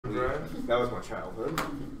That was my childhood.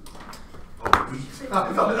 Yeah,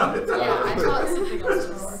 I thought something else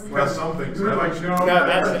was. Well, some things. I like, no,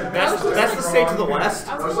 That's the state to the west.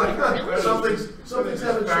 I was like, really? some things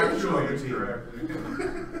haven't changed on your team. Okay.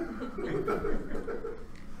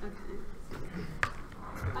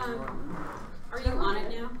 Are you on it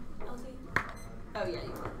now, LT? Oh, yeah, you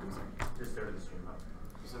are. I'm sorry. Just started the stream up.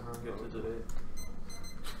 Does everyone get to today?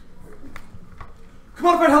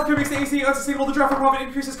 Commodified healthcare makes the ACA unsustainable. The draft for profit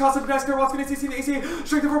increases costs of desk care, loss of ACA and ACA.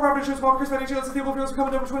 Strength of for-profit insurance, while increased financial unsustainable fields become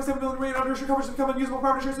a number 27 million rate underinsured coverage to become unusable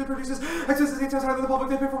private insurance that produces expenses 8 times higher than the public.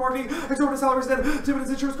 They pay for marketing, exorbitant salaries, then dividends.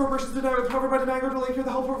 Insurance corporations covered by denying or delaying care. The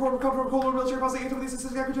health reform come from colon military policy, aid of the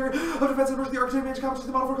assistant secretary of defense and the architect managed competition.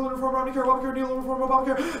 The model for colon reform, Romney care, Obamacare, Neil reform,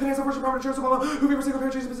 Obamacare, enhanced version of private insurance. Obama, who favors single payer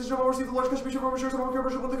change the position of receive the large contribution from insurance. Obamacare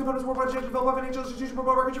version with the components more by change developed by financial institution more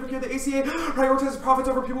by market care. The ACA prioritizes profits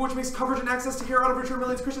over people, which makes coverage and access to care out of insured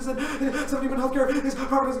millions Christians and 71 healthcare is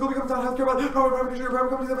privatized go becomes not healthcare, but private insurance, private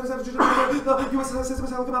companies have institutions. The U.S. system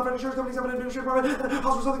is health about insurance companies have an administrative private and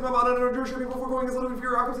hospitals something about uninsured people foregoing as little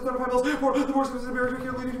inferior outcomes and notified bills for the more specific barrier to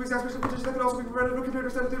care leading to exacerbation of conditions that could also be prevented no compared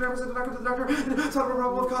to 79% of doctor to the doctor and solve a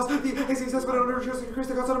problem of cost. The ACA says but underinsurance increase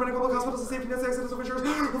the cost of many public hospitals and safety nets accidents of insurance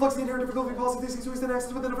reflects the inherent difficulty of policy they seek to extend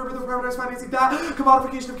access within a further privatized financing. That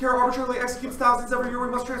commodification of care arbitrarily executes thousands every year.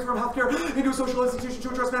 We must transform healthcare into a social institution to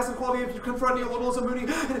address massive quality and confront neoliberalism, Moody,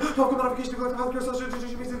 and talk commodification of collective healthcare social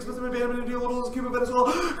institution means expensive abandonment and neoliberalism, Cuba,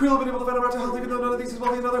 Venezuela. Creole have been able to find a route to health even though none of these is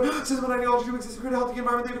wealthy. Another system and ideology to exist to create a healthy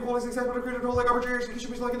environment. The inequalities exist but to create a control like arbitrary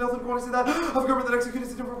execution like an health inequality to that of a government that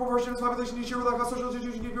executes a different proportion of its population each year without cost social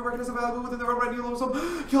institution need to be recognized and valuable within their own right.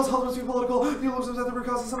 Neoliberalism kills health must be political. Neoliberalism is at the root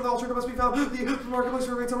cause of some of the alternative must be found. The marketplace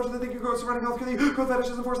remains so much that they think growth surrounding healthcare. The growth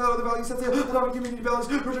fetishes enforce out of the value sets the economic community balance.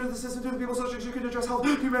 Return to the system to the people social institution could address health.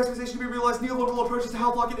 To maximization to be realized. Neoliberal approaches to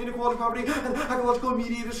health lock in inequality, poverty, and ecological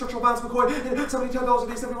mediated structural balance. McCoy and $10 a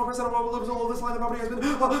day, 71% of all lives all of this line. The poverty has been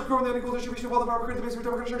growing. The unequal distribution of wealth and power created the base for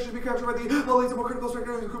democratic structure to be captured by the elites and more critical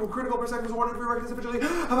perspectives awarded for recognition individually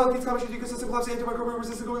about these common ecosystem collapse, antimicrobial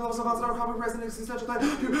resistance, going levels of amounts in our common present existential time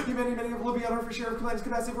to humanity, many of living on our share of planet's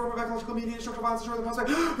capacity for ecological mediated structural balance, ensure the prospect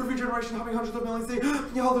for future generation helping hundreds of millions.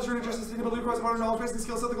 The health is rooted justice, sustainability, across modern knowledge base and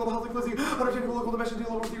skills set the global health inclusive undertaking local dimension,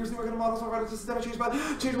 deal with theories, new models, provided to systemic change, but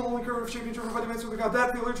change will only occur if shaping to provide demands for the God.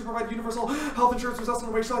 That failure to provide universal health insurance results in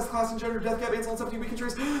a racialized class and gender death gap, and 17 week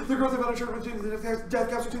countries. The growth of uninsured death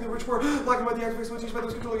gaps between the rich poor, lacking by the active exploitation by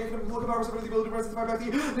those controlling economic local powers, the ability to rise and fight back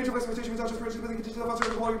the nature of exploitation without just but the condition of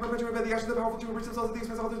uncertain quality, perpetuated by the actions of the powerful to reach themselves at the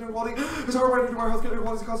expense of others' inequality. It's hard right into our healthcare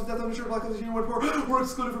inequalities, the cause of death, uninsured black and Latino and poor were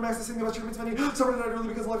excluded from accessing the best treatments. Many suffered and died early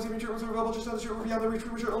because life-saving treatments were available just on the street were beyond the reach.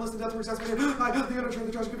 Premature illness and death were exacerbated by the uninsured,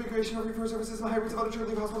 the tragic configuration of referral services, and high rates of uninsured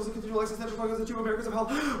leave hospitals and continual access natural progress. The two Americans of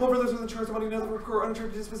health, one for those with insurance and money, another for core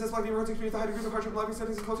uninsured dispossessed black neighborhoods experience the high degrees of hardship, life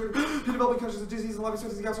settings and closer to developing countries of disease and life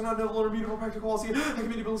expectancy gaps are not known or immutable practical policy and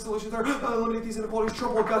community building solutions are eliminate these inequalities,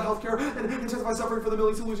 trouble gut healthcare, and intensify suffering for the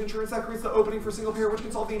millions who lose insurance. That creates the opening for single payer, which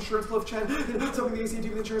can solve the insurance cliff chain and something the ACA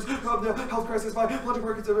with insurance of the health crisis by plunging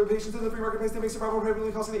markets of patients in the free marketplace that makes survival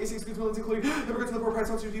prohibitively costing the ACA excludes millions, including immigrants in the poor price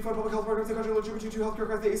wants to defund public health programs. The country will contribute to healthcare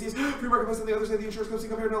crisis. The ACA's free marketplace on the other side, the insurance cliff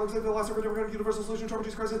compared now looks like the last ever democratic universal solution to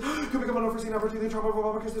reduce crisis could become an unforeseen opportunity. The trauma of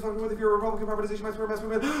Obamacare is talking with the fear of Republican privatization by mass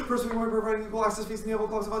movement. First, we were providing equal access facing the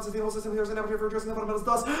collapse of unsustainable system. There's an appetite for addressing the fundamentals.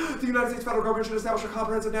 Thus, the United States federal government should establish a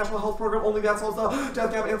comprehensive national health program. Only that solves the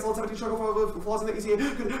death gap and solves 17 structural flaws in the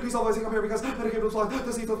ACA could be solved by single payer because Medicaid will block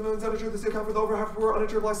the states of millions uninsured. The state account for the over half poor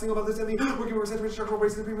uninsured life single about this and the working workers and structural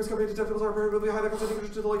rates and premiums company deductibles are prohibitively high. That comes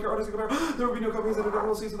to the lake care single payer. There will be no companies that are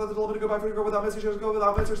government seats without the development to go by food to go without messages go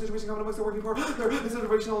without message situation common amongst the working poor. There is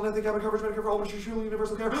innovational and ethic gap coverage Medicare for all, which is truly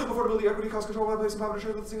universal care, affordability, equity, cost control, by place and private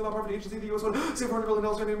insurance with a single non-profit agency. The U.S. would save $400 billion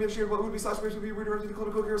and administrative what would be slash rates would be redirected to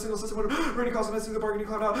clinical care. A single system would rating costs of the bargaining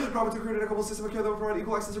cloud out. Profits to create an equitable system of care that would provide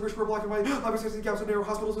equal access to rich, poor, black and white. Life expectancy gaps would narrow.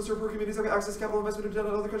 Hospitals would serve poor communities that have access to capital investment to be done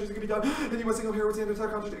in other countries that could be done. And the U.S. single payer would stand into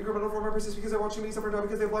contract incremental reform purposes because they watch too many suffer now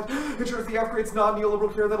because they have life insurance. The app creates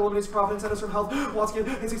non-neoliberal care that eliminates profit incentives from health. Watskin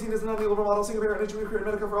and 16 is a non-neoliberal model. Single payer and create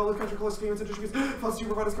Medicaid for all the country collects payments and distributes funds to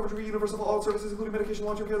provide us coverage for universal for all services, including medication,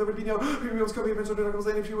 long-term care. There would be no premiums, co-payments, or deductibles.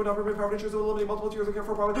 The NDT would not permit private insurance. It would eliminate multiple tiers of care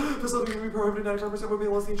for profit. Facility would be prohibited. 95% would be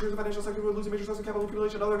less. The insurance and financial sector would lose a major source of capital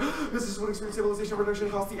accumulation. Other businesses would experience stabilization and reduction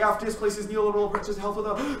in costs. The app displaces neoliberal approaches to health with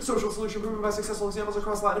a social solution proven by successful examples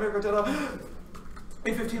across Latin America.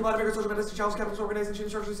 In 15, Latin America social medicine challenge capitalist organization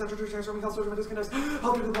structures central to transforming health social medicine connects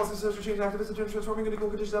healthcare to the policy social change activists and transforming unequal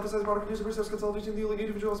conditions emphasize broader conditions resource consolidation the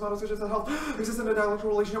individualist models such as that health exists in a dialectical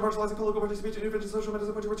relation marginalizing political participation intervention social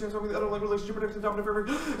medicine which transforming the underlying relationship protecting dominant framework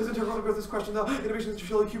is integral to growth this question the innovations in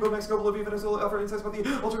Chile, Cuba, Mexico, Bolivia, Venezuela offer insights about the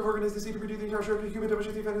alternative organized to produce the entire structure of human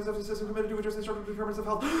demonstrate the effectiveness of the system committed to address the structural determinants of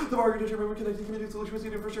health the bargain determinant connecting community solutions the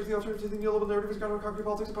infrastructure the alternative to the neoliberal narrative is grounded in concrete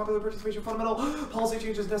politics and popular participation fundamental policy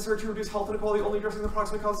changes necessary to reduce health inequality only addressing the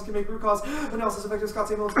proximate causes can make root cause analysis effective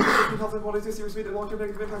Scott's analysis health inequality to serious and long-term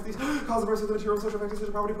negative impact these causes versus the material and social factors such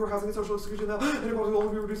as poverty, poor housing, and social exclusion. The inequality will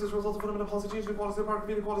only be reduced as a result of fundamental policy change. Inequalities in part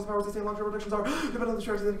inequalities power sustain long-term reductions are dependent on the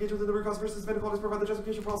strategies that engage within the root cause versus inequalities provide the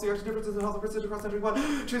justification for policy action differences in health and percentage across country. One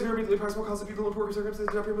change are immediately price will cause people and poor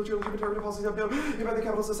circumstances to appear material human targeted policies have no impact the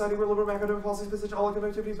capital society where liberal macroeconomic policies position all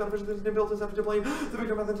economic activities beneficial to the built as to blame the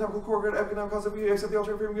victim of the typical core economic cause if we accept the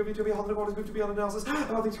alternative framework of utopia health inequalities move to beyond analysis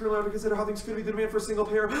about things currently to consider how things could be the demand for a single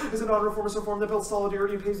payer is a non-reformist reform that builds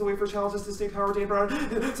solidarity and paves the way for challenges to state power. Dan Brown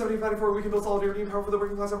in 1794 we can build solidarity and power for the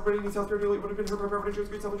working class. Everybody needs healthcare dearly. It would have been her preferred insurance,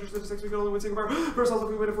 great self-interest, statistics. We can only win single power. First, also,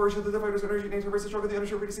 if we win it for each other, the fighters energy, nature, race, struggle, the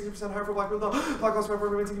uninsured rate is 60% higher for black people. Black lost by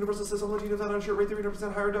immigrants, universal system, Latinos, uninsured rate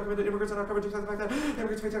 300% higher. Documented immigrants are not covered due to the fact that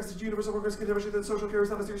immigrants pay taxes to universal workers can demonstrate that social care is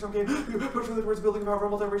not a serious sum game. We push further towards building a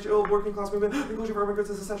powerful multiracial working class movement. Inclusion for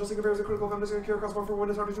immigrants is essential. Single parents are critical. Feminists and care across more for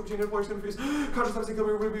women is hard to obtain. Employers can refuse. Conscious of single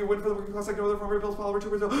would be a win for the working class like no other form of bills follow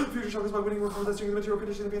towards future struggles by winning reform that's changing the material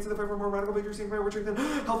condition advancing the fight for more radical behavior, seeing fight, strengthen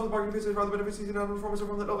health with bargaining pieces rather benefits using non-reformist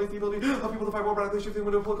reform that elevates the ability of people to fight more radically, shifting the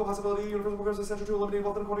window of political possibility. Universal programs are essential to eliminate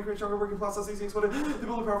wealth inequality, create stronger working class, less easy exploded. The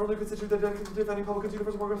build of powerful new constitute that dedicated to defending public and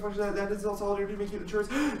universal programs function that is solidarity to make it ensures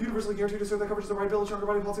universally guaranteed to serve that coverage of the right, build a stronger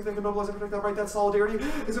body politic that can mobilize and protect that right. That solidarity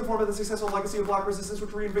is informed by the successful legacy of black resistance,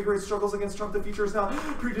 which reinvigorates struggles against Trump. The future is not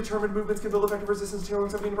predetermined. Movements can build effective resistance,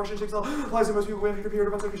 tailoring something oppression shapes the lives of most people when compared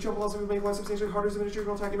to events like Trump policy will make life substantially harder as administration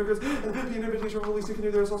will attack immigrants and the invitation of release to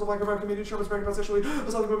continue their assaults of black American community. Trump is bragging about sexually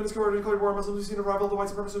assaulting women is covered and declared war on Muslims. We've seen a rival of the white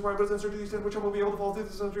supremacist right, but it's uncertain to the extent which Trump will be able to follow through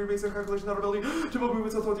this century based on calculation and ability to build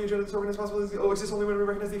movements that thwart the agenda of this organized possibilities. Exists only when we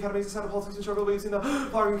recognize the academy's side of politics and struggle. We've seen the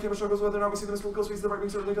flowering campus struggles, whether or not we see them as political space, the right wing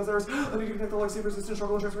certainly does theirs. I need to connect the legacy of resistance,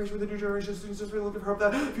 struggle, and transformation with the new generation. Students just really looking for hope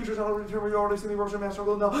that future is not already determined. We already see the erosion of mass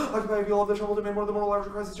struggle and the occupy appeal of the trouble demand more than moral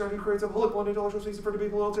average crisis strategy creates a political and intellectual space for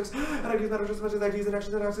debate, politics, and ideas matter just as much as ideas and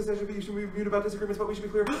actions and access that should be viewed about disagreements, but we should be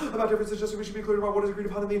clear about differences just as we should be clear about what is agreed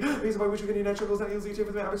upon in the reason by which we can unite struggles that easily take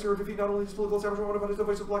for the atmosphere of defeat not only just political establishment, but about the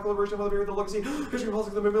voice of black liberation, and the legacy, history and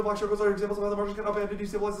politics of the movement. Black struggles are examples of how the margins can upend and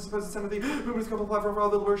destabilize the supposed center of the movement is come platform for all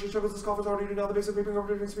the liberation struggles. The scoffers already do now the base of reaping over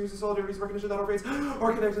different experiences, solidarity, recognition that our fates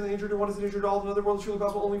are connected and the injured and one is an injured all. Another world is truly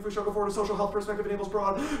possible only if we struggle forward. A social health perspective enables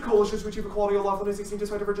broad coalitions to achieve equality of life. 2016,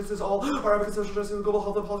 despite divergences, all our advocates social justice and global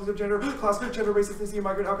health and politics of gender, class, gender, race, ethnicity, and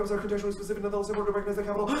migrant outcomes are contextually specific. Nonetheless, important to recognize that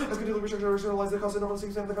capital has continually restructured and rationalized the cost of normal in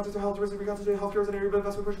the context of health, tourism, reconstituted healthcare as an area of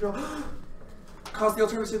investment push to cost the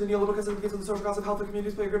alternatives to the neoliberal because it begins with the social cost of health. The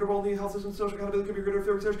communities play a greater role in the health system. Social accountability can be greater if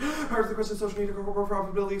the research prior to the question of social need and corporate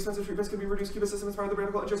profitability. Expensive treatments can be reduced. Cuba system inspired the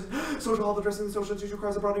radical interest in social health. Addressing the social issues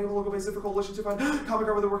requires a broadening of the local basis for coalitions to find common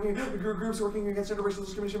ground with the working groups working against interracial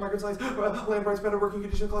discrimination, migrant rights, land rights, better working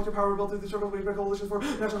conditions, collective power built through the struggle made by coalitions for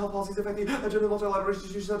national health policies affect the agenda of multilateral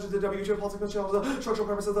institutions such as the WHO. Politics must challenge the structural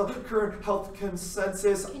premise of the current health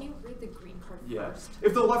consensus. Can you read the green part first?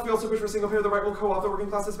 If the left fails to push for single payer, the right will co-opt the working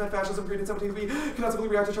class to spend fascism, greed, and 17th. We cannot simply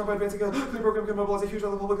react to Trump by advancing a clean program can mobilize a huge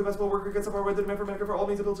amount of the public investment work against the far right. The demand for Medicare for all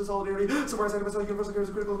means to build to solidarity. So far as activists like universal care is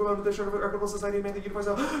a critical component of the struggle of equitable society and man that unifies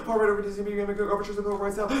the far right organization being overtures of the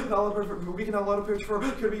rights now. We cannot allow to push for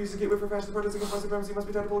care to be used as a gateway for fascist protests against white supremacy. Must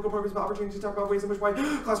be tied to political programs about opportunities to talk about ways in which white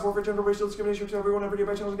class warfare, gender, racial discrimination to everyone every day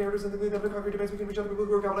by challenging narratives and lead them to concrete demands. We can reach out to people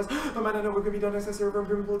who are galvanized, but might not know what can be done necessary for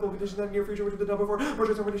improving political conditions in the near future, which have been done before. More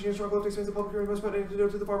determination and struggle to expand the public hearing most put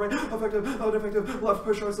antidote to the far right. Effective left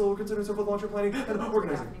push are still considered for long-term planning and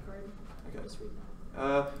organizing.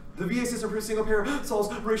 The VA system for single payer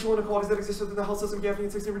solves racial inequalities that exist within the health system. Gaffney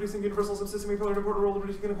and 16 reducing the universal system may play an important role in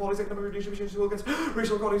reducing inequalities. Economic redistribution to against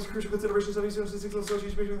racial inequalities, crucial considerations of statistical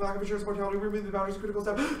association between lack of insurance mortality, removing the boundaries, critical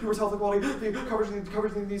step towards health equality. The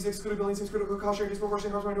coverage in these excluded buildings seems critical. Cost sharing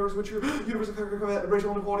disproportionate harms minorities, which universal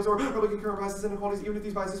racial inequalities or public current biases and inequalities. Even if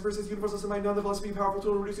these biases versus universal system might nonetheless be a powerful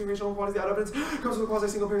tool in reducing racial inequalities, the evidence comes from the quasi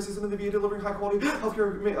single payer system in the VA delivering high quality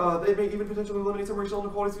healthcare. It may even potentially eliminate some racial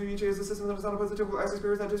inequalities. The VA is a system that is not opposed to typical access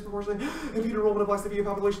barriers that disproportionately impede enrollment of blacks. The VA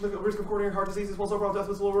population, the risk of coronary heart disease as well as overall death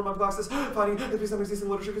was lower among blacks. This finding is based on existing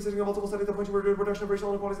literature consisting of multiple studies that point to a reduction of racial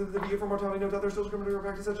inequalities in the VA for mortality. No doubt there are still discriminatory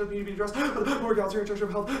practices such that need to be addressed, but the more egalitarian structure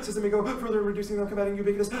of health system may go further in reducing and combating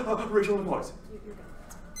ubiquitous racial inequalities.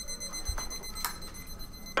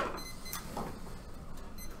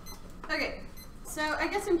 Okay, so I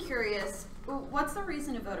guess I'm curious. What's the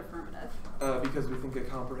reason to vote affirmative? Because we think a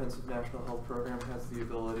comprehensive national health program has the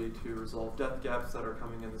ability to resolve death gaps that are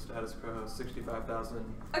coming in the status quo. 65,000.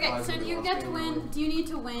 Okay, so do you get to win? Do you need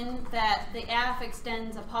to win that the AF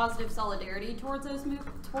extends a positive solidarity towards those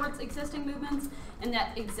towards existing movements, and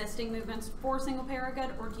that existing movements for single payer are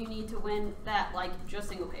good, or do you need to win that like just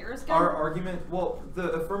single payer is good? Our argument, well,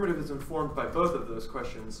 the affirmative is informed by both of those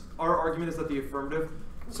questions. Our argument is that the affirmative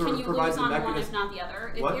sort of provides a mechanism. Can you lose on one if not the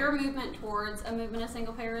other? If your movement towards a movement of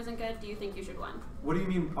single payer isn't good, do you think you should win? What do you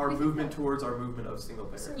mean our movement towards our movement of single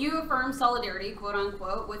payer? You affirm solidarity, quote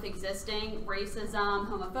unquote, with existing racism,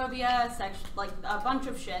 homophobia, like a bunch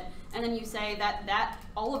of shit, and then you say that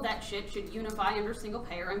all of that shit should unify under single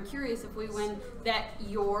payer. I'm curious if we win that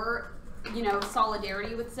your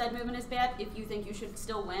solidarity with said movement is bad, if you think you should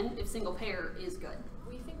still win if single payer is good.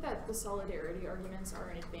 We think that the solidarity arguments are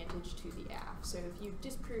an advantage to the AF. So if you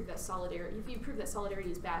disprove that solidarity, if you prove that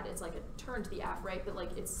solidarity is bad, it's like a turn to the AF, right? But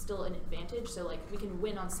like it's still an advantage. So like we can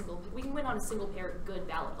win on a single payer good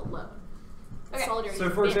ballot alone. Okay. So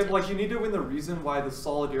for example, like you need to win the reason why the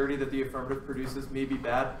solidarity that the affirmative produces may be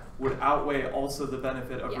bad would outweigh also the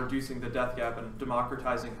benefit of reducing the death gap and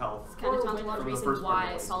democratizing health. Or win the reason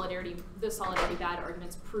why the solidarity bad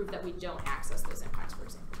arguments prove that we don't access those impacts, for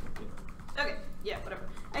example. Okay, yeah, whatever.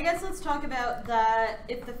 I guess let's talk about that.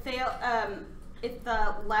 If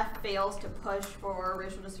the left fails to push for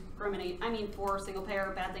racial discrimination, for single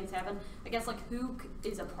payer, bad things happen. I guess like who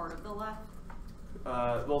is a part of the left?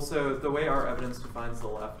 Well, so the way our evidence defines the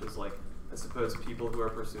left is like, I suppose, people who are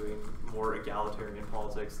pursuing more egalitarian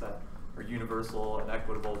politics that are universal and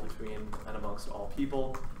equitable between and amongst all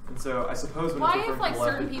people. And so I suppose when why it's if like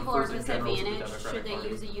left, certain people are disadvantaged, the should they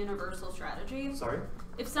use a universal strategy? Sorry?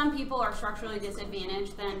 If some people are structurally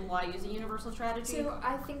disadvantaged, then why use a universal strategy? So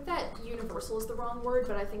I think that universal is the wrong word,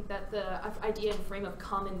 but I think that the idea and frame of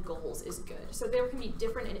common goals is good. So there can be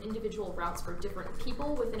different and individual routes for different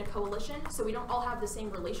people within a coalition, so we don't all have the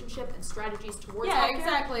same relationship and strategies towards yeah, healthcare,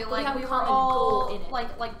 exactly. Like we were all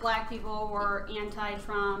like black people were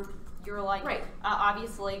anti-Trump. You were like, right.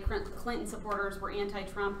 Obviously, Clinton supporters were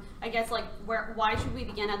anti-Trump. I guess, like, why should we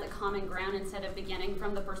begin at the common ground instead of beginning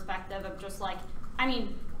from the perspective of just like,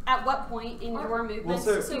 at what point in your movement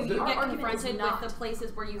do you get confronted with the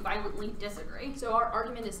places where you violently disagree? So our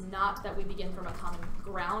argument is not that we begin from a common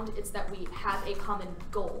ground, it's that we have a common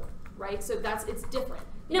goal, right? So it's different.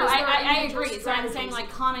 No, I agree. So I'm saying like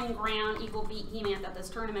common ground equal beat He-Man at this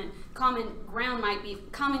tournament. Common ground might be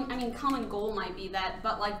common goal might be that,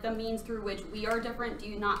 but like the means through which we are different, do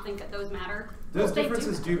you not think that those matter? Those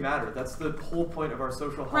differences do matter. That's the whole point of our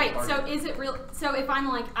social health argument. So is it real? So if I'm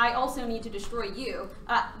like, I also need to destroy you,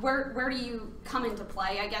 where do you come into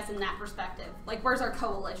play? I guess in that perspective, like where's our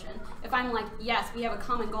coalition? If I'm like, yes, we have a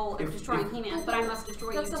common goal of destroying He-Man, but I must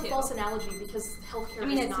destroy you too. That's a false analogy because healthcare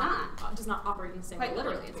does not operate in the same way. Quite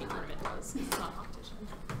literally, it's not. It's not competition.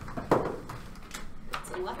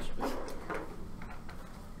 It's an election.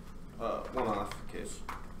 One off case.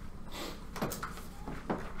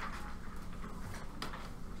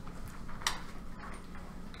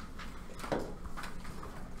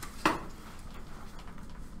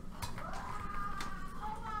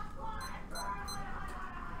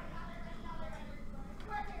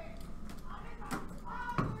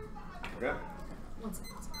 Okay. 1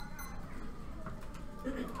 second.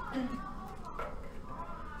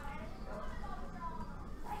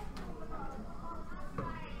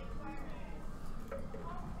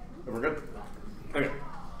 We're good? Okay.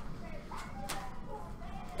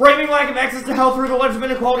 Blaming lack of access to health through the alleged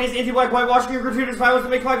inequalities, anti-black whitewashing, and gratuitous violence that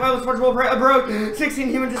make black violence fungible abroad. 16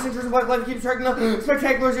 human disinterest in black life keeps tracking the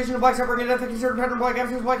spectacularization of black suffering and death, the considered pattern of black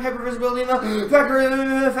absence, black hypervisibility, and the factor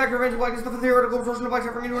of anti-blackness, the theoretical absorption of black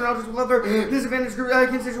suffering into analogous with other disadvantaged group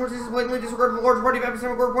constituencies, blatantly disregarded the large party of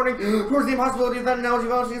epistemic work pointing towards the impossibility of that analogy.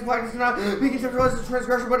 Violence against blackness cannot be conceptualized as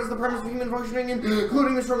transgression, but as the premise of human functioning,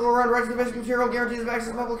 including the struggle around rights to basic material guarantees of access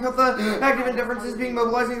to public health. Active indifference is being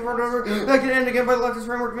mobilizing in front over again and again by the leftist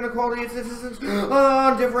framework of inequality. Its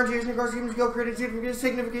on differentiation across human skill created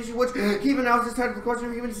signification, which keep analysis tied to the question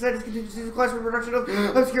of human society's contingencies of class reproduction of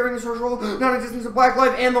obscuring the social non-existence of black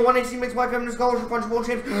life, and the 118 makes black feminist scholars fungible and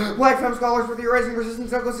shapes black femme scholars for theorizing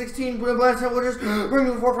resistance. Echo 16 black intelligence bring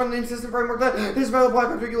to the forefront the insistent framework that this valid black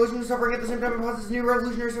articulation is suffering at the same time and posits new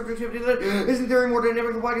revolutionary subjectivity that is in theory more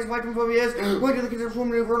dynamic than black homophobia is. Way to the conceptual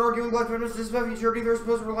maneuver and arguing black feminists disavow futurity, their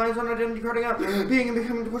supposed reliance on identity crowding out being and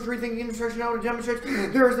becoming to push rethinking intersectionality demonstrates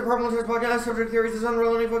there is the prevalent as black subject theories is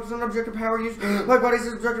unrelated focus on objective power use. Black bodies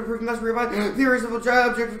is objective proof must revive theories of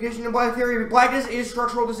objectification and black theory. Blackness is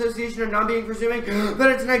structural dissociation and non-being, presuming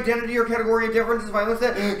that it's an identity or category of difference is violence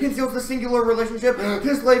that conceals the singular relationship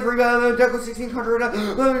to slavery. Douglas 16 conjured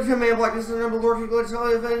to man blackness and number lord people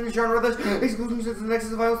in genre. This exclusion is the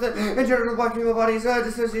nexus of violence that engendered the black female bodies.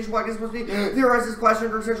 Dissociation blackness must be theorized as class,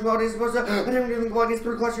 gender, and sexuality as opposed to attempting to blackness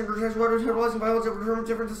through class, gender, sexuality, totalizing violence over determined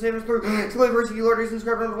difference, the same as through slavery, singularities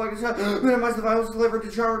inscribed under blackness. Minimize the violence delivered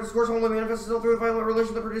to genre discourse only manifests itself through the violent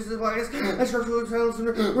relation that produces blackness and structural silence in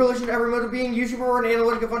relation to every mode of being, using for an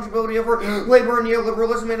analytic fungibility over labor and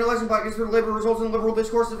neoliberalism. Analyzing blackness through labor results in liberal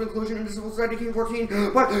discourse of inclusion into civil society. King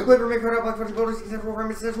 14. Black labor may cry out black fungibility is conceptual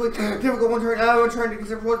frame. It's essentially difficult when trying to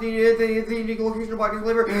conceptualize the unique location of blackness.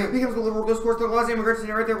 Labor becomes a liberal discourse that allows immigrants to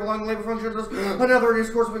narrate their belonging labor functions as another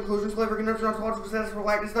discourse of inclusion. Slavery connotes an ontological status for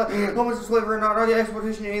blackness. The elements of slavery are not the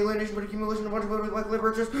exploitation and alienation, but accumulation of fungibility with black labor.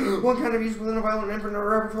 It's just one kind of use within a violent infinite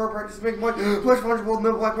repertoire practice to make black flesh fungible with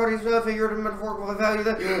no black bodies, figurative and metaphorical value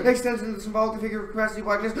that extends into the symbolic and figurative capacity of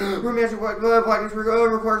blackness. Romantic blackness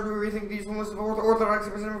requires we rethink the usefulness of orthodox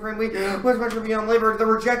epistemic frame. We must venture beyond labor to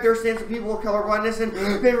reject their stance of people of color blindness in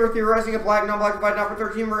favor of theorizing a black, non-black divide, not for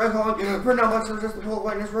 13, we're calling for non-blacks to resist the pole of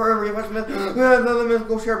whiteness for every myth. The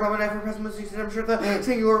mythical shared by after pessimistic system, the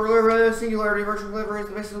singularity of racial slavery is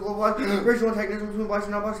the basis of global life. Racial antagonism between blacks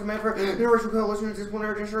and non-blacks demand for interracial coalition is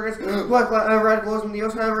disciplinary gesture against black radicalism. The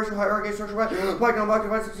U.S. racial hierarchy structured by black, non-black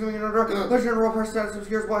divides, assuming under the general oppressed status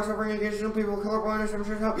obscures black suffering, engaged in people of color blindness,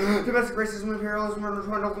 demonstrates how domestic racism, imperialism, and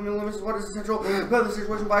intertwined ultimately limits what is essential about the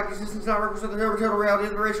situation. Black existence not represent the total reality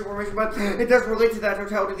of the racial formation, but it does relate to that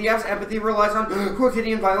totality. The F's empathy relies on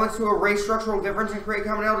quotidian violence to erase structural difference and create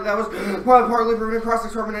commonality. That was partly proven across the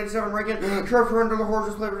Storm 97 Reagan, sharp for under the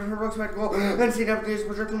horrors of slavery, terrible spectacle, and seen empathy as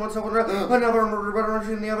projecting oneself on another in order to better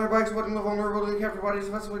understand the other by exploiting the vulnerability of the captive bodies,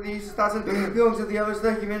 especially the uses, thoughts, and feelings of the others.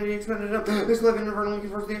 The humanity expended up. This living inadvertently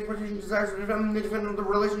confers the exploitation desires to defend the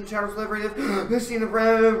relation to shadow slavery. This scene of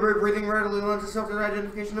breathing readily lends itself to the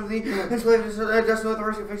identification of the enslaved, just with the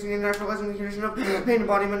risk of fixing and naturalizing the condition of pain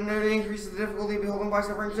embodiment, and it increases the difficulty of beholding by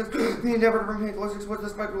suffering, since the endeavor to bring pain close exploits the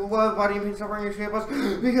spectacle of body and pain suffering escape us,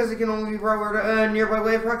 because it can only be brought near by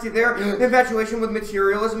way of proxy. Their infatuation with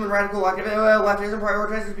materialism and radical leftism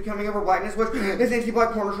prioritizes becoming over blackness, which is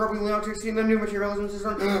anti-black corner sharply on to see the new materialism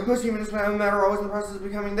system. Post-humanist matter always in the process of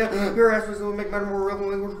becoming the very aspects that will make matter more real than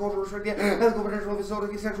language, culture, restrict the ethical potential of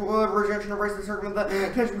facility, sexual rejection of race, the circumvent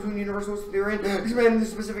the tension between universalist theory and expand the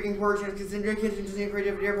specific inquiry and contingency and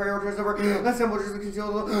creativity are prioritized over assemblages that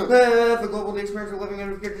conceal the global, the experience of living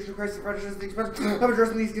in a condition of crisis, prejudice, the expense of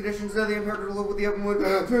addressing these conditions, the imperative to live with the open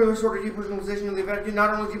wood through a sort of depersonalization of the event can not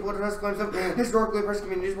only depoliticize claims of historically oppressed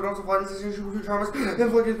communities, but also flattens institutional traumas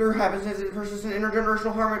inflicted through habits and persistent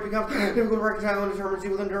intergenerational harm. It becomes difficult to reconcile and determine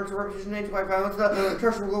with endurance of repetition, anti-black violence, the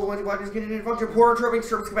structural global anti-blackness continue to function, portraying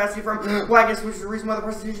strips capacity from blackness, which is the reason why the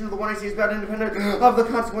presentation of the one I see is about independent of the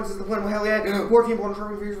consequences of the political Heliad. 14 born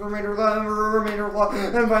tripping features the remainder of law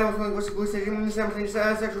and violence, linguistically staging, simultaneous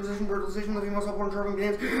sexualization, brutalization, the female self-born tripping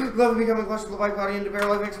games, love becoming flesh of the black body, and to bear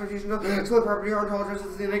life expectation of slave property or intelligence,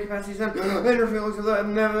 the innate capacities and interference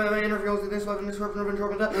of the slave and description of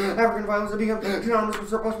entrapment, African violence that become synonymous with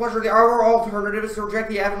surplus pleasure. Our alternative is to reject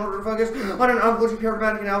the F in order to focus on an unflinching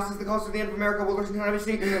paradigmatic analysis. The cost of the end of America will listen to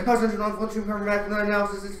NBC. How such an unflinching paradigmatic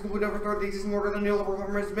analysis is completely overthrow the existing order. The neoliberal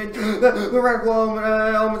government has made the radical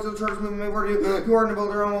elements of the church movement may were to harden to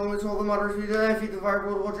build their own elements, hold the moderates, feed the fire,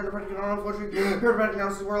 political agenda, predicate on unflinching paradigmatic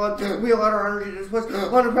analysis. We allowed our energy to displace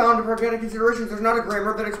unbound pragmatic considerations. There's not a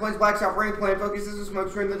grammar that explains black suffering. Plain focus is a smoke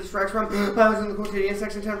stream that distracts from violence in the quotidian.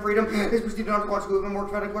 Section 10 freedom is perceived ontologically with a more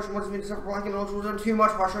definitive question. What does it mean to suffer black and intellectuals? Done too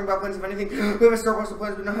much posturing about plans of anything. We have a surplus of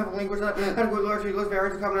plans, but don't have a language that adequately articulates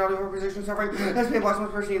variants of commonality of position suffering. As pain blacks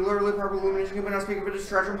most person, literally proper illumination, but not speak of a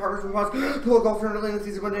distraction, partners response to look alternately in the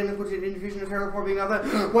season mundane and quotidian diffusion of terror for being out that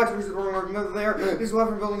blacks versus the wrong argument there. This is left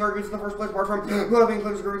from building arguments in the first place, apart from loving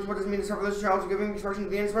claims agreements. What does it mean to suffer this challenge of giving expression to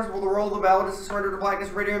the inexpressible? The role of the ballot is to surrender to blackness.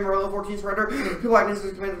 Radio and Morello 14 surrender to blackness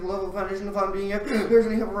is commanded to the level of foundation of thought being. If there's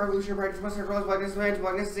any hope of revolutionary practice, must centralize blackness,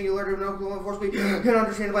 anti-blackness, singularity of no clue of force. We can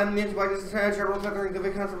understand by the anti-blackness is general feathering the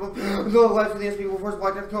big concept of the lives of the people force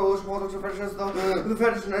blackness, coalition, politics, or fetishes. The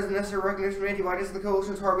fetish as the necessary recognition of anti-blackness, the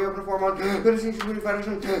coalition's heart we open to form on the distinction between fetish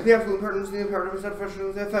and the absolute impertinence, the imperative instead of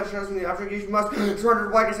fetishism, the object you must surrender to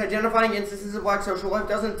blackness. Identifying instances of black social life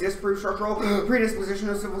doesn't disprove structural predisposition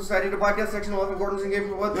of civil society to blackness. Section 11, Gordon's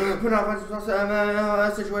engagement with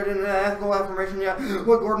phenomenons situated in an ethical affirmation. Yeah,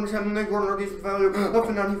 what Gordon reduces the value of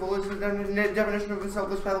phenomenon the definition of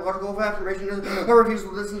selfless pathological affirmation is a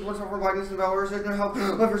refusal to distance oneself from blackness and valor. Decision of health,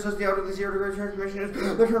 life or society out of the zero degree transformation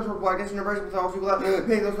is the term for blackness and embrace with all people out,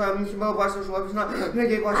 make those black social life is not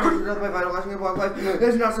negate black social death by vitalizing black life. It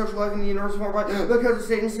is not social life in the universe form by because of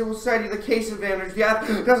state and civil society. The case advantage death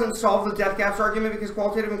doesn't solve the death gaps argument because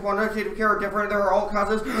qualitative and quantitative care are different. There are all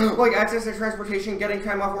causes like access to transportation, getting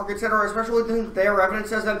time off work, etc. Especially since their evidence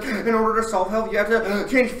says that in order to solve health, you have to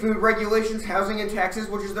change food regulations, housing, and taxes,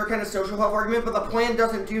 which is their kind of social health argument. But the plan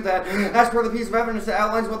doesn't do that. As per the piece of evidence that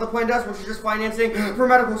outlines what the plan does, which is just financing for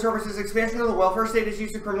medical services, expansion of the welfare state is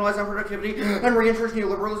used to criminalize unproductivity, and reinforce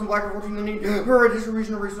neoliberalism, black revolting the need for a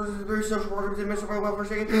distribution of resources through social programs administered by welfare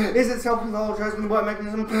state is itself pathologized in what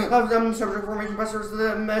mechanism of subject formation best serves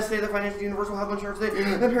the state that finances universal health insurance state,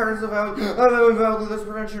 the paradigms of valueless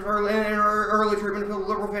prevention of early treatment of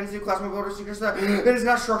liberal fantasy class mobility seekers. It is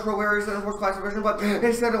not structural barriers that enforce class division, but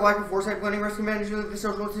instead a lack of foresight, planning, risk management. The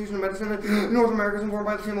social institution of medicine in North America is informed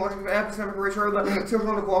by the same logic of epistemic ratio of the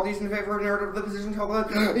social inequalities in favor of narrative of the position held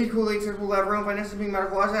equally accessible to everyone. Finances being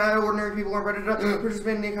medicalized, ordinary people are ready to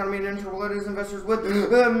participate in the economy and interpol it as investors with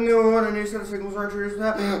a new set of signals are introduced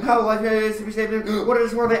how life is to be saved and what it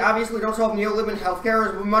is for. They obviously don't solve neoliberalism in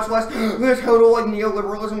healthcare, much less the total like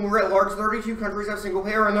neoliberalism. We're at large 32 countries have single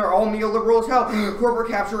payer and they're all neoliberal as hell. Corporate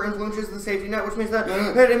capture influences the safety net, which means that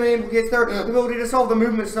it implicates their ability to solve the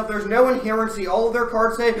movement stuff. There's no inherency. All of their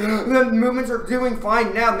cards say the movements are doing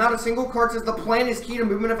fine now. Not a single card says the plan is key to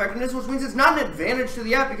movement effectiveness, which means it's not an advantage to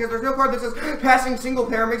the app because there's no card that says passing single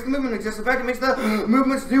payer makes the movement exist. In fact, it makes the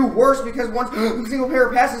movements do worse because once the single payer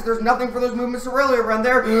passes, there's nothing for those movements to rally around.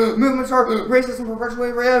 Their movements are racism,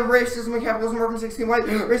 perpetuate racism and capitalism, urban 16 white,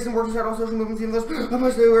 racism, working side, all social movements, even those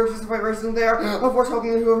most they were to fight racism. They are, of course,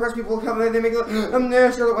 helping to oppress people. They make sure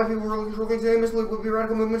that white people will control things. They mislead would be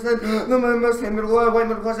radical movements that the most white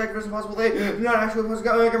middle class activists impossible. They do not actually oppose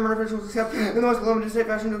government officials except in the most limited state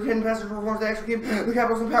fashion to obtain passage reforms. They actually keep the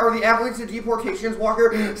capitals in power. The athletes to deportations.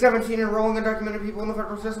 Walker, 17, enrolling undocumented people in the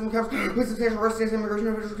federal system comes with substantial risk. States immigration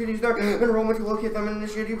officials could use their enrollment to locate them and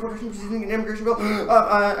initiate deportation proceedings and immigration bill.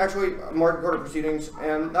 Actually, Martin Carter proceedings.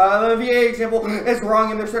 And the VA example is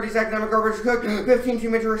wrong in their studies. Academic garbage. Cook 15 two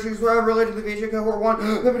major issues related to the VA cohort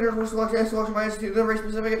 1. The potential selection by institute. The race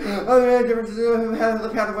specific differences in the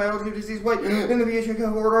pathophysiology of disease. White in the VA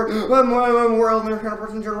cohort or more elderly kind of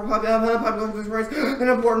person general population of this race. An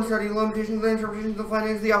important study. Limitations and interpretations of the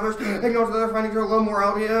findings. The authors acknowledge that their findings are low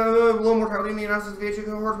mortality in the analysis of the VA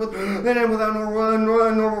cohorts with and without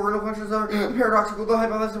normal renal functions are paradoxical. The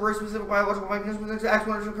hypothesis of race-specific biological mechanisms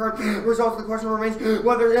explanation current results. The question remains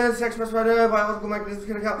whether sex-specified biological mechanisms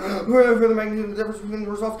can account for the magnitude of the difference between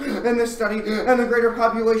the results in this study and the greater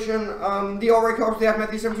population. The already cohorts the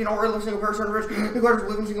AFMET, the 17 already live single-payer certain rich declares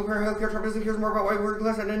live in single-payer healthcare. Trump cares more about white working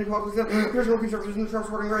class identity politics than traditional conservatives and Trump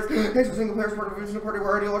supporting rights. Case of single-payer support of the party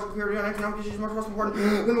where ideological purity on economic issues is much less important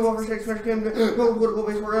than the welfare state expansion can build a political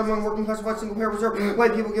base where among working classified single-payer reserve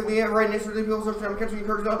white people give the right nature to the people social catching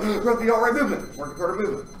encouraged growth the alt-right movement. North Dakota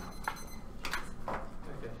movement.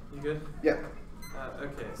 Okay, you good? Yeah.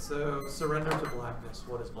 Okay, so surrender to blackness.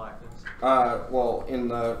 What is blackness? Well, in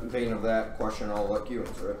the vein of that question, I'll let you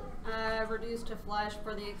answer it. Reduced to flesh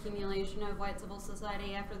for the accumulation of white civil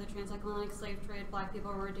society after the transatlantic slave trade. Black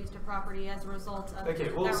people were reduced to property as a result of.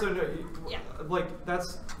 Okay, well, so no, yeah, like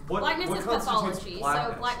that's what. Blackness what is pathology.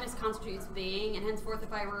 So blackness constitutes being, and henceforth,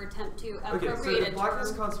 if I were to attempt to appropriate okay, so if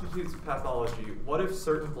blackness constitutes pathology, what if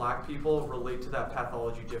certain black people relate to that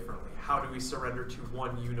pathology differently? How do we surrender to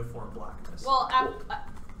one uniform blackness? Well,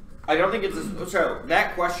 I don't think it's so.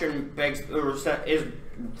 That question begs or is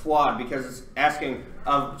flawed because it's asking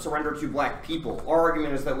surrender to black people. Our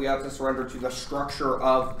argument is that we have to surrender to the structure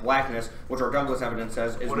of blackness, which our Douglas evidence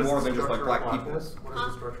says is more than just like black people. What is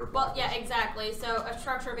the structure of blackness? Well, yeah, exactly. So a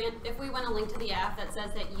structure of, if we want to link to the app that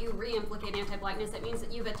says that you re-implicate anti-blackness, that means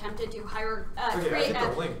that you've attempted to create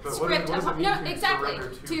a link, but script what does it mean no, to exactly,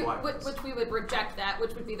 blackness? which we would reject that,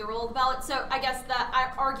 which would be the role of the ballot. So I guess the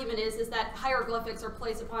argument is that hieroglyphics are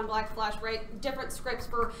placed upon black flesh, right? Different scripts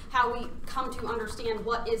for how we come to understand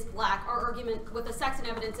what is black. Our argument with the Saxon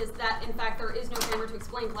evidence is that in fact there is no grammar to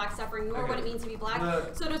explain black suffering nor what it means to be black.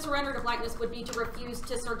 So to surrender to blackness would be to refuse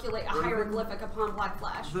to circulate a hieroglyphic upon black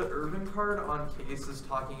flesh. The urban card on case is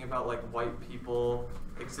talking about like white people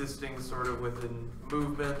existing sort of within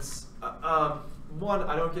movements. One,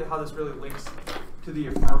 I don't get how this really links to the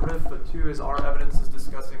affirmative, but two is our evidence is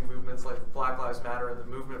discussing movements like Black Lives Matter and the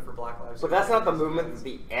movement for Black Lives. But that's not the movement that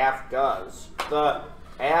the AF does. The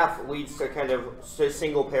AF leads to kind of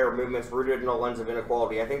single payer movements rooted in a lens of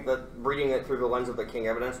inequality. I think that reading it through the lens of the King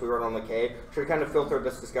evidence we wrote on the K should kind of filter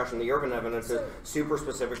this discussion. The urban evidence is super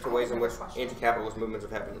specific to ways in which anti-capitalist movements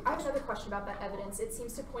have happened. I have another question about that evidence. It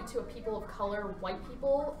seems to point to a people of color, white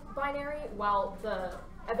people binary, while the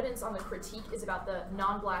evidence on the critique is about the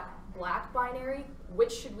non-black black binary,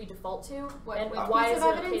 which should we default to? And why is it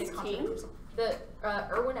okay to controversial? The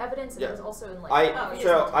Irwin evidence, and there's also in like.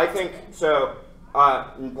 I think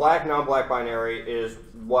black non-black binary is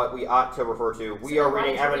what we ought to refer to. We are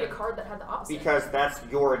reading evidence a card that had the opposite. because that's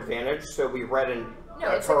your advantage. So we read a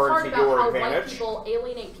it's turn a card to about your how advantage. white people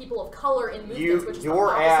alienate people of color in movements, which is your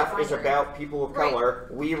the AF opposite is about people of color.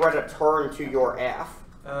 Right. We read a turn to your AF.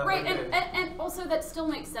 Right, okay. and also that still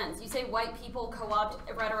makes sense. You say white people co-opt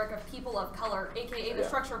rhetoric of people of color, aka the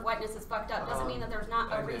structure of whiteness is fucked up. Doesn't mean that there's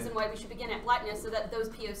not a reason why we should begin at blackness so that those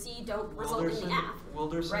POC don't result in the AF.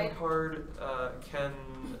 Wilderson right? card, can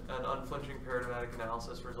an unflinching paradigmatic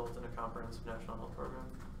analysis result in a comprehensive national health program?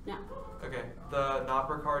 No. Okay, the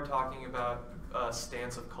NOPR card talking about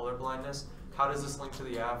stance of colorblindness, how does this link to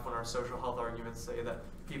the AF when our social health arguments say that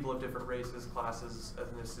people of different races, classes,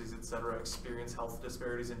 ethnicities, etc. experience health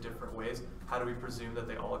disparities in different ways? How do we presume that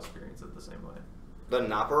they all experience it the same way? The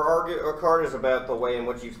NOPR card is about the way in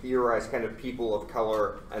which you theorize kind of people of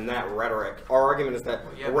color and that rhetoric. Our argument is that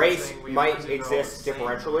race might exist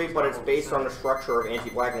differentially, but it's based on the structure of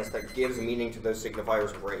anti-blackness that gives meaning to those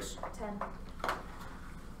signifiers of race. 10.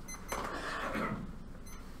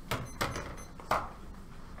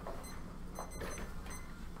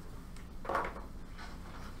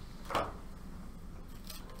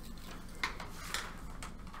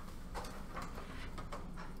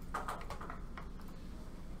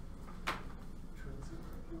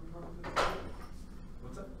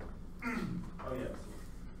 What's that? Oh, yes.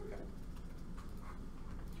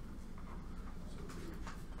 So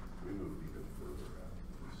we moved even further out.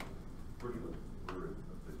 Where do you live? We're in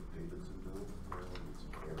the Davidsonville now. It's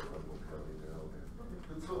Anne Arundel County now.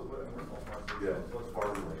 It's still, Yeah,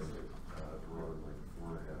 farmland. We're on like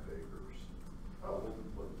 4.5 acres. Oh,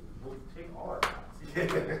 we'll take all our house. Yeah.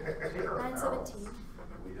 Take our 917.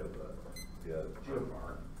 We have, yeah, Do you have a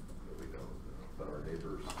barn? but we don't. But our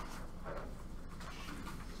neighbors have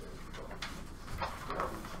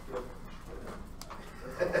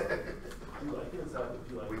Do you like it? Is that what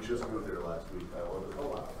you like? We just moved there last week. I love it. Oh,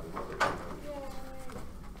 wow. I love it.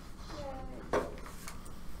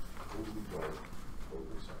 We don't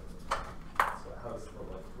oversight it. So how's the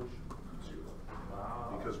like push? Zero.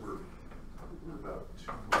 Wow. Because we're about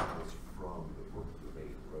 2 miles from the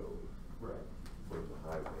main road. Right. From the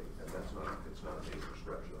highway, and it's not a major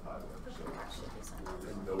stretch of the highway. So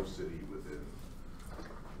and no city within,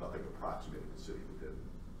 nothing approximating the city within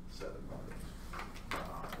 7 miles.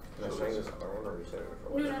 Am I saying this on my own, or are you saying it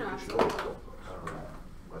from No.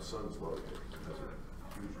 My son's located, he has a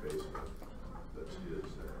huge basement that's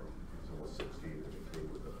his now. He's almost 16 and he came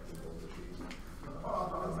with a pinball machine in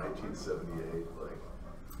 1978, like,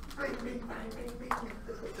 bang.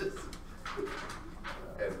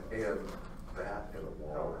 And that and a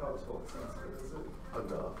wall. How sensitive is it?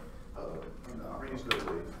 Enough,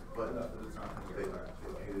 reasonably, but Enough that it's not going to they get back.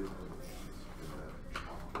 hated when she's in that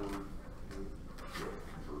chalkboard,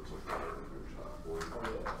 converts a fire into a chalkboard. Oh,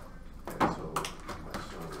 yeah. And so my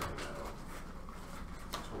son ran out,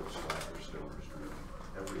 told Slacker Stoner Street,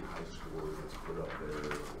 every high score that's put up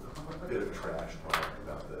there, did a trash talk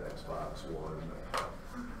about the Xbox One.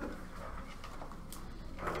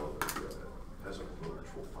 I love it, yeah. It has a remote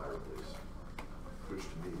control fireplace, which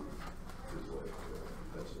to me is like,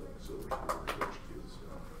 that's like silver spoon rich kids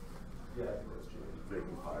stuff. Yeah, I think that's true.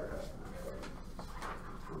 Making fire happen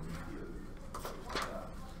for me.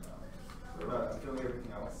 But I'm feeling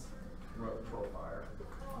everything else. Remote control fire.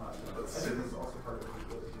 I think this is also part of the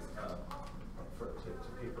ability to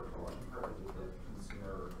pay for collection part of the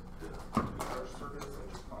consumer research service, like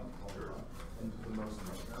just calling people home. And the most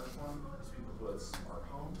nightmarish one is people who had smart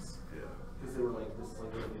homes. Yeah. Because they were like, this is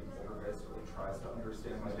like a big older guy that really tries to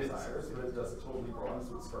understand my desires, but it does it totally wrong,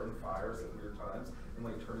 so it's starting fires at weird times and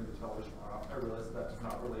like turning the television off. I realize that does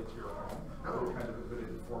not relate to your home, but it kind of a good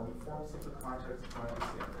informed forms of the context of my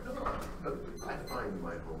understanding. I find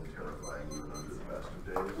my home terrifying even under the best of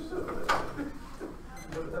days. So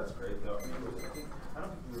But that's great though. I mean, I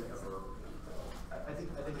don't think we would ever. I think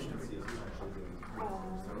agency is essentially doing.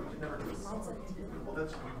 So we could never do a suburb. well,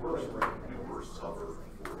 that's we were suburb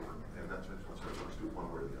for, and that's what let's do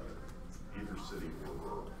one way or the other. Either city or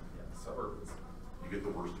rural. Yeah, suburb is You get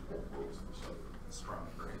the worst of both worlds in the suburb. strong,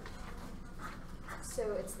 great.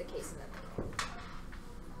 So it's the case in the.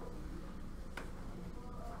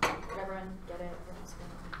 Did everyone get it?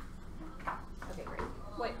 Okay, great.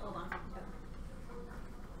 Wait, hold on.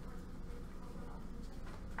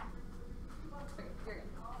 Okay, you're good.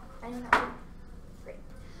 I know that one. Great.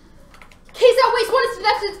 Case out waste, one is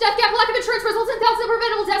death gap, lack of insurance results in thousands of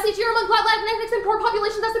preventable deaths each year among Black, Latinx, and poor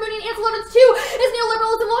populations. Testimony in Ancelotans 2 is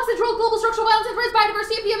neoliberal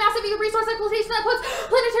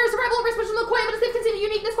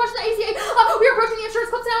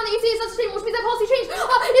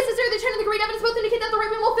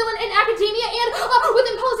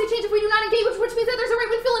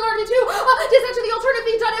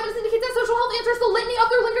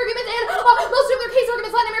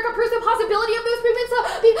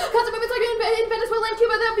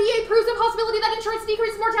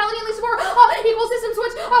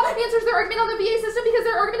answers their argument on the VA system because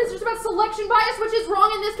their argument is just about selection bias, which is wrong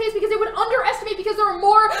in this case because it would underestimate because there are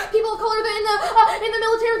more people of color than in the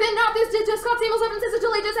military than not. This Scott Samuel's evidence is a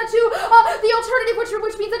delay just to the alternative,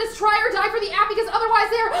 which means that it's try or die for the app because otherwise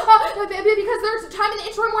because there's time in the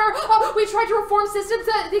interim where we try to reform systems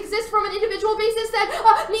that exist from an individual basis that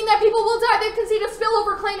mean that people will die. They've conceded a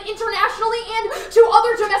spillover claim internationally and to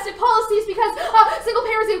other domestic policies because single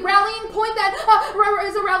payer is a rallying point that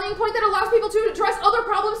allows people to address other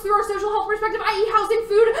problems through our social health perspective, i.e. housing,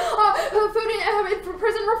 food and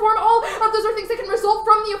prison reform. All of those are things that can result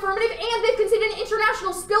from the affirmative, and they've conceded an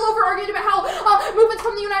international spillover argument about how movements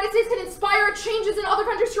from the United States can inspire changes in other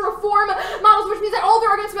countries to reform models, which means that all their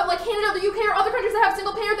arguments about like Canada, the UK, or other countries that have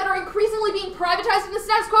single payer that are increasingly being privatized in the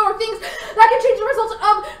status quo are things that can change the results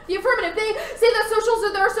of the affirmative. They say that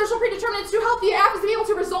there are social predeterminants to help the app is to be able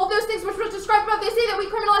to resolve those things, which was described above. They say that we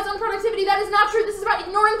criminalize unproductivity. That is not true. This is about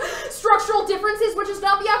ignoring structural differences, which is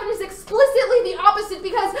not the app. It is explicitly the opposite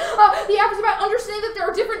because the app is about understanding that there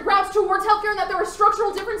are different routes towards healthcare and that there are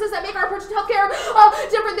structural differences that make our approach to healthcare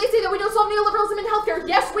different. They say that we don't solve neoliberalism in healthcare.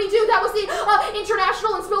 Yes, we do. That was the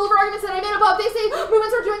international and spillover arguments that I made above. They say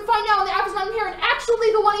movements are doing fine now and the app is not inherent.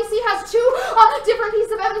 Actually, the 1AC has two different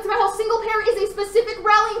pieces of evidence about how single payer is a specific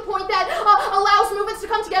rallying point that allows movements to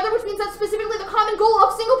come together, which means that specifically the common goal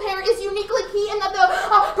of single payer is uniquely key and that the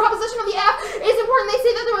proposition of the app is important. They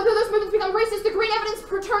say that those movements become racist. The green evidence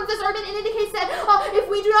returns this argument and indicates that if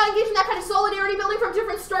we do not engage in that kind of solidarity building from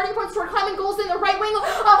different starting points toward common goals, then the right wing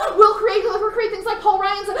will create things like Paul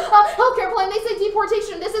Ryan's healthcare plan. They say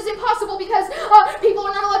deportation. This is impossible because people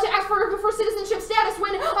are not allowed to ask for citizenship status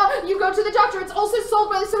when you go to the doctor. It's also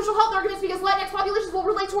solved by the social health arguments because Latinx populations will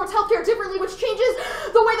relate towards healthcare differently, which changes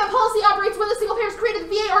the way that policy operates. When the single payers created the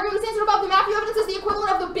VA argument was answered above, the Matthew evidence is the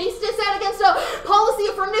equivalent of the baseness set against a policy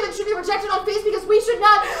affirmative and should be rejected on face because we should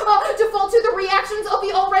not default to the reactions of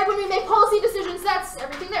the alt-right when we make policy decisions. That's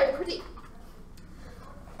everything there, the critique.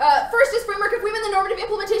 First is framework. If we mean the normative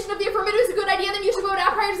implementation of the affirmative is a good idea, then you should vote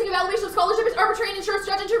out. Prioritizing evaluation of scholarship is arbitrary and ensures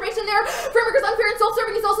judgment in there. Framework is unfair and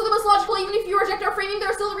self-serving. It's also the most logical. Even if you reject our framing, there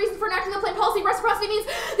are still a reason for enacting the plain policy. Reciprocity means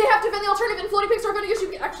they have to defend the alternative, and floating pigs are going to issue.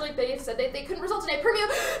 Actually, they said they couldn't result in a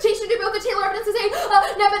permutation to both. The Taylor evidence is a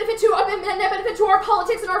net benefit to our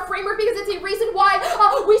politics and our framework because it's a reason why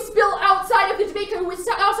we spill outside of the debate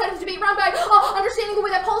round by understanding the way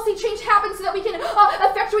that policy change happens so that we can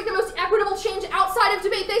effectuate the most equitable change outside of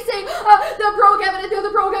debate. They say the Brogue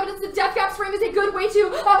evidence, the death gaps frame is a good way to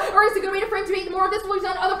frame debate. The more of this will be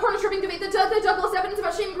done, other partner-stripping debate. The Douglas evidence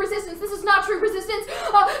about shaming resistance. This is not true. Resistance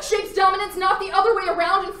shapes dominance, not the other way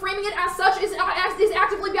around, and framing it as such is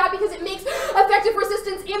actively bad because it makes effective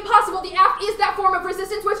resistance impossible. The app is that form of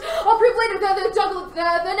resistance, which I'll prove later.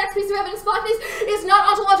 The next piece of evidence, blackness is not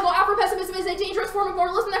ontological. Afro-pessimism is a dangerous form of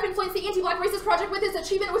moralism that conflates the anti-black racist project with its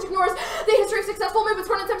achievement, which ignores the history of successful movements.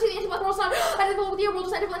 Born in 17, the anti-black world is not identical with the world,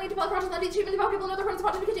 just anti-black projects, not the achievement of people and other friends.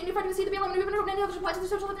 We continue to fight to see the BLM movement and any others apply to the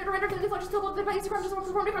social and render the deflection still the base crime just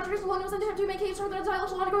performed a contradiction alone was to make case for the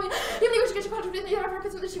dialogical ongoing. Even if we should get you contradict the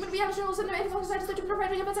Africans and the human being national and anti-black society to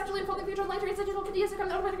provide events actually involving future land rates and digital conditions to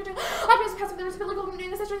come out of the region. Obviously, because there's political community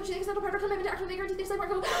in the session, she thinks that the private commitment to action they guarantee things like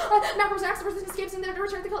macros acts versus escapes and their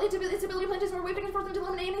return the instability plantations were waving forth them to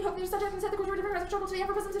eliminate any hope they such as set the course of different kinds of trouble today.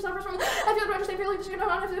 Afro-peasants are suffering from I feel like they feel like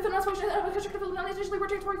not if not function constructive non-intentionally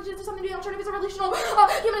we're toward something new alternatives are relational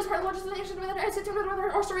human is part of the largest nation that I sit with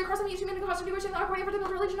our story across the human cost situation the way for the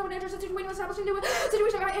religion of an interested waiting establishing new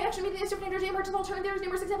situation of action meeting the super energy emerges alternative. There's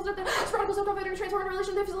numerous examples of the sporadicals of COVID and transformed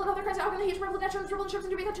relation to physical and other kinds of alcohol, hate, prevalent natural relationships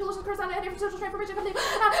and doing that tools of course on different social transformation company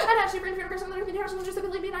and actually for interference on the community harsh just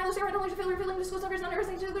ability to be nihilist or knowledge feeling disclosed numbers not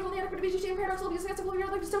everything to the only adequate to be shame paradoxical because it's simple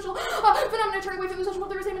like the social phenomena turning away from the social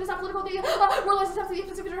world. There is aim and is not political. The moralized stuff the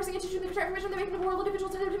specific addressing institution the transformation they make the world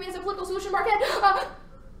individuals and demands a political solution market.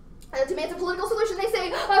 Demands a political solution. They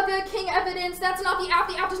say the King evidence, that's not the app.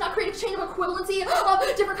 The app does not create a chain of equivalency of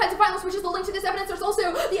different kinds of violence, which is the link to this evidence. There's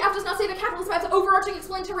also, the app does not say that capitalism has overarching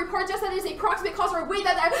explanatory part, just that it is a proximate cause or a way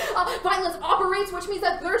that violence operates, which means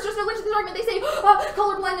that there's just no link to this argument. They say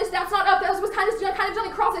colorblindness, that's not up. That was kind of done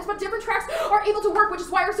in cross-links, but different tracks are able to work, which is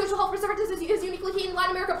why our social health perspective is uniquely key in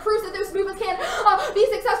Latin America, proves that those movements can be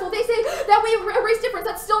successful. They say that we erase difference.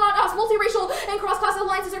 That's still not us. Multiracial and cross-class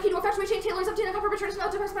alliances are key to effectuate change. Taylor's up to and comfort returns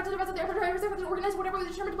not to perspective about their organize whatever we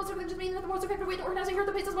determine to most of them to mean that the most effective way to organizing her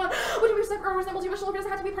the basis one which we separate or multiracial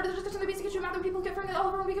organisms had to be part of the discussion. The basic issue about people get from the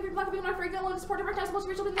all of we can be black people not free alone support to recognize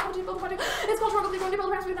multiracial in the ability to build a project. It's cultural going to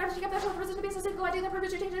build a we have to keep that resistant basis of idea that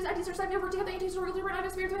purpose changes ideas are starting over to have the anti-historical different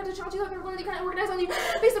atmospheres we have to challenge the ability to organize on the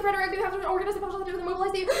base of rhetoric. We have to organize the cultural to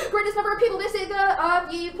mobilize the greatest number of people. They say the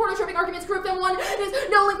pornotropic arguments group. Then one is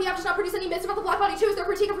no link. The app does not produce any myths about the black body. Two is their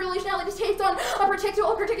critique of relationality takes on a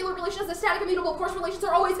particular relations as static, immutable. Of course, relations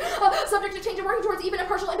are always subject to change and working towards even a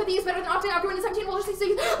partial empathy is better than opting out. Going to 17, we'll just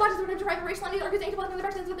see black is the derived racial identity, argues anti-black, and the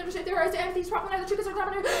backstands of the understanding. There are empathies, problem, neither two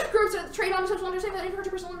dominant groups, trade on social understanding, that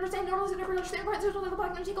interpersonal understanding, normalized and understanding, social level,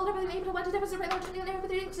 black, and equal, empathy, able to black, to deficit, right, large, and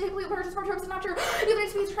empathy, stably, purchase, for terms, not true. Either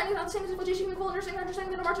speech, training on the same civilization, equal understanding,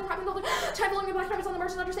 that a margin happened, all the time following the black members on the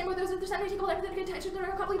margin, understand what those of the same equal, empathy, attention, that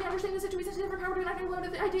are completely understanding the situation, different power to enact and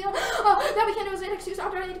limit the idea that we can do as an excuse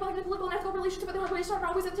after any political and ethical relations, but the relations are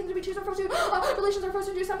always the things we choose are supposed to, relations are supposed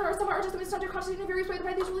to do some are just the mistakes constantly in various ways,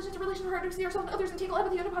 by these relations are hard to see ourselves and others and take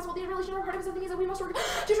others and impossible. The relation are part of something is that we must work to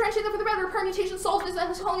differentiate them for the better. Permutation solved is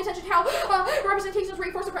calling attention to how representations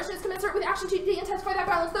reinforce oppression is commensurate with action to intensify that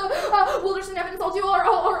violence. The Wilderson evidence all do our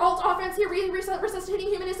alt offense here, resuscitating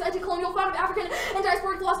humanist anti-colonial thought of African and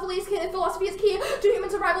diasporic philosophy is key to human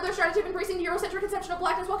survival. Their strategy of embracing the Eurocentric conception of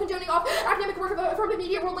blackness while condoning off academic work from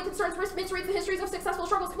immediate worldly concerns misreads the histories of successful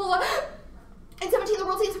struggles. In 17, the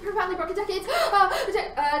world seems to profoundly broken decades of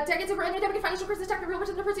an endemic and financial crisis, real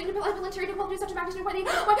person, the pursuit of planetary inequality, such a magnitude, men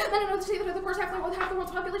know the state that the poorest half the world's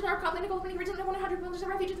population are conflict, many regions, and 100 million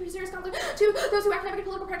refugees from serious conflict. To those who academic and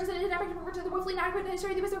political practice and endemic and report to the woefully inadequate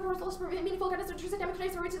history, the wisdom of worthless, meaningful guidance to truth, endemic today,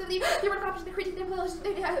 so to the theoretical options, the critique, the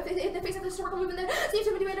in the face of the historical movement that seems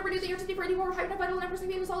to be doing to reduce the urgency for any more hype and vital and person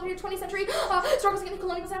being solidarity of 20th century struggles against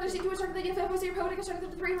colonial standards, seem to assert that the poesy or poetic asserting that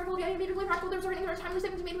the three are immediately practical. There's already timely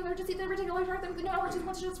statements made with urgency that particular heart that the knowledge is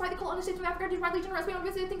once despite the colonial states of Africa, due to widely generous beyond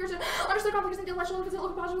visited thinkers and understood complex and intellectual and physical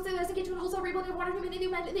positive say that as engaged in wholesale rebuilding of water humanity, they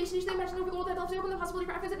imagine over the world that helps to open the possibility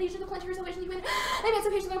for Africa's nation, the planetary salvation, human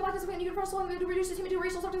emancipation, the blackness of universal and to reduce the human to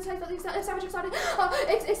racial subjects, savage exotic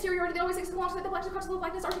exteriority that always exists alongside the blackness, concept of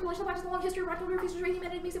blackness, articulation of blackness, the long history of radical refuses,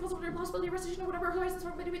 humanity makes it possible to possibility of restitution or whatever horizons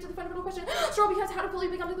from to the fundamental question. Struggle because how to fully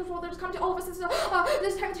become to this world that has come to all of us.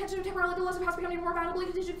 This time attention to temporality, less of has becoming more valuable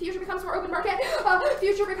condition. Future becomes more open market.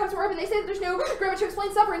 Future becomes more open. They say that there's no grammar to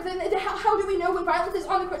explain suffering. Then how do we know when violence is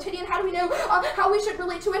on the quotidian? How do we know how we should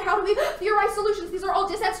relate to it? How do we theorize solutions? These are all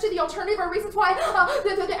dissets to the alternative or reasons why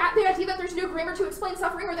the idea that there's no grammar to explain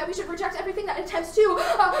suffering or that we should reject everything that attempts to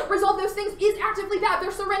resolve those things is actively bad.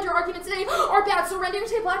 Their surrender arguments today are bad. Surrendering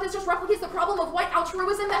to blackness just replicates the problem of white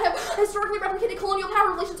altruism that have historically replicated colonial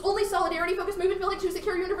power relations. Only solidarity focused movement building to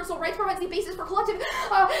secure universal rights provides the basis for collective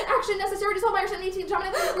action necessary to solve Irish and 18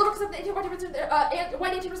 dominant liberal concept that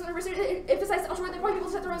white 18% emphasize altruism. White people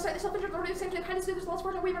set their own side. The self-interest or the same kind of there's lots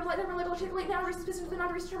for no waiver, never label, articulate now, racist business, the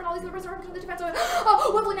non-racist terminologies, the reserve from the defense of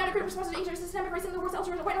woefully inadequate response to ancient systemic racism, the worst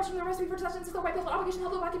altruism, white altruism, the recipe for sustenance is the white people obligation to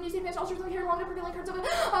help the black community advance altruism here along the prevailing currents of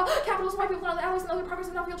capitalist white people and other allies and other progress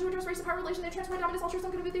and not feel to address race and power relation. They transfer dominance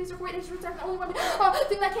altruism could be things for white age respect. The only one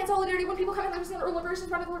thing that can solidarity when people come in liberation or liberation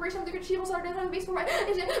is rather the liberation of the good achievable solidarity on the base for white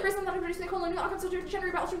racism that produce the colonial outcomes of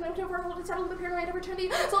generate about altruism to work to settle with the paranoid ever turn the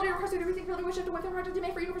solidarity requires everything building which have to work their project to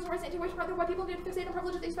make for universal rights anti-white rather white people need to fixate and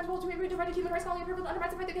privilege at the expense of divided human rights calling privilege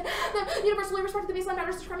undermines the universally respect the baseline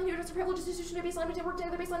matters describing humans to privilege institution to baseline to work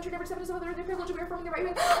together the baseline to never accept as other the privilege of affirming the right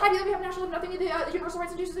wing idea that we have national of nothing the universal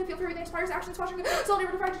rights induces and feel free that inspires action squashing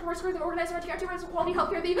solidarity to towards the organized anti-rights quality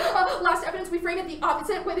healthcare the last evidence we frame it the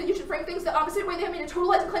opposite way that you should frame things the opposite way they have made a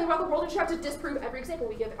totalized claim about the world and you have to disprove every example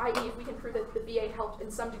we give, i.e. if we can prove that the VA helped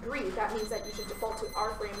in some degree that means that you should default to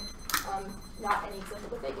our frame not any example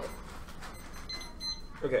that they give.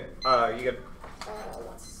 Okay, you good?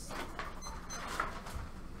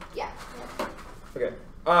 Yeah. Okay.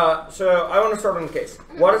 So I want to start on the case.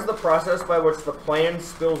 What is the process by which the plan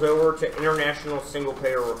spills over to international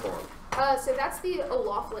single-payer reform? So that's the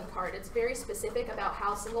O'Loughlin part. It's very specific about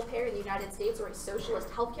how single-payer in the United States or a socialist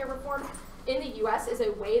healthcare reform in the U.S. is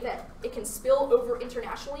a way that it can spill over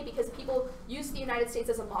internationally because people use the United States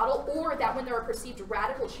as a model, or that when there are perceived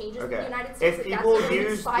radical changes in the United States, if people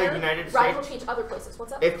use the United States, radical change other places.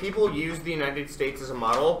 What's up? If people use the United States as a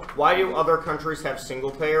model, why do other countries have single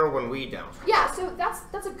payer when we don't? Yeah, so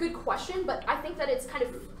that's a good question, but I think that it's kind of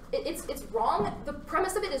it's wrong. The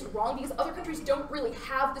premise of it is wrong because other countries don't really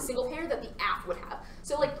have the single payer that the app would have.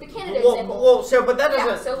 So like the Canada example. But that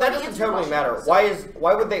doesn't totally matter. So,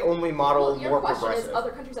 why would they only model more progressive? Your question is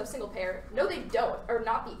other countries have single payer. No, they don't, or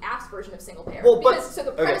not the app's version of single payer. So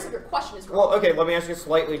the premise of your question is wrong. Well, okay, let me ask you a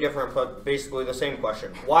slightly different, but basically the same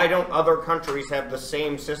question. Why don't other countries have the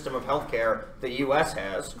same system of healthcare the U.S.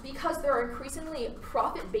 has? Because there are increasingly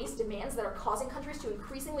profit-based demands that are causing countries to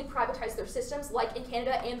increasingly privatize their systems, like in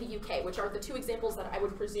Canada and the UK, which are the two examples that I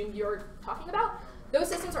would presume you're talking about. Those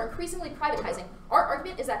systems are increasingly privatizing. Our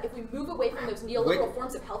argument is that if we move away from those neoliberal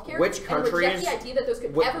forms of healthcare and reject the idea that those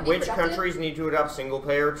could ever be which productive, countries need to adopt single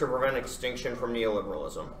payer to prevent extinction from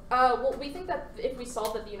neoliberalism? Well, we think that if we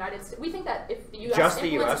solve that the United States, we think that if the U.S.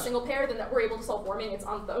 implements a single payer, then that we're able to solve warming. It's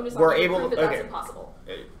on the onus on the prove that that's impossible.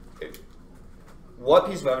 What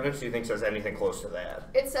piece of evidence do you think says anything close to that?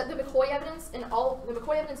 It's the McCoy evidence, and the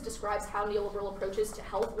McCoy evidence describes how neoliberal approaches to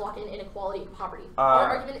health lock in inequality and poverty.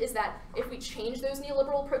 Our argument is that if we change those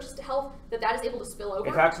neoliberal approaches to health, that is able to spill over.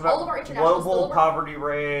 It talks about all of our international global spillover. poverty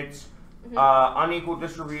rates, unequal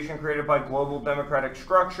distribution created by global democratic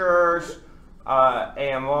structures,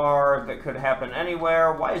 AMR that could happen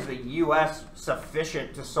anywhere. Why is the U.S.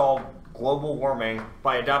 sufficient to solve global warming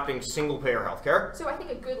by adopting single-payer healthcare? So I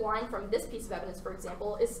think a good line from this piece of evidence, for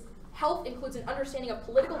example, is health includes an understanding of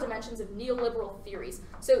political dimensions of neoliberal theories.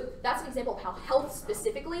 So that's an example of how health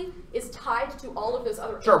specifically is tied to all of those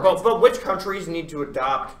other Sure, elements. but which countries need to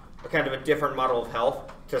adopt a kind of a different model of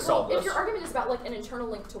health to solve this? If your argument is about like an internal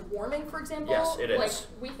link to warming, for example, yes, it is.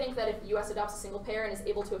 Like we think that if the U.S. adopts a single payer and is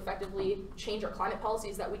able to effectively change our climate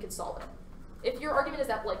policies, that we could solve it. If your argument is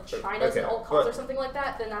that like China's an alt cause or something like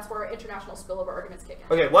that, then that's where international spillover arguments kick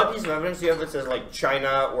in. Okay, what piece of evidence do you have that says like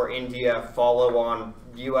China or India follow on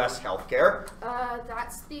U.S. healthcare?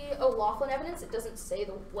 That's the O'Loughlin evidence. It doesn't say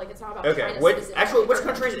it's not about Okay, China specifically. which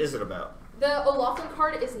countries is it about? The O'Loughlin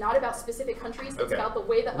card is not about specific countries. It's about the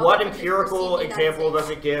way that what other countries empirical perceive the example United does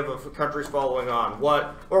it give of countries following on?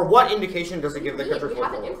 What indication does it give the countries We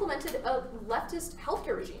haven't following? implemented a leftist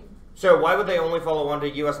healthcare regime. So why would they only follow on to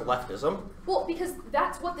U.S. leftism? Well, because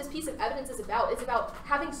that's what this piece of evidence is about. It's about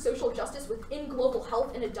having social justice within global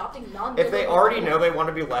health and adopting non-liberal. If they already know they want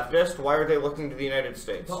to be leftist, why are they looking to the United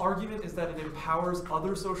States? The argument is that it empowers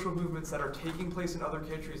other social movements that are taking place in other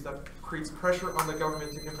countries that creates pressure on the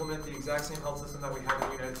government to implement the exact same health system that we have in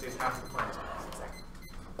the United States half the planet. Exactly.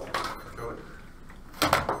 Go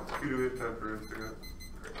ahead. Do we have time for Instagram?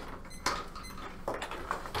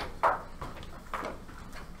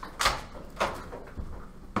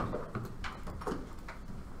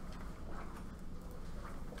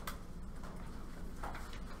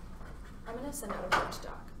 I'm going to send out a Word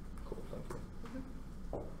doc. Cool, thank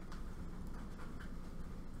you.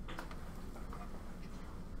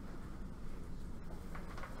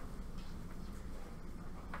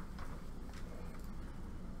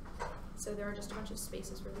 So there are just a bunch of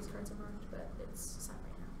spaces where these cards are marked, but it's signed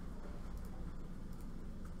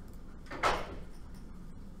right now.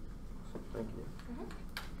 Thank you.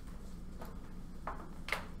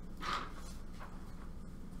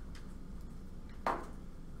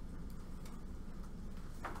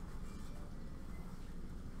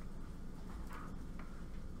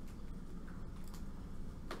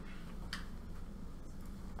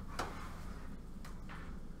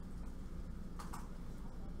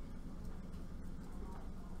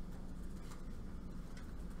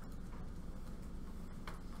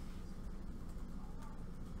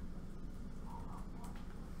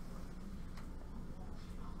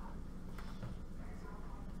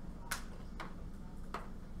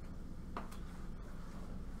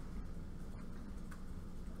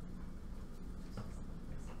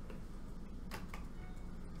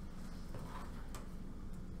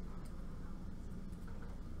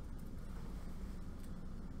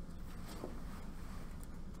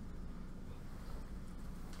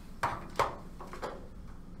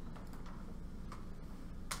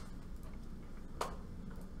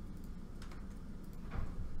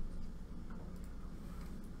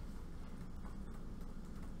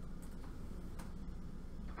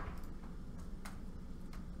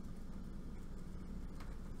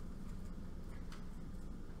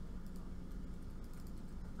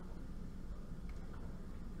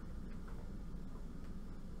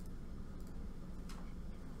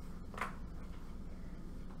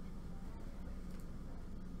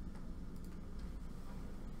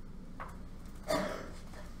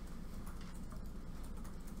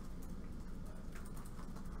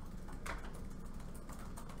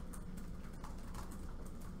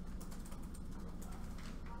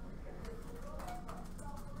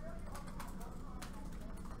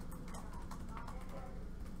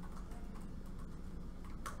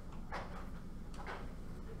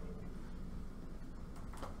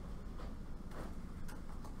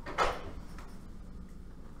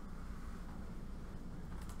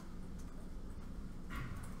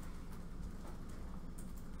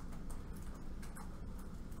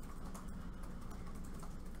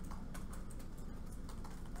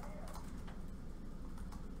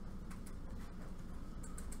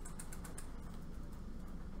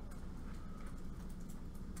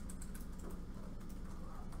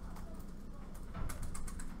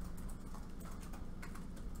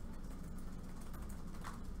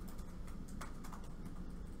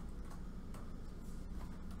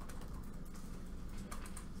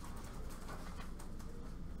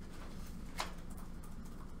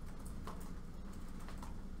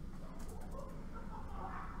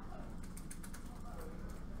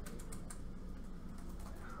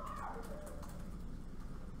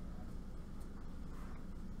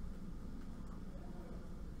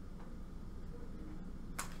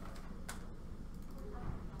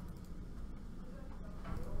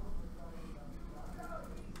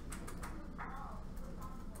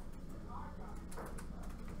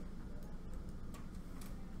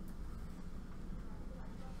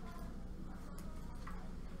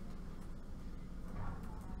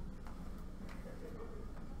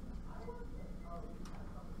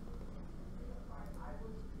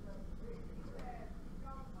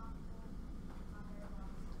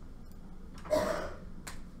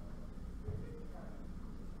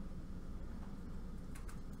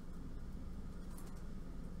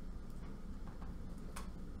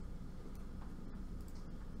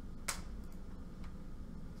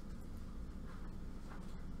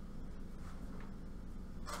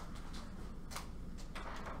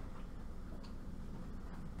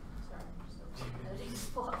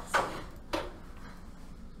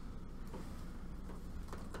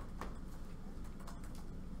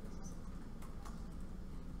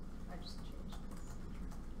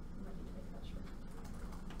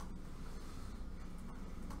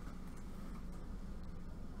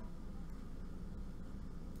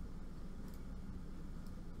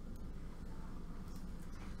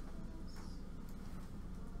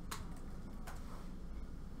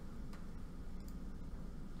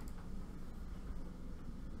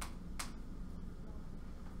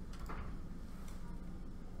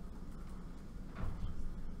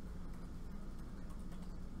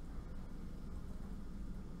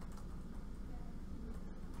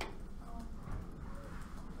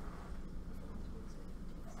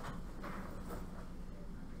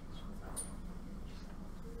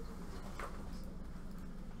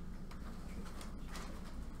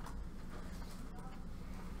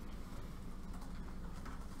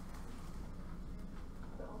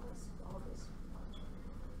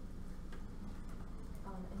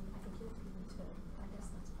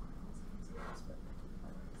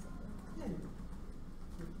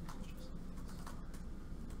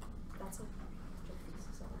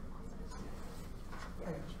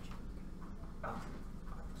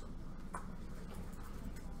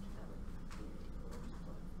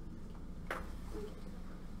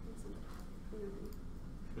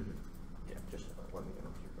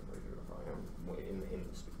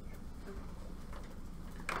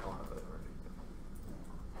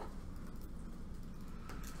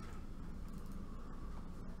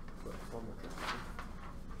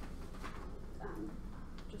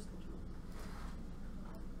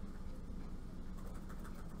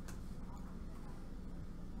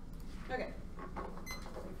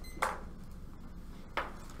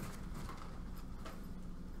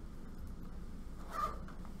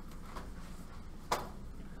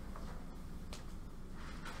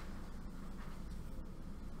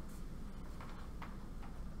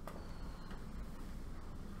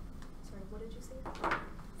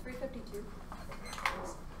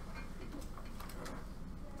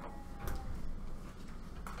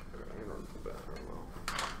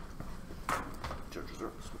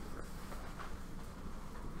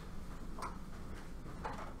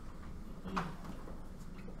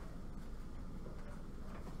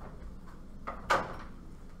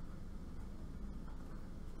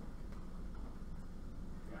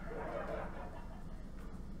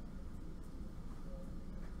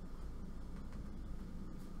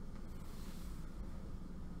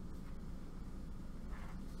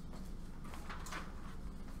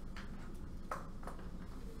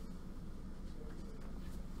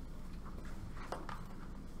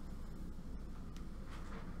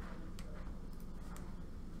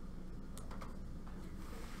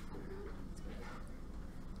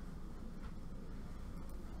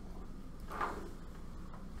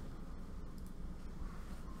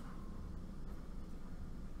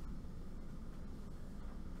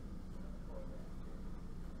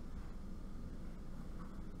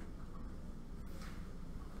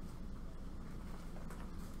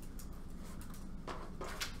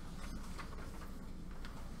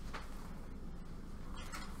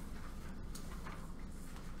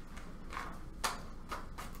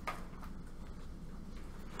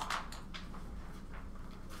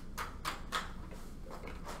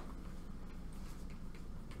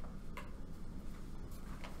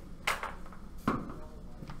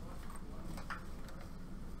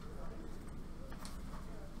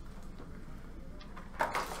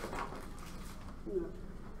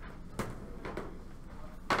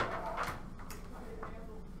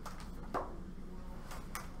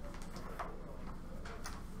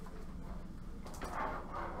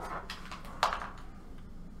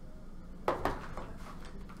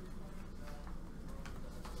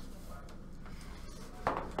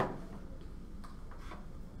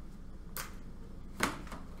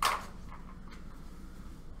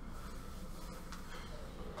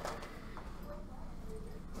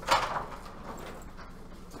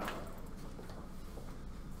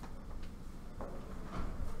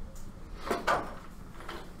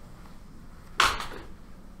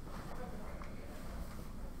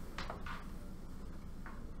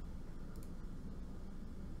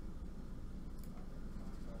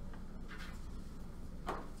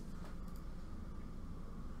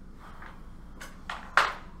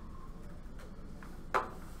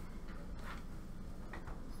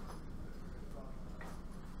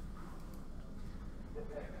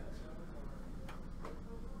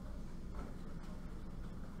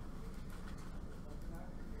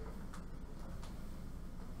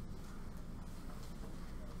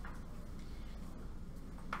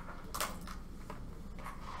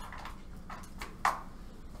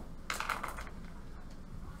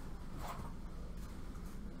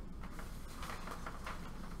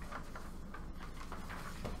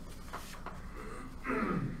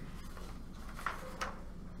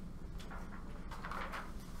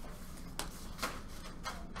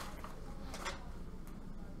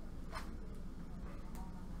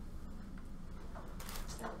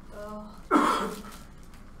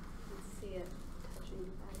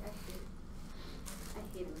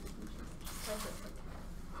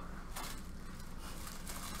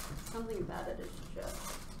 about it is just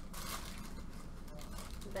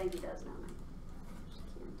the bank he does know me. Just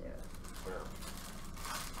can't do it. Yeah.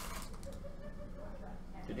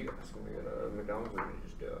 Did you ask him to go to McDonald's or did you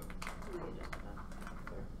just do it?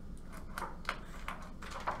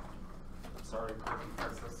 Sorry, cookie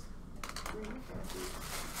princess.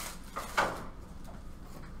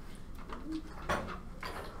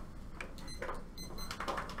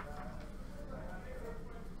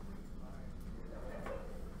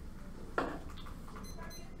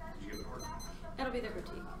 It'll be their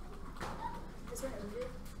boutique. Is there an interview?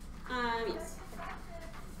 Yes.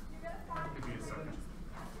 Give me a second.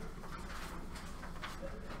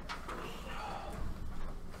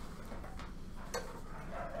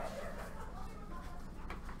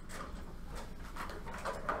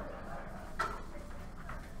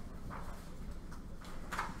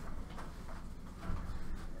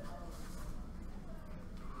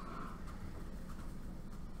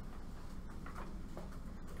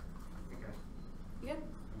 You good?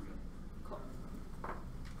 Cool.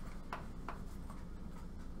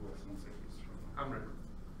 I'm ready.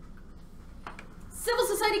 Civil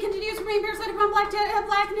society continues to remain parasitic upon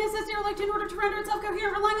blackness as derelict in order to render itself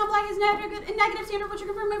coherent. Relying on black as negative standard, which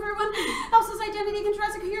can confirm everyone else's identity,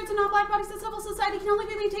 contrasts the coherence of non-black bodies. The civil society can only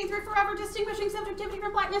be maintained through forever distinguishing subjectivity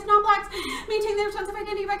from blackness. Non-blacks maintain their sense of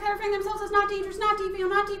identity by clarifying themselves as not dangerous, not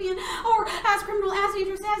deviant, or as criminal, as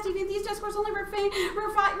dangerous, as deviant. These discourses only reify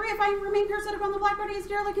and remain parasitic upon the black body as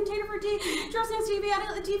derelict container for dangerousness,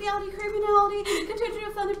 deviality, criminality, contingent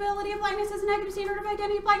offendability of blackness as a negative standard of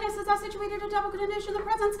identity. Blackness is thus situated a double condition. The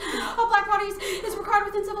presence of black bodies is required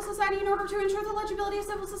within civil society in order to ensure the legibility of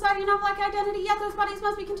civil society and not black identity. Yet those bodies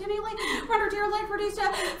must be continually rendered derelict, reduced to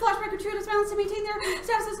flashback, gratuitous violence to maintain their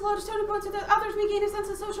status as low to tone point so that others may gain a sense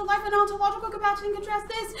of social life and ontological capacity. In contrast,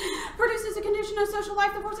 this produces a condition of social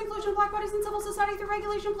life, the forced inclusion of black bodies in civil society through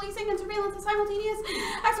regulation, policing, and surveillance, and simultaneous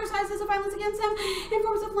exercises of violence against them in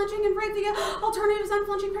forms of lynching and rape. The alternative is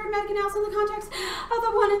unflinching paradigmatic analysis in the context of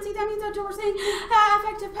the one and see. That means endorsing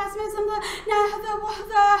affective pessimism. The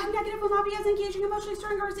negative will not be as engaging, emotionally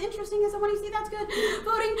stirring, or as interesting as the one you see. That's good.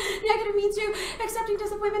 Voting negative means to accepting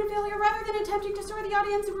disappointment and failure rather than attempting to stir the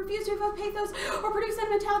audience and refuse to evoke pathos or produce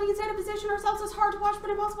sentimentality. Instead of position ourselves as hard to watch but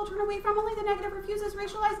impossible to turn away from. Only the negative refuses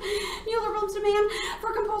racialized neoliberalism's demand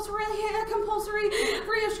for compulsory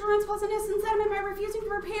reassurance, pleasantness, and sentiment by refusing to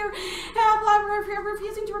repair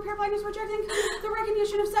blackness, rejecting the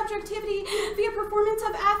recognition of subjectivity via performance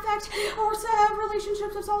of affect or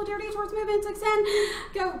relationships of solidarity towards movements.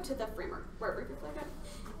 Go to the framework, wherever you flag it.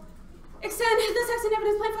 Extend the sex and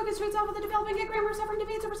evidence plan focus traits off with the developing a grammar suffering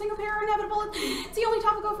debates over single pair are inevitable. It's the only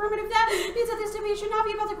topical affirmative. That means that this debate should not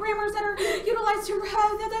be about the grammars that are utilized to the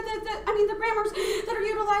grammars that are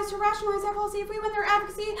utilized to rationalize that policy. If we win their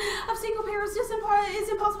advocacy of single pair is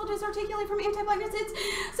impossible to articulate from anti-blackness, it's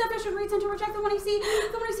sufficient reason to reject the one you see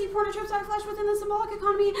porn and tropes by flesh within the symbolic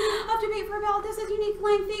economy of debate for a ballot. This is unique,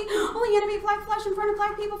 lengthy, only animate black flesh in front of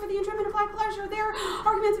black people for the enjoyment of black pleasure. Their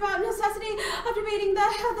arguments about necessity of debating the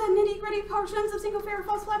nitty-gritty portions of single pair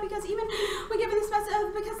falls flat because even when given the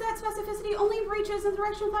because that specificity only reaches in the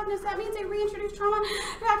direction of blackness. That means they reintroduce trauma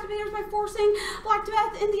to activators by forcing black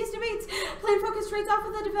death in these debates. Plan focus trades off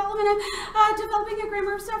of the development of developing a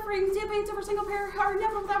grammar of suffering. Debates over single pair are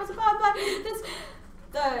inevitable. That was above, but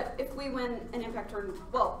if we win an impact turn,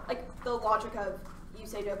 well, like the logic of you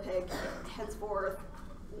say no pig, henceforth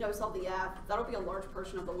no sell the app, that'll be a large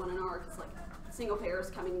portion of the 1NR because like single payer is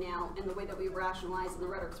coming now, and the way that we rationalize and the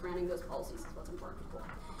rhetoric surrounding those policies is what's important to people.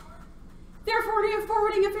 Therefore,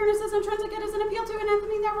 forwarding of fairness is intrinsic. It is an appeal to an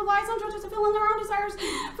entity that relies on judges to fill in their own desires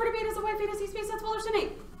for debate as a white fantasy space that's full of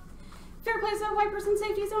innate. Fair place, a white person's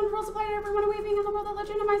safety zone, rules apply to everyone away being in the world that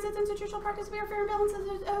legitimizes its institutional practice. We are fair and balanced as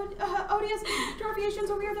odious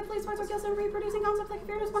deviations, or we are the police, whites, or kills, and reproducing concepts like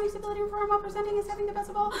fairness, money, stability, and reform, while presenting as having the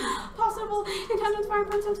best of all possible intentions, foreign,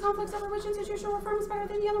 for instance, conflicts over which institutional reform is better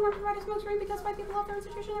than the other one, provide a smoke screen because white people love their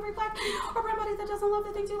institution. Every black or brown body that doesn't love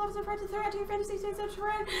the things he loves is afraid to threat to your fantasy states of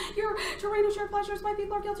your terrain of shared pleasures. White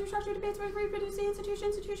people are guilty of structured debates which reproduce the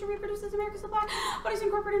institution. Institution reproduces America's black bodies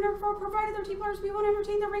incorporated and provided their Templars. We won't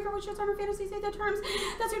entertain the rancor which shits on our fantasy state the terms.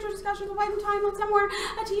 That's your discussion. The white and time on somewhere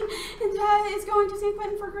a team is going to San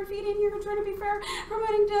Quentin for graffiti, and you're trying to be fair,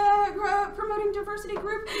 promoting diversity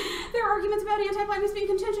group. There are arguments about anti-blackness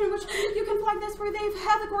being contingent, which you can flag this where they've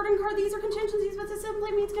had the Gordon card. These are contingencies, but this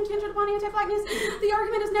simply means contingent upon anti-blackness. The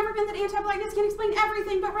argument has never been that anti-blackness can explain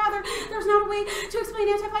everything, but rather there's not a way to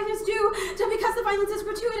explain anti-blackness due to because the violence is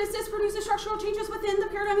gratuitous. This produces structural changes within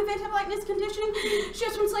the paradigm of anti-blackness conditioning,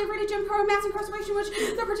 shifts from slavery to Jim Crow, mass incarceration, which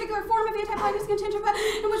the particular form form of anti-blackness contingent, but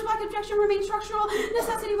in which black objection remains structural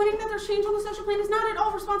necessity, winning that there's change on the social plane is not at all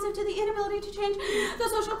responsive to the inability to change the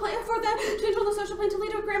social plane, for the change on the social plane to lead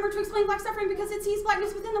to a grammar to explain black suffering because it sees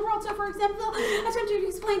blackness within the world. So, for example, attempting to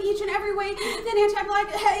explain each and every way that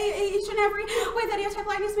each and every way that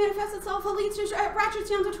anti-blackness manifests itself leads to ratchets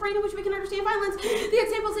down the terrain in which we can understand violence. The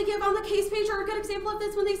examples they give on the case page are a good example of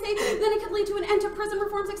this when they say then it could lead to an end to prison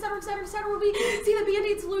reforms, etc., etc., etc. When we see the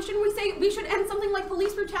band-aid solution, we say we should end something like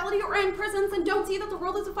police brutality or end prisons, and don't see that the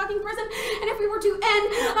world is a fucking prison. And if we were to end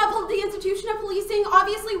the institution of policing,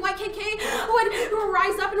 obviously YKK would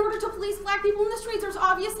rise up in order to police black people in the streets. There's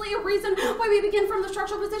obviously a reason why we begin from the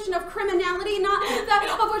structural position of criminality, not that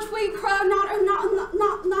of which we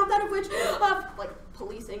not that of which like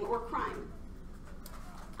policing or crime.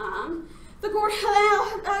 The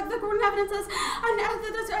Gordon evidence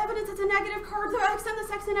is a negative card. The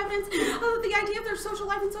Sexton evidence, the idea of their social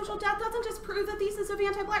life and social death doesn't disprove the thesis of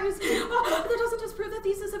anti-blackness. That doesn't disprove the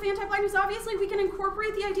thesis of anti-blackness. Obviously, we can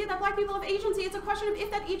incorporate the idea that black people have agency. It's a question of if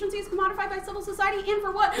that agency is commodified by civil society and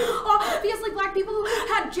for what. Obviously, black people who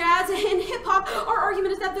had jazz and hip hop. Our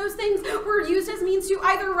argument is that those things were used as means to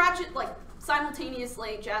either ratchet, like,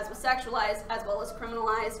 simultaneously, jazz was sexualized as well as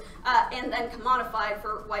criminalized and then commodified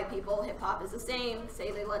for white people. Hip hop is the same. Say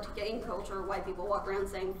they led to gang culture. White people walk around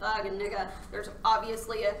saying thug and nigga. There's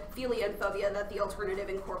obviously a philia and phobia that the alternative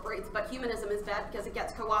incorporates, but humanism is bad because it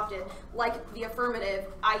gets co-opted, like the affirmative,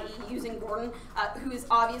 i.e. using Gordon, who is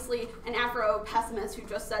obviously an Afro-pessimist who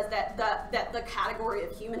just says that the category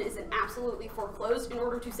of human is absolutely foreclosed in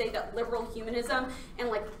order to say that liberal humanism and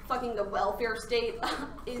like fucking the welfare state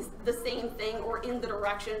is the same thing or in the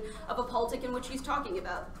direction of a politic in which he's talking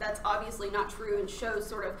about. That's obviously not true and shows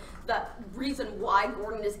sort of the reason why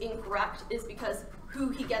Gordon is incorrect is because who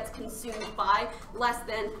he gets consumed by, less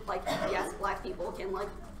than like, yes, black people can like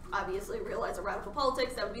obviously realize a radical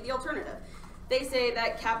politics, that would be the alternative. They say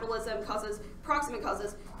that capitalism causes proximate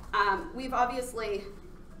causes. We've obviously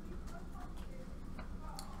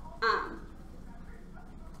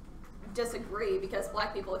disagree because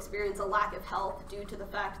black people experience a lack of health due to the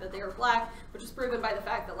fact that they are black, which is proven by the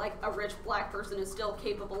fact that like a rich black person is still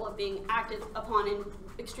capable of being acted upon in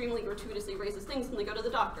extremely gratuitously racist things when they go to the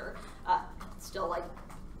doctor. Still, like,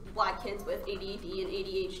 black kids with ADD and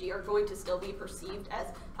ADHD are going to still be perceived as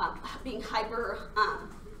being hyper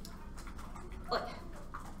like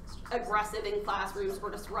aggressive in classrooms or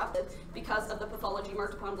disruptive because of the pathology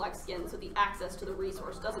marked upon black skin. So the access to the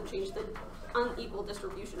resource doesn't change the unequal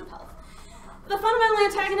distribution of health. The fundamental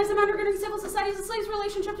antagonism undergirding civil society is the slave's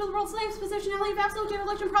relationship to the world. Slave's positionality of absolute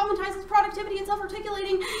dereliction problematizes productivity itself,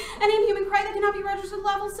 articulating an inhuman cry that cannot be registered at the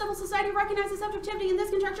level. Civil society recognizes subjectivity in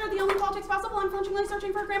this conjecture, the only politics possible, unflinchingly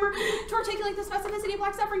searching for grammar to articulate the specificity of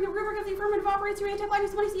black suffering. The rubric of the affirmative operates through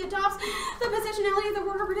anti-blackness when he adopts the positionality of the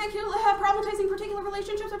worker, problematizing particular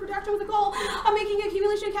relationships of production with the goal of making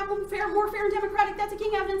accumulation of capital more fair and democratic. That's a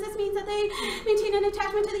king evidence. This means that they maintain an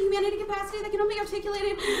attachment to the humanity capacity that can only be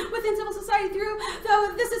articulated within civil society through,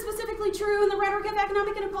 though this is specifically true in the rhetoric of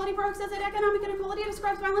economic inequality. Brooke says that economic inequality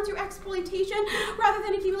describes violence through exploitation rather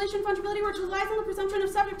than accumulation fungibility, which relies on the presumption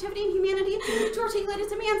of subjectivity and humanity to articulate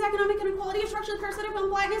its demands. Economic inequality is structurally parasitic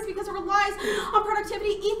on blackness because it relies on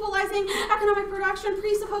productivity. Equalizing economic production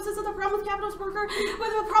presupposes that the problem with capitalist worker,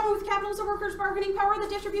 whether the problem with capitalist or workers' bargaining power,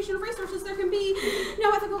 the distribution of resources, there can be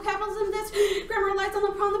no ethical capitalism. This grammar relies on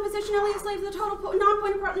the positionality of slaves, the total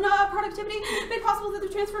non-point productivity made possible through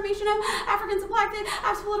the transformation of Africans to black. The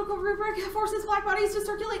abs political rubric forces black bodies to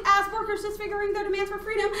circulate as workers, disfiguring their demands for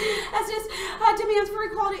freedom as demands for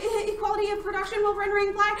equality of production while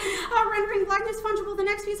rendering blackness fungible. The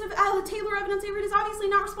next piece of Taylor evidence they read is obviously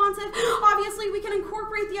not responsive. Obviously, we can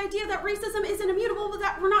incorporate the idea that racism isn't immutable, but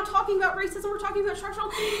that we're not talking about racism, we're talking about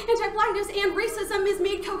structural anti-blackness, and racism is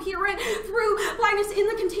made coherent through blackness in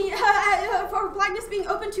the for blackness being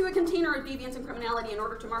open to a container of deviance and criminality in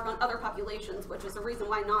order to mark on other populations, which is the reason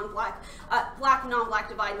why black-non-black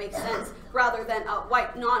divide makes sense rather than a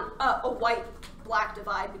white-black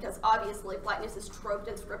divide, because obviously blackness is troped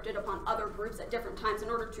and scripted upon other groups at different times in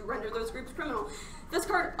order to render those groups criminal. This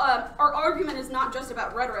card, our argument is not just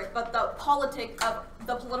about rhetoric, but the politic of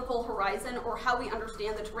the political horizon, or how we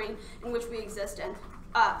understand the terrain in which we exist in.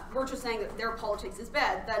 We're just saying that their politics is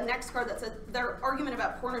bad. The next card that says their argument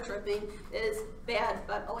about porno tripping is bad,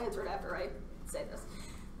 but I'll answer it after I say this.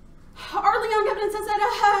 Our young evidence says that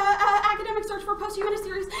academic search for post-humanist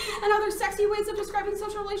theories and other sexy ways of describing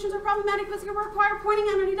social relations are problematic because they require pointing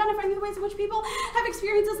out and identifying the ways in which people have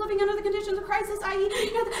experiences living under the conditions of crisis, i.e.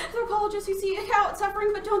 anthropologists who seek out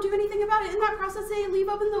suffering but don't do anything about it. In that process, they leave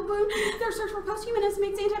open the wound. Their search for post-humanists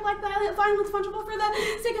makes anti-black violence fungible for the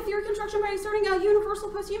sake of theory construction by asserting a universal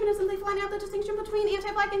post-humanism. They find out the distinction between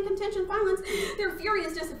anti-black and contingent violence. Their theory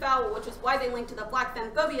is disavowal, which is why they link to the black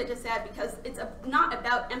femphobia dissad, because it's not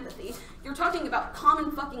about empathy. You're talking about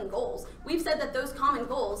common fucking goals. We've said that those common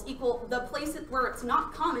goals equal the place where it's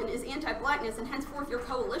not common is anti-blackness, and henceforth your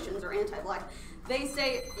coalitions are anti-black. They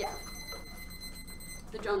say, yeah.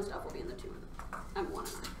 The Jones stuff will be in the 2 minutes. I'm 1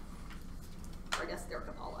 hour. Or I guess they're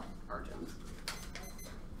Kapala, or Jones.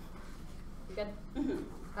 You good? Mm-hmm.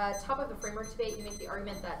 Top of the framework debate, you make the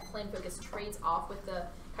argument that plain focus trades off with the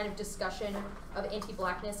kind of discussion of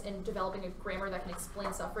anti-blackness and developing a grammar that can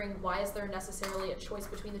explain suffering. Why is there necessarily a choice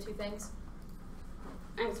between the two things?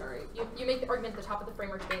 I'm sorry. You make the argument at the top of the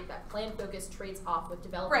framework debate that plain focus trades off with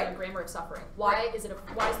developing a grammar of suffering. Why is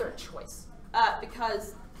there a choice?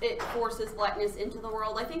 Because it forces blackness into the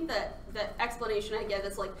world. I think that the explanation I give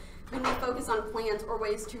is like, when we focus on plans or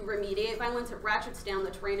ways to remediate violence, it ratchets down the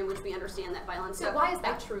terrain in which we understand that violence. So why is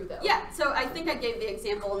that true, though? Yeah, so I think I gave the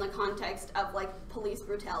example in the context of like police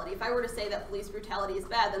brutality. If I were to say that police brutality is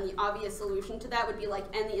bad, then the obvious solution to that would be like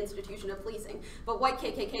end the institution of policing. But white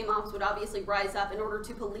KKK mobs would obviously rise up in order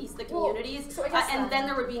to police the communities, so I guess and then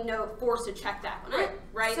there would be no force to check that one,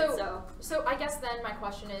 right? So I guess then my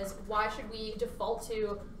question is, why should we default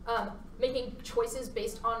to making choices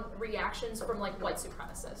based on reactions from like white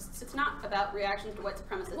supremacists? It's not about reactions to white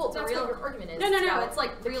supremacists. Well, that's what your argument is. No. It's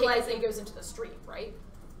like realizing it goes into the street, right?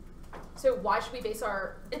 So why should we base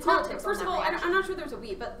our politics not, first on of all, reaction? I'm not sure there's a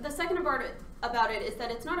we, but the second about it is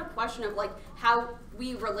that it's not a question of like how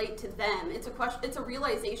we relate to them. It's a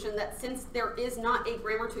realization that since there is not a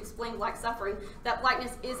grammar to explain black suffering, that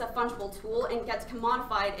blackness is a fungible tool and gets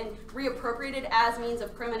commodified and reappropriated as means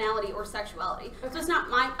of criminality or sexuality. Okay. So it's not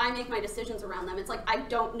I make my decisions around them. It's like I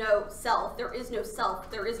don't know self. There is no self.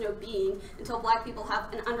 There is no being until black people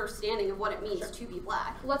have an understanding of what it means to be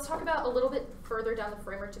black. Let's talk about a little bit further down the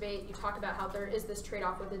framework debate. You talk about how there is this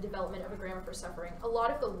trade-off with the development of a grammar for suffering. A lot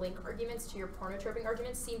of the link arguments to your pornotroping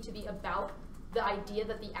arguments seem to be about the idea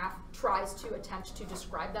that the AF tries to attempt to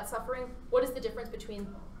describe that suffering. What is the difference between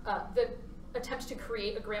the attempt to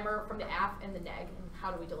create a grammar from the AF and the neg, and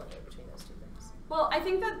how do we delineate between those two things? Well, I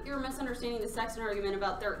think that you're misunderstanding the Sexton argument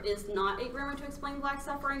about there is not a grammar to explain black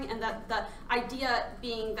suffering, and that the idea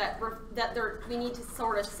being that we need to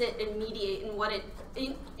sort of sit and mediate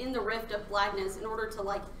in the rift of blackness in order to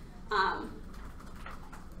like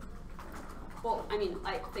well, I mean,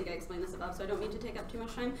 I think I explained this above, so I don't mean to take up too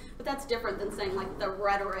much time, but that's different than saying, like, the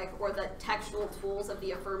rhetoric or the textual tools of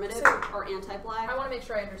the affirmative are anti-black. I want to make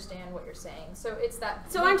sure I understand what you're saying. So it's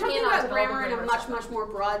that... So I'm talking about grammar in a much, much more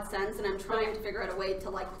broad sense, and I'm trying to figure out a way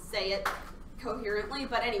to, like, say it coherently,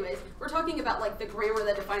 but anyways, we're talking about like the grammar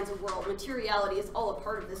that defines a world. Materiality is all a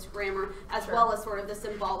part of this grammar, as well as sort of the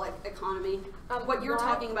symbolic economy. What you're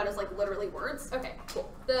talking about is like literally words. Okay,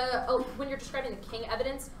 cool. When you're describing the King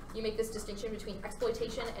evidence, you make this distinction between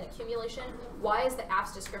exploitation and accumulation. Why is the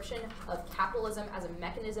AF's description of capitalism as a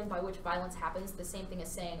mechanism by which violence happens the same thing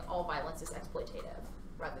as saying all violence is exploitative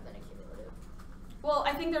rather than accumulative? Well,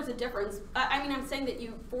 I think there's a difference. I mean, I'm saying that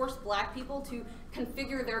you force black people to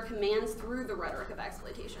configure their commands through the rhetoric of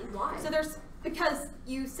exploitation. Why? So because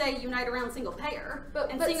you say unite around single payer,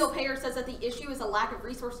 and single payer says that the issue is a lack of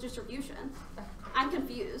resource distribution. I'm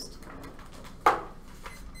confused.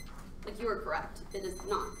 Like, you are correct. It is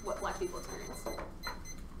not what black people experience.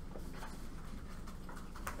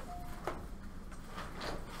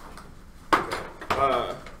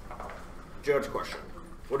 Judge question.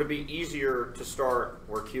 Would it be easier to start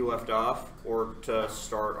where Q left off or to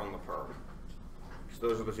start on the perm? So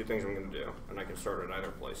those are the two things I'm going to do, and I can start at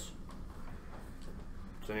either place.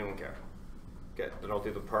 Does anyone care? Okay, then I'll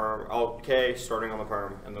do the perm. K, starting on the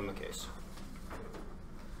perm, and then the case.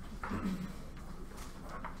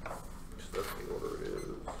 So that's the order it is.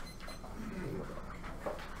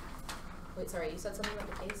 Wait, sorry, you said something about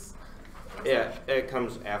the case? Yeah, it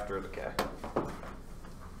comes after the K.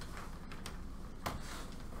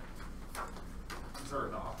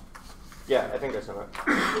 Started off. Yeah, I think I said it.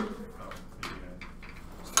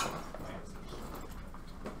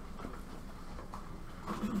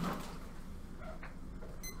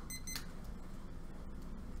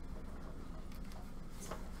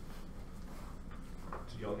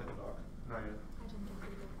 Did y'all get the doc? Not yet. I didn't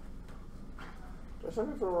get it. Did I send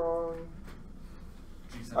it to the wrong?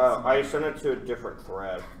 Did you send it I sent it to a different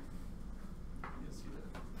thread. Yes, you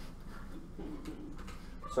did.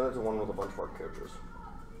 Send it to one with a bunch of our coaches.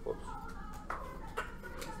 Whoops.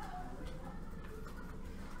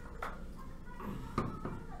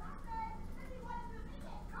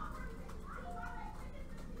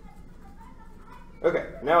 Okay,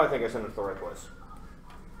 now I think I sent it to the right place.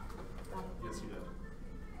 Yes, you did.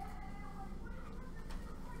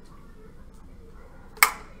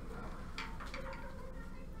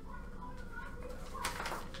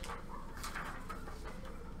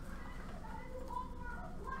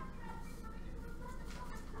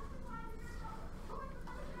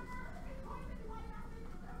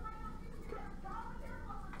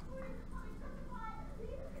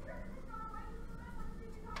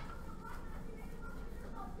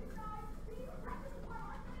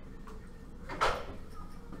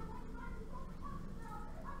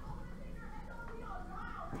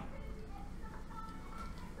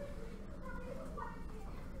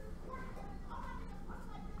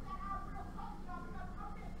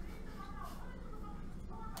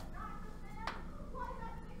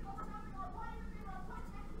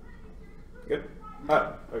 Good?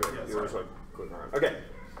 Oh, okay. Yeah, You were sorry. just like clicking around. Okay.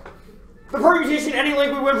 The permutation, any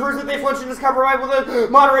link we win proves that they flinch and is compromised with the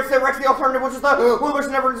moderates that wrecks the alternative, which is the Willers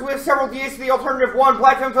and Everton's with several DAs to the alternative. 1,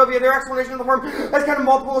 black femphobia. Their explanation of the form has kind of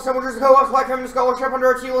multiple assemblages. Co-ops black feminist scholarship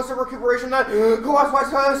under a T list of recuperation. The co-ops black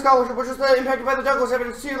scholarship, which is impacted by the Douglas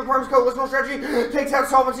evidence. 2, the firm's coalitional strategy takes out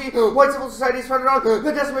solvency. White civil society is founded on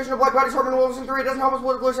the decimation of black bodies, harming wolves. And 3, it doesn't help us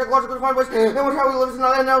politically or psychologically to find ways in which how we live is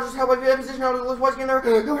not now just how we position how we live whites in their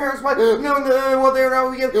coherence by knowing what they are now.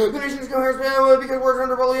 We give the nation's coherence because words are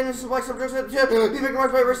under rebellion and black subjects to be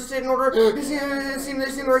victimized by a racist state in order to see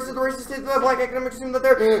the racist state. The black academics assume that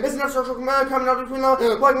there is enough social commonality between the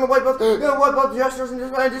black and the white, both gestures and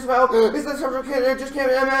disavow is that subject just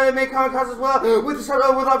can't make common cause as well with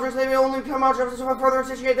objects. They may only come out just to further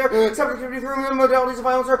insatiate their subjectivity through modalities of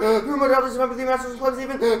violence or through modalities of empathy. Masters and slaves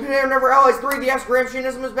even today are never allies. 3, the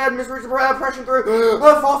Gramscianism is bad misreads oppression through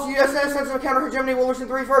false sense of counter hegemony. Evolution.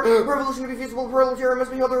 3, for revolution to be feasible, the proletariat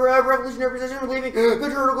must be held the revolutionary position, leaving the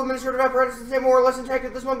juridical administrative apparatus to stay more or less intact.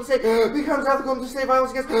 At this moment, the state becomes ethical to state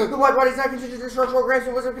violence against the white body is not contingent to structural grants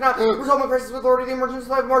and wisdom cannot resolve in crisis of authority. The emergence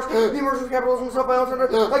of slave march, the emergence of capitalism and self-violence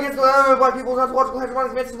against the black people's ontological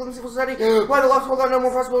hegemonic advances within civil society. Why the left hold out no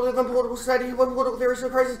more possibility than political society. What political theories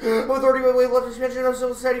of crisis of authority by way of left expansion of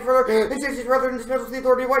civil society further exists rather than dismantles the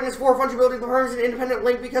authority of whiteness. 4, fungibility of the firm is an independent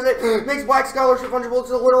link because it makes black scholarship fungible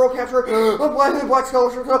to the literal capture of black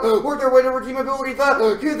scholarship to work their way to redeemability.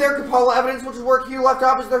 Their Kapala evidence, which is where Q left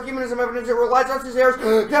off, is their humanism evidence. It relies on Cesaire's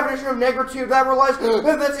definition of negritude that relies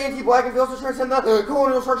that's anti-black and fails to transcend the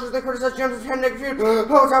colonial structures that criticize Jones and negritude.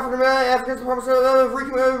 Poets offered Africans the promise of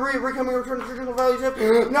recoming return to traditional values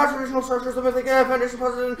of not traditional structures, the mythic foundation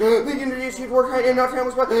positive the unity achieved work and not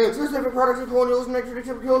timeless but specific products of colonialism, negritude,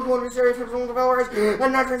 typical colonial stereotypes and valorize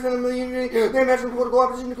and not transcend the unity. They imagine political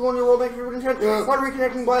opposition to colonial world negritude with intent on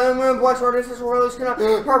reconnecting blacks or ancestral values cannot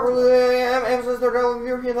properly emphasize their dialogue of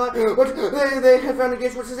European thought, which they have found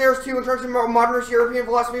engaged with Cesaire's 2 in terms of modernist European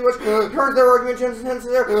philosophy, which turns their argument and hence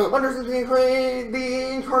their understands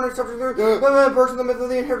the incarnate subject through the verse of the myth of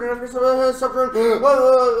the inherited subterranean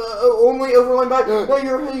only overlain by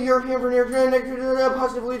European vernacular negative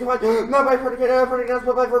positively defined not by predicates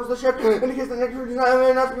but by verbs. The shift indicates that negative is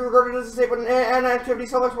not to be regarded as a state but an activity,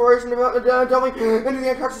 self-exploration, delving into the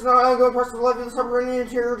unconscious ongoing process of life of the subterranean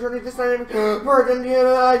interior journey. This dynamic for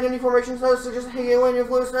identity formation suggests Hegelian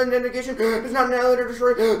influence and negation is not an alien to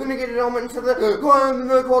destroy the negated element into the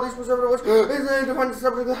qualities preserved, which is defined as the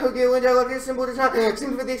subject of the Hegelian dialectic. It simply does not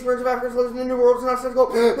seem to fit the experience of African slaves in the New World. It's not sensible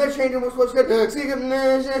that change in which slaves could see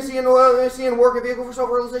and work a vehicle for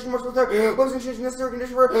self-realization, much with their was a necessary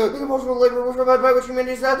condition for the compulsion of labor by which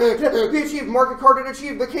humanity is to be achieved. Market carded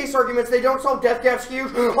achieved. The case arguments, they don't solve death gaps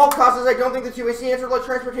huge. All causes, I don't think the 2AC answered, like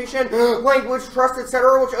transportation, language, trust,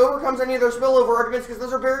 etc., which overcomes any of their spillover arguments, because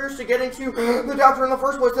those are barriers to getting to the doctor in the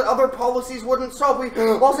first place that other policies wouldn't solve. We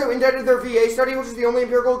also indebted their VA study, which is the only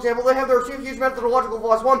empirical example they have. There are 2 huge methodological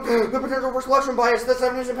flaws. 1, the potential for selection bias. This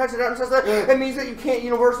evidence impacts it out and says that it means that you can't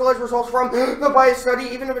universalize results from the bias study,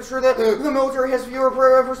 even if it's true that the military has fewer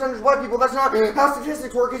percentage of black people. That's not how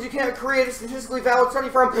statistics work, because you can't create a statistically valid study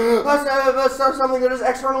from something that is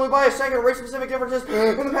externally biased. 2, race-specific differences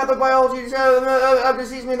in the pathobiology of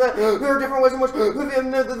disease mean that there are different ways in which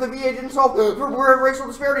the VA didn't solve for racial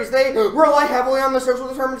disparities. They rely heavily on the social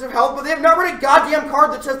determinants of health, but they have not read a goddamn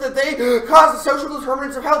card that says that they cause the social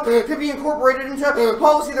determinants of health to be incorporated into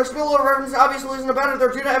policy. Their spillover evidence obviously isn't about it.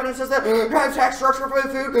 Their data evidence says that tax structure for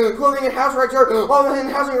food, clothing, and house rights are all within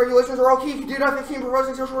housing regulations are all key. Data 15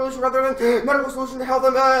 proposing social relations rather than medical solutions to health.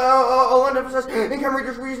 I'll end emphasis income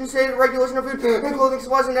redistribution, state regulation of food and clothing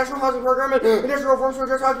supplies, and national housing program, and additional reforms to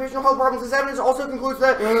address occupational health problems. This evidence also concludes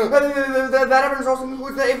that that evidence also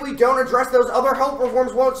concludes that if we don't address those other health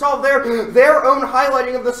reforms, won't solve their own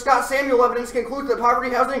highlighting of the Scott Samuel evidence concludes that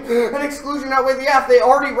poverty, housing, and exclusion outweigh the F. They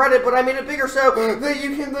already read it, but I made it bigger so that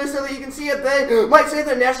you can see it. They might say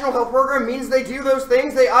the national health program means they do those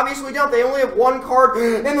things. They obviously don't. They only have one card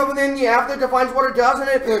within the app that defines what it does, and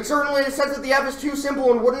it certainly says that the app is too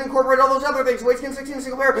simple and wouldn't incorporate all those other things. Waste 16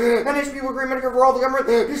 single payer NHP will agree Medicare for all. The government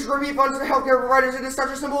distribute funds to healthcare providers. It is such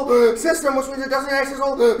a simple system, which means it doesn't access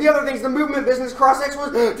all the other things. The movement business cross-ex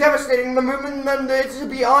was devastating. The movement, it's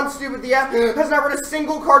beyond stupid. The app has not read a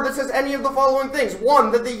single card that says any of the following things.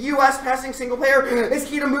 1, that the U.S. passing single payer is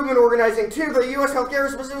key to movement organizing. 2, that U.S. healthcare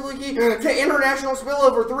is specifically key to international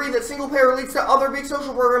spillover. 3, that single payer leads to other big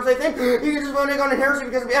social programs. I think you can just vote on inheritance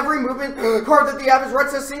because every movement card that the app has read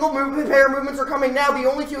says single movement payer movements are coming now. The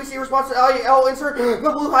only QEC response, I'll insert the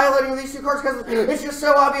blue highlighting of these two cards because it's just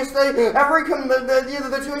so obvious. The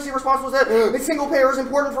QEC response was that the single payer is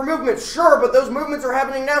important for movements. Sure, but those movements are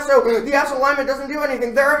happening now, so the app's alignment doesn't do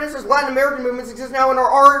anything. Their evidence is Latin American movements exist now and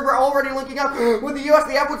are already linking up with the U.S.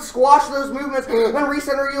 The app would squash those movements and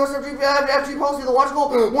recenter U.S. FG policy. The logical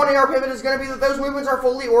 1AR pivot is going to be that those movements are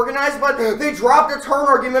fully organized, but they dropped a turn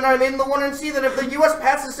argument I made in the 1NC that if the U.S.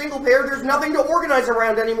 passes single payer, there's nothing to organize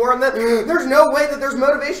around anymore, and that there's no way that there's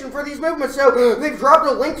motivation for these movements. So they've dropped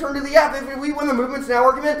a link turn to the app. If we win the movements now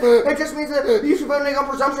argument, it just means that you should vote on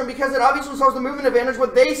presumption because it obviously solves the movement advantage.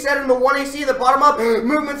 What they said in the 1AC, the bottom-up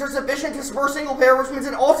movements are sufficient to spur single payer, which means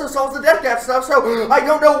it also solves the death gap stuff. So I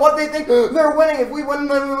don't know what they think they're winning. If we win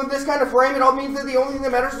with this kind of frame, it all means that the only thing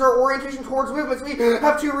that matters is our orientation towards movements. We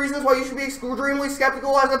have 2 reasons why you should be extremely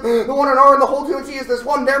skeptical as of the 1NR and the whole 2NC is this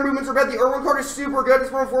one. Their movements are bad. The Irwin card is super good. It's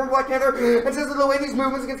from Informed Black Panther. It says that the way these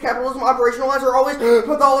movements against capitalism operationalize are always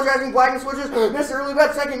pathologizing blackness, which is necessarily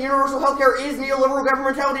bad. Second, universal healthcare is neoliberal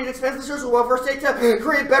governmentality. It expands the social welfare state to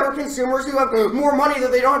create better consumers who have more money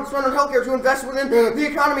that they don't have to spend on healthcare to invest within the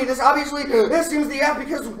economy. This obviously assumes the app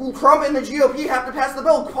because Trump and the GOP have to pass the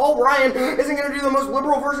bill. Paul Ryan isn't going to do the most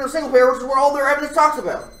liberal version of single payer, which is what all their evidence talks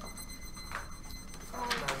about.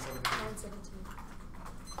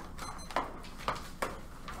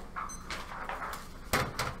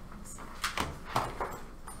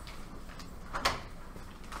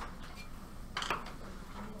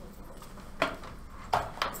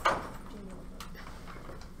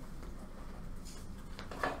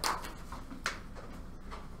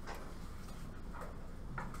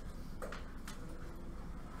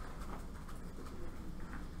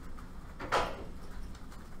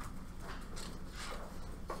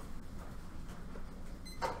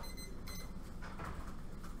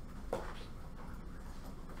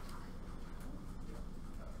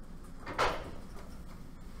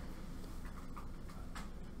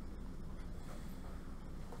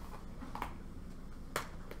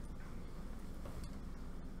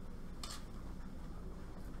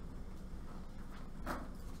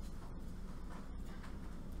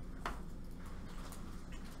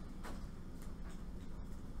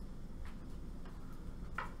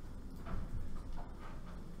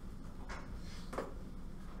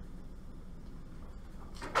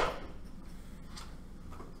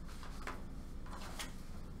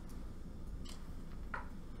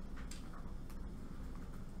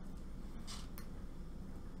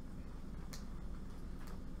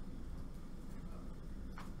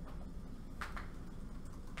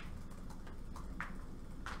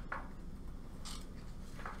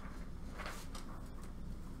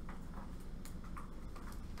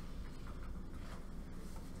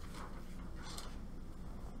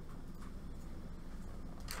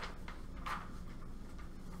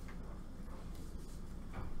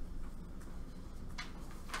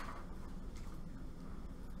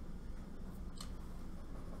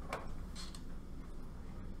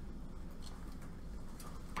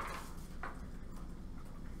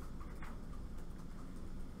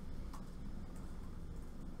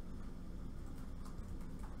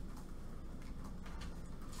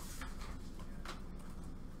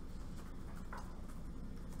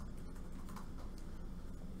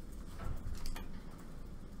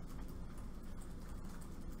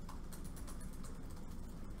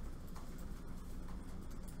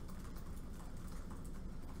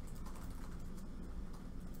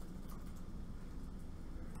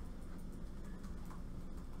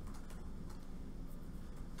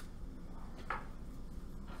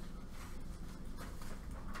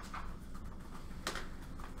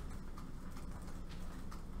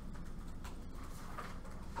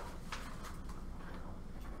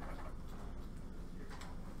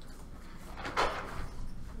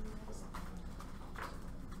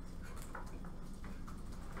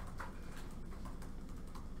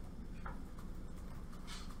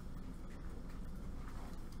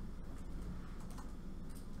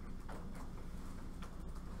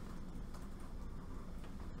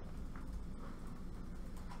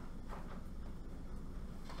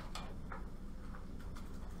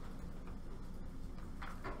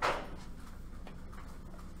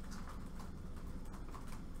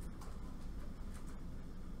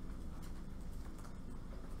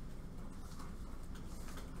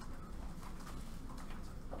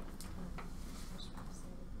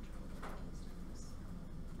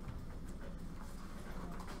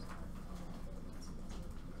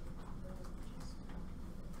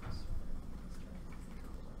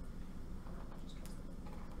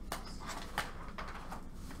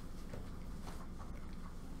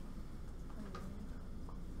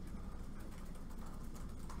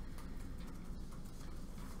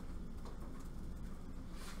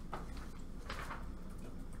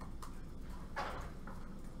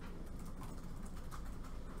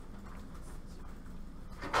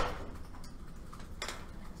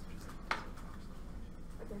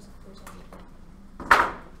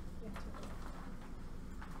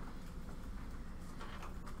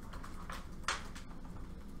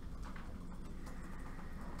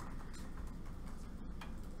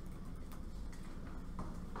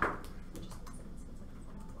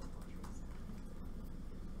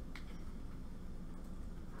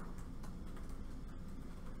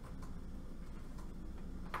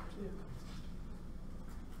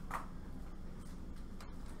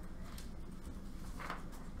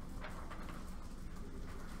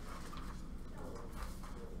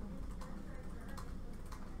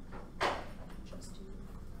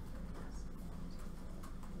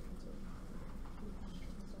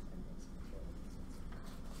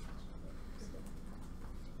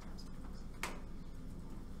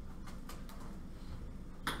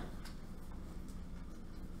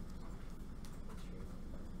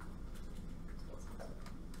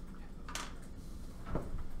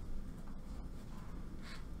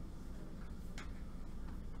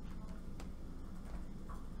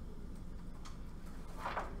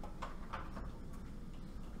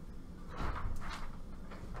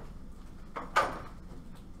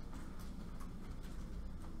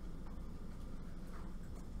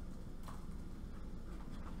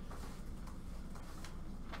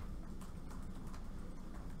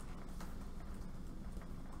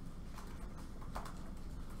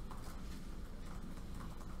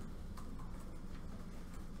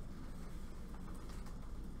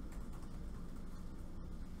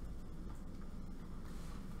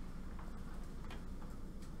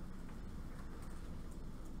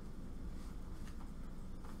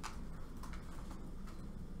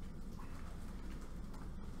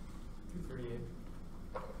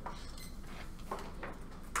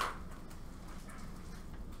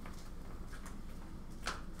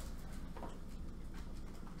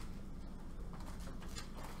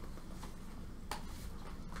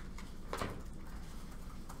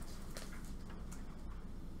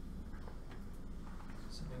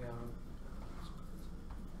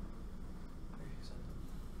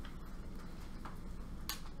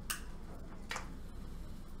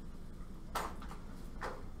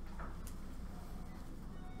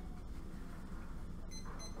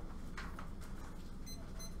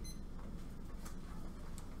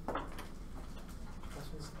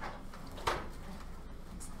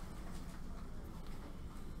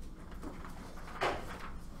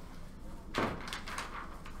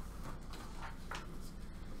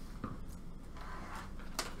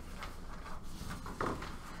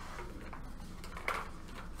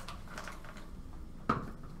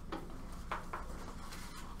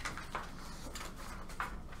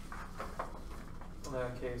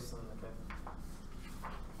 Case and okay.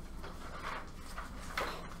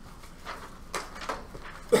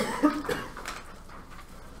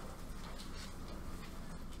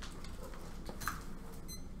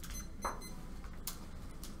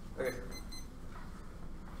 Okay.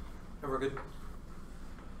 And we're good.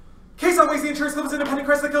 Case on wasting insurance limits independent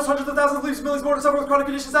crisis that kills hundreds of thousands, leaves millions more to suffer with chronic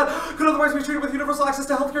conditions that could otherwise be treated with universal access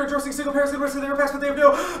to healthcare, addressing single parents and the rest of their impacts, but they have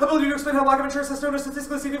no ability to explain how lack of insurance has shown a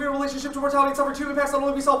statistically significant relationship to mortality and suffering. Two impacts not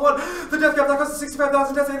only we solve one, the death gap that causes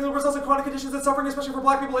 65,000 deaths annually results in chronic conditions and suffering, especially for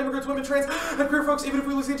black people, immigrants, women, trans, and queer folks. Even if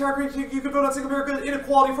we lose the entire country, you could vote on single parent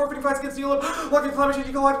inequality, forfeiting fights against DLM, blocking climate change,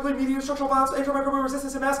 ecologically mediated structural violence, antimicrobial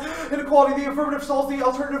resistance, and mass inequality. The affirmative solves the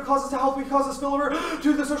alternative causes to health. We cause a spillover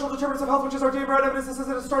to the social determinants of health, which is our day brown evidence. This is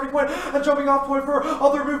a starting point and jumping off point for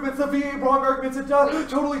other movements. The VA wrong arguments. It's not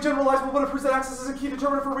totally generalizable, but it proves that access is a key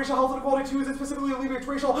determinant for racial health inequality. Two is it specifically alleviates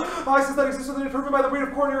racial biases that exist within it, proven by the rate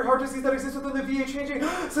of coronary heart disease that exists within the VA. Changing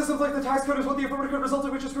systems like the tax code is what the affirmative code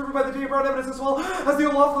resulted, which is proven by the Dave Brown evidence, as well as the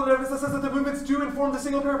unlawful evidence that says that the movements do inform the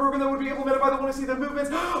single parent program that would be implemented by the one to see the movements.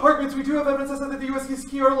 Arguments. We do have evidence that says that the U.S. is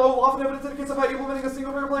key or low. Often evidence indicates that by implementing a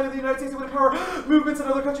single parent plan in the United States, it would empower movements in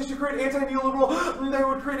other countries to create anti-neoliberal. They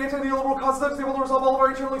would create anti-neoliberal causes that is able to resolve all of our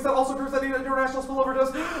internal links. That also proves that international spillover does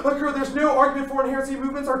occur. There's no argument for inherency.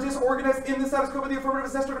 Movements are disorganized in the status quo, but the affirmative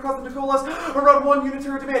is necessary to cause them to coalesce around one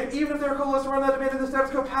unitary demand. Even if they are coalesced around that demand in the status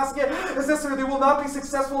quo, passing it is necessary. They will not be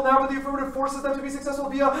successful now, but the affirmative forces them to be successful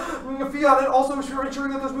via fiat, and also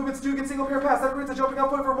ensuring that those movements do get single payer pass. That creates a jumping off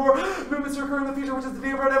point for more movements to occur in the future, which is the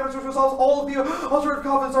Dave Brown evidence, which resolves all of the alternative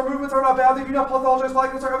confidence. Our movements are not bad. They do not pathologize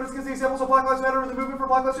blackness. Our evidence gives the examples of Black Lives Matter and the movement for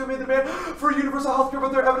Black Lives who have made the demand for universal health care,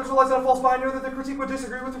 but their evidence relies on a false binary that the critique would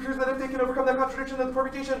disagree with. It appears that if they can overcome that contradiction, then the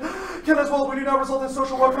permutation can as well. We do not result in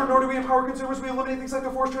social welfare, nor do we empower consumers. We eliminate things like the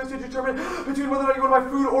forced choice to determine between whether or not you want to buy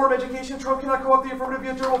food or education. Trump cannot co-opt the affirmative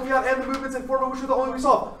via durable fiat and the movements in form of which are the only we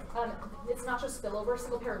solve. It's not just spillover.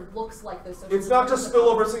 Single payer looks like those social. It's not just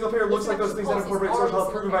spillover. Single payer looks like those things that incorporate social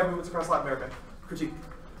health proven by movements across Latin America. Critique.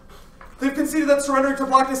 They've conceded that surrendering to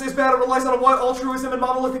blackness is bad. It relies on a white altruism and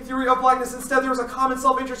monolithic theory of blackness. Instead, there is a common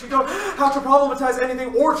self-interest. You don't have to problematize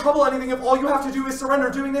anything or trouble anything if all you have to do is surrender.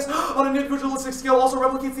 Doing this on an individualistic scale also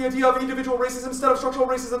replicates the idea of individual racism instead of structural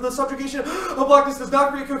racism. The subjugation of blackness does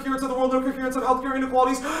not create coherence of the world, no coherence of healthcare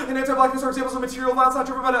inequalities, and anti-blackness are examples of material violence not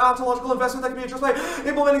driven by an ontological investment that can be addressed by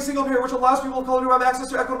implementing single-payer, which allows people of color to have access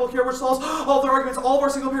to equitable care, which solves all of their arguments. All of our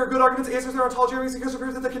single-payer good arguments answers their ontology arguments because it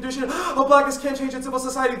proves that the condition of blackness can change in civil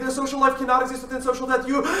society. Their social life cannot exist within social death.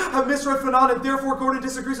 You have misread Fanon, and therefore Gordon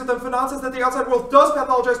disagrees with them. Fanon says that the outside world does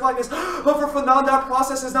pathologize blackness, but for Fanon, that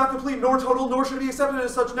process is not complete, nor total, nor should it be accepted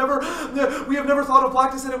as such. We have never thought of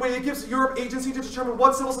blackness in a way that gives Europe agency to determine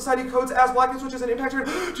what civil society codes as blackness, which is an impactor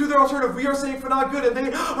to their alternative. We are saying Fanon good, and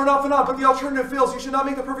they are not Fanon, but the alternative fails. You should not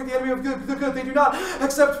make the perfect the enemy of the good. They do not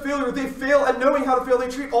accept failure. They fail at knowing how to fail. They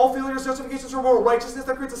treat all failure as justifications for moral righteousness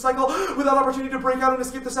that creates a cycle without opportunity to break out and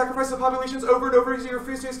escape the sacrifice of populations over and over. You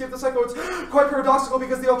refuse to escape the cycle. It's quite paradoxical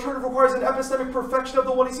because the alternative requires an epistemic perfection of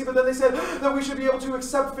the 1EC, but then they said that we should be able to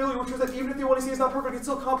accept failure, which means that even if the 1EC is not perfect, it's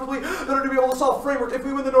still comparably better to be able to solve framework. If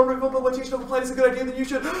we win the normative implementation of the plan is a good idea, then you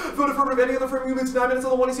should vote affirmative. Any other framework moves 9 minutes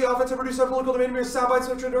on the 1EC offense and reduce our political domain mere soundbites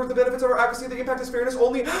which endure the benefits of our accuracy. The impact is fairness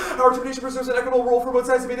only. Our interpretation preserves an equitable role for both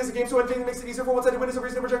sides. Debate is a game, so anything that makes it easier for one side to win is a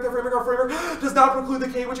reason to reject their framework. Our framework does not preclude the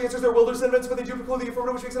K, which answers their wilderness sentiments, but they do preclude the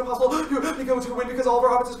affirmative, which makes it impossible to win because all of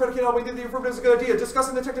our opposites predicate on whether the affirmative is a good idea.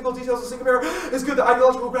 Discussing the technical details of single payer is good. The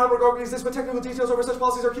ideological groundwork organizes this, but technical details over such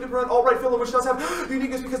policies are key to prevent alt-right film, which does have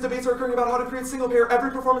uniqueness because debates are occurring about how to create single payer.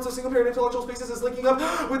 Every performance of single payer in intellectual spaces is linking up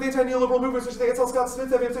with anti-neoliberal movements, which the Ansel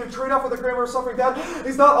Smith have to trade off with a grammar of suffering. That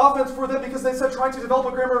is not offense for them because they said trying to develop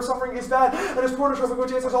a grammar of suffering is bad, and it's pornotroping,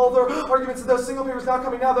 which answers all of their arguments. The single payer is not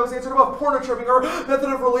coming now. That was answered about pornotroping. Our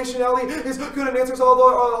method of relationality is good and answers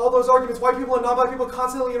all those arguments. White people and non-black people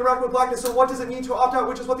constantly interact with blackness, so what does it mean to opt out,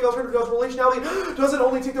 which is what the alternative does. Relationality doesn't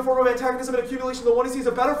only take the form of antagonism and accumulation. The 1EC is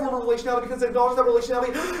a better form of relationality because it acknowledges that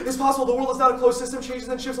relationality is possible. The world is not a closed system. Changes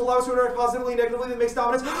and shifts allow us to interact positively and negatively. That makes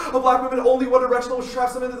dominance of black women only one directional, which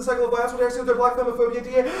traps them into the cycle of violence, which acts their black femophobia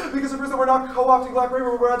DA, because it proves that we're not co-opting black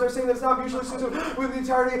labor, we're rather saying that it's not mutually exclusive with the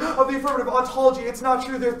entirety of the affirmative ontology. It's not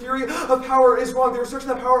true. Their theory of power is wrong. Their assertion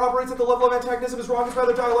that power operates at the level of antagonism is wrong. It's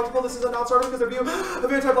rather dialectical. This is a non-starter because their view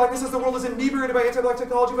of anti-blackness is the world is inebriated by anti-black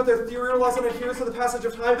technology, but their theory relies on adherence to the passage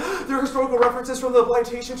of time. Their historical references from the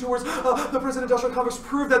plantation towards the prison industrial complex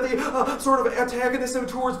prove that the sort of antagonism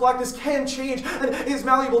towards blackness can change and is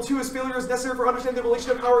malleable too, as failure is necessary for understanding the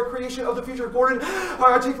relation of power and creation of the future. Gordon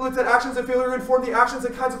articulates that actions and failure inform the actions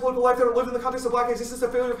and kinds of political life that are lived in the context of black existence. The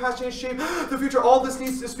failure of past change shape the future. All this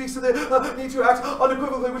speaks to the need to act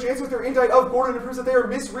unequivocally, which answers their indict of Gordon and proves that they are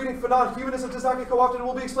misreading Fanon. Humanism does not get co-opted and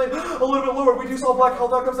will be explained a little bit lower. We do solve black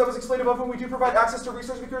health outcomes that was explained above, and we do provide access to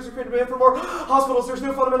research because we create demand for more hospitals. There's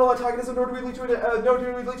no fundamental antagonism, nor do we lead to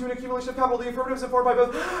an accumulation of capital. The affirmative is informed by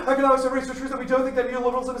both economics and race. The truth is that we don't think that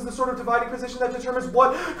neoliberalism is the sort of dividing position that determines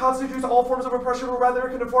what constitutes all forms of oppression, but rather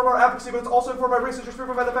it can inform our advocacy, but it's also informed by race. It's just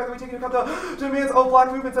proven by the fact that we take into account the demands of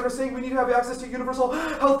black movements that are saying we need to have access to universal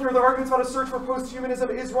health care. The arguments about a search for post-humanism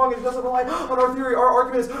is wrong, and it doesn't rely on our theory. Our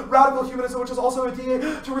argument is radical humanism, which is also a DA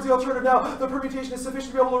towards the alternative. Now, the permutation is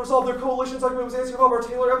sufficient to be able to resolve their coalition's argument was answered above. Our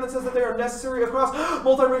Taylor evidence says that they are necessary across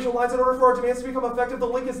multiracial lines in order for our demands to become effective. The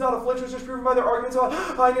link is not a flinch, which is proven by their arguments about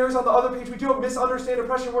pioneers on the other page. We don't misunderstand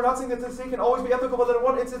oppression. We're not saying that the state can always be ethical, but that in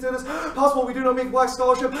one instance it is possible. We do not make black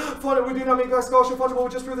scholarship fundable. We do not make black scholarship fungible.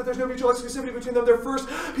 We just prove that there's no mutual exclusivity between them. Their first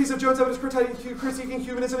piece of Jones evidence critiquing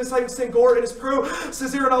humanism is citing Senghor and his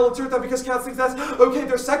pro-Césaire, and I'll assert that because Katz thinks that's okay.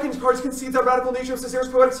 Their second card concedes that radical nature of Césaire's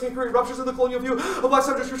poetics can create ruptures in the colonial view of black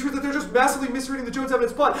subjects. For truth that they're just massively misreading the Jones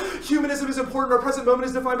evidence. But humanism is important. Our present moment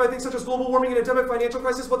is defined by things such as global warming and endemic financial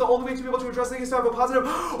crisis, but the only way to be able to address things is to have a positive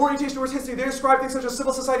orientation towards history. They ascribe things such as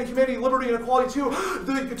civil society, humanity, liberty, and equality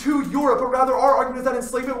to Europe, but rather our argument is that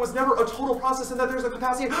enslavement was never a total process and that there's a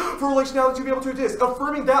capacity for relationality to be able to exist.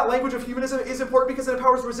 Affirming that language of humanism is important because it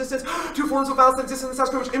empowers resistance to forms of violence that exist in the status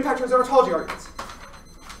quo, which impact towards our ontology arguments.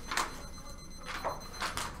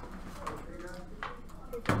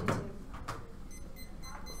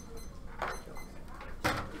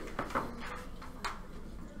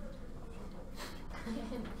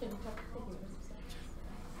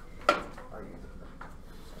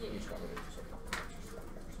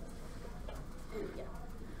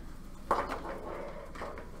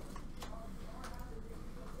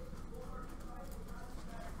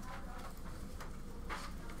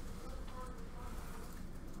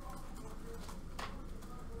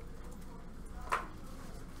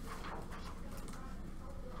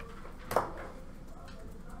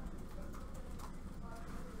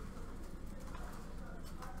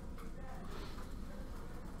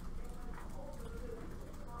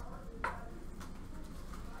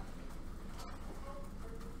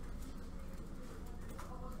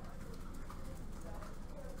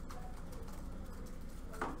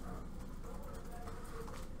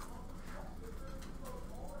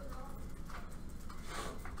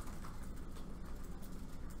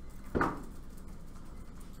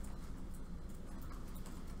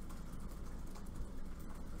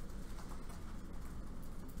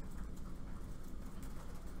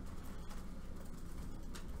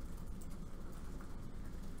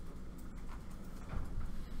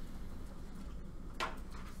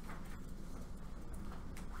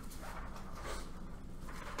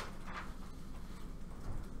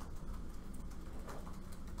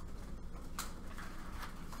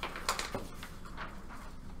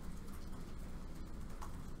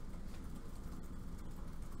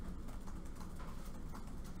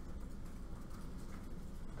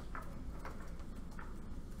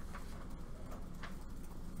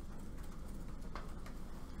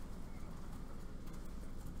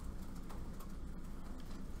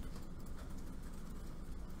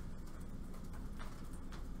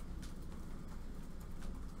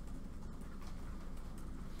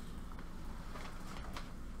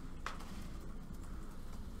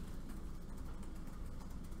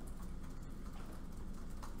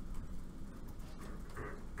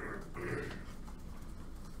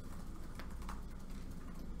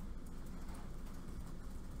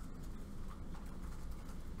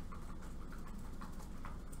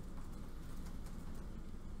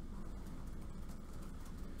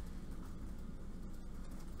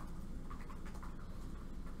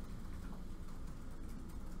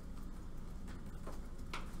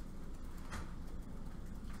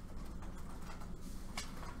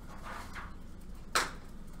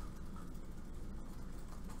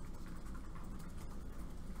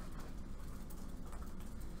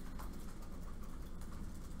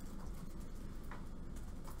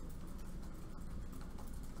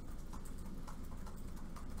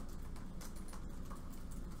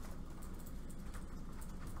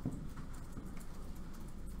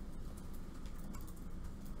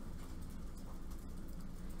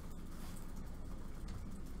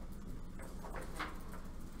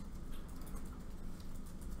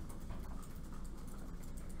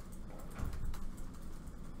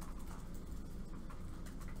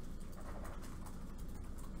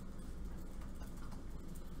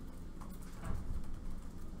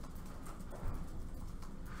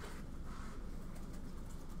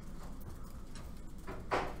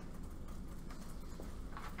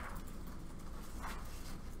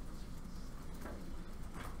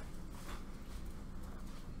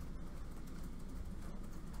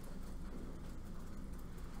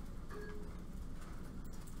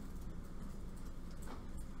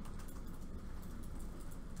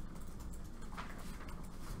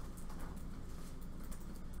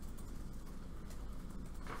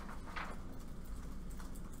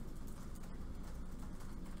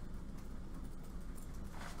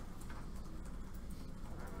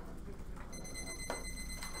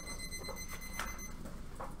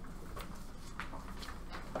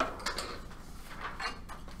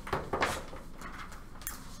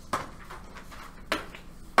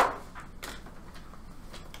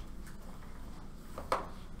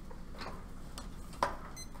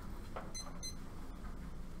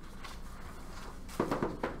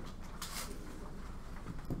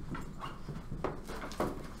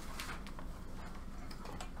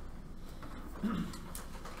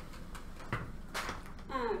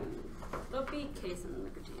 The beat case and the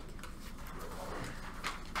critique.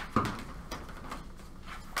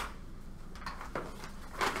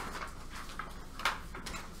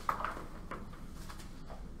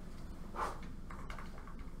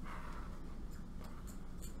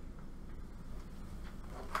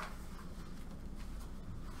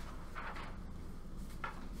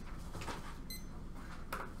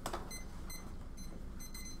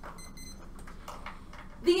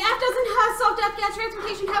 The F doesn't have self-death, gas,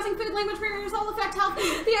 transportation, housing, food, language barriers, all affect health.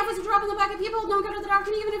 The F is a drop in the bucket. People don't go to the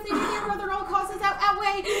doctor, even if they do, their other all causes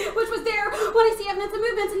outweigh, which was there when I see evidence of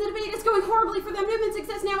movements, and the debate is going horribly for them. Movements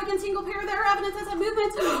exist now against single payer. There are evidences that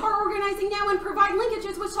movements are organizing now and provide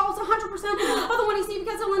linkages, which solves 100% of the 1AC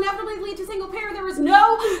because it will inevitably lead to single payer. There is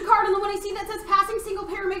no card in the 1AC that says passing single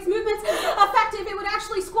payer makes movements effective. It would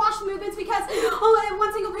actually squash movements because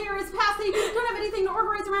once single payer is passed, they don't have anything to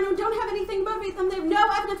organize around and don't have anything to motivate them. They have no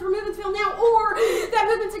evidence for movements fail now, or that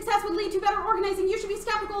movement success would lead to better organizing. You should be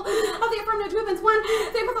skeptical of the affirmative movements. One,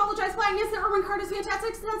 they pathologize blackness. The Irwin card is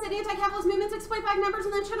fantastic. Says that anti-capitalist movements exploit black numbers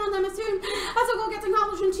and then shit on them as soon as a goal gets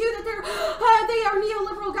accomplished. And two, that they are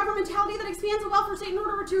neoliberal governmentality that expands the welfare state in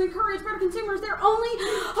order to encourage better consumers. Their only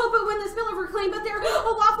hope would win the spillover claim, but their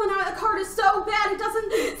Laughlin card is so bad it doesn't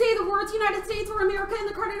say the words United States or America in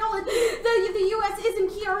the card at all. The U.S. isn't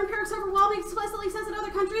key. Our empirics overwhelming explicitly says that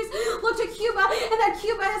other countries look to Cuba, and that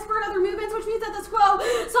Cuba has spurred other movements, which means that the quo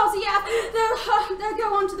solves the F.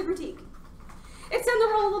 Go on to the critique. It's in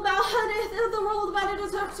the role about it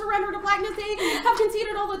is to surrender to blackness. They have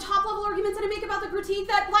conceded all the top-level arguments that I make about the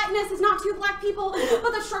critique that blackness is not two black people,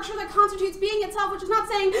 but the structure that constitutes being itself, which is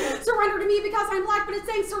not saying surrender to me because I'm black, but it's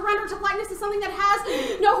saying surrender to blackness is something that has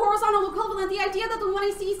no horizontal equivalent. The idea that the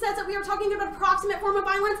 1AC says that we are talking about a proximate form of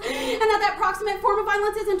violence, and that proximate form of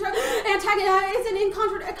violence isn't in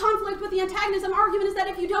conflict with the antagonism argument is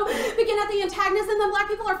that if you don't begin at the antagonism, then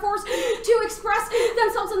black people are forced to express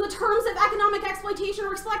themselves in the terms of economic exploitation,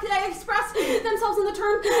 or express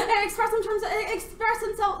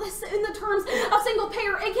themselves in the terms of single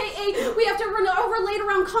payer, aka we have to relate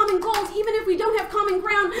around common goals even if we don't have common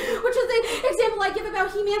ground, which is the example I give about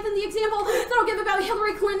He-Man and the example that I'll give about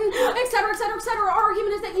Hillary Clinton, etc., etc., etc. Our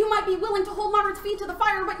argument is that you might be willing to hold moderates' feet to the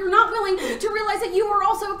fire, but you're not willing to realize that you are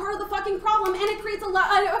also a part of the fucking problem, and it creates a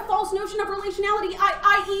false notion of relationality,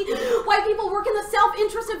 i.e. white people work in the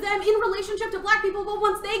self-interest of them in relationship to black people, but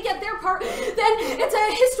once they get their part, then it's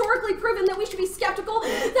historically proven that we should be skeptical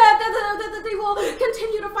that they will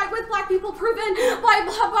continue to fight with black people, proven by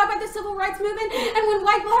the civil rights movement, and when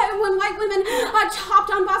white women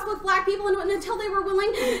chopped on bus with black people until they were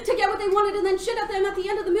willing to get what they wanted and then shit at them at the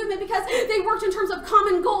end of the movement because they worked in terms of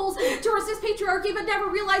common goals to resist patriarchy but never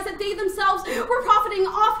realized that they themselves were profiting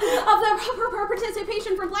off of the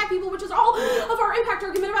participation from black people, which is all of our impact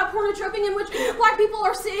argument about pornotroping, in which black people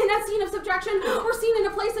are seen as seen of subjection or seen in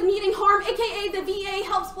a place of needing harm, aka the VA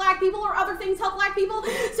helps black people or other things help black people,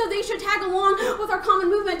 so they should tag along with our common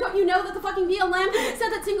movement. Don't you know that the fucking BLM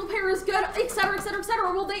said that single payer is good, etc., etc.,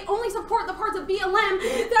 etc.? Well, they only support the parts of BLM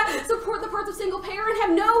that support the parts of single payer and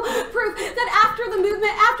have no proof that after the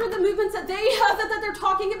movements that they're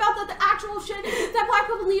talking about, that the actual shit that black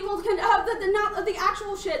people need will the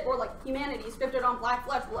actual shit, or like humanity scripted on black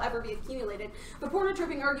flesh, will ever be accumulated. The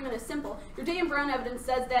pornotroping argument is simple. Your Day and Brown evidence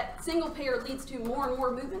says that single payer leads to more and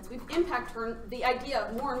more movements. We've impact turned the idea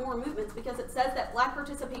of more and more movements because it says that black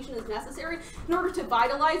participation is necessary in order to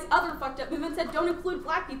vitalize other fucked up movements that don't include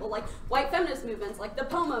black people, like white feminist movements, like the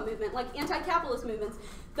POMA movement, like anti-capitalist movements.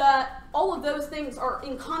 All of those things are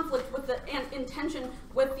in conflict with and in tension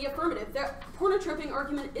with the affirmative. The pornotroping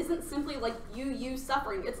argument isn't simply like you use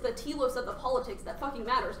suffering. It's the telos of the politics that fucking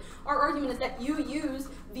matters. Our argument is that you use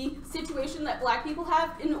the situation that black people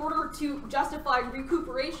have in order to justify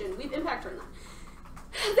recuperation. We've impact turned that.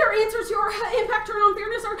 Their answers to our impact turn on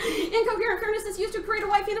fairness are incoherent. Fairness is used to create a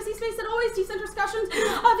white fantasy space that always decenters discussions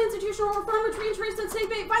of institutional reform, which reinforces and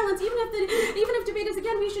state violence. Even if debate is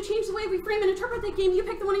again, we should change the way we frame and interpret the game. You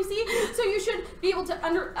pick the one you see, so you should be able to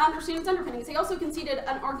understand its underpinnings. He also conceded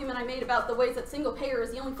an argument I made about the ways that single payer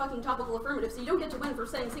is the only fucking topical affirmative, so you don't get to win for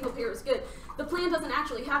saying single payer is good. The plan doesn't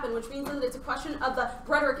actually happen, which means that it's a question of the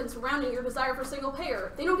rhetoric and surrounding your desire for single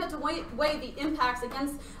payer. They don't get to weigh the impacts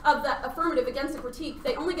of the affirmative against the critique.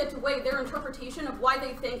 They only get to weigh their interpretation of why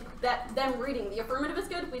they think that them reading the affirmative is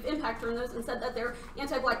good. We've impact turned those and said that they're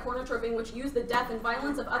anti-black pornotroping, which use the death and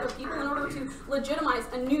violence of other people in order to legitimize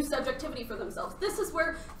a new subjectivity for themselves. This is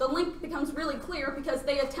where the link becomes really clear, because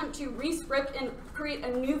they attempt to re-script and create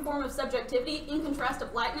a new form of subjectivity in contrast to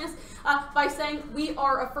blackness by saying we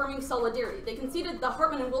are affirming solidarity. They conceded the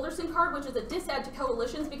Hartman and Wilderson card, which is a disadd to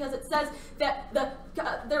coalitions, because it says that the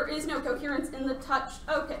there is no coherence in the touch.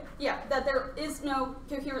 Okay, yeah, that there is no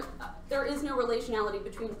coherence. There is no relationality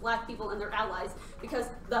between black people and their allies because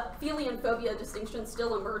the philia and phobia distinction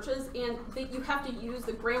still emerges, and that you have to use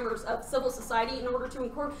the grammars of civil society in order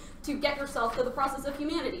to get yourself to the process of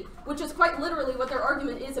humanity, which is quite literally what their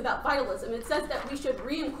argument is about vitalism. It says that we should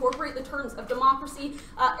reincorporate the terms of democracy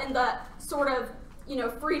and the sort of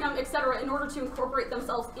freedom, etc., in order to incorporate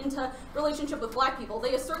themselves into relationship with black people.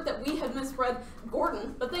 They assert that we had misread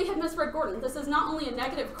Gordon, but they had misread Gordon. This is not only a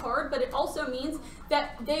negative card, but it also means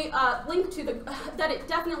that they that it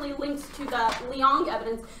definitely links to the Liang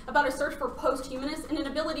evidence about a search for post-humanists and an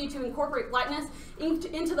ability to incorporate blackness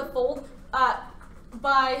into the fold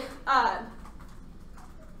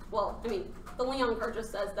the Liang card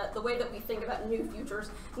just says that the way that we think about new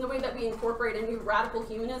futures and the way that we incorporate a new radical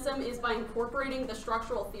humanism is by incorporating the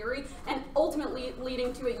structural theory and ultimately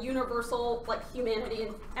leading to a universal humanity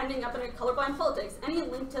and ending up in a colorblind politics. Any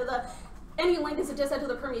link is a disset to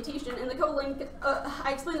the permutation, and the co-link,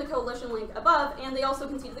 I explained the coalition link above, and they also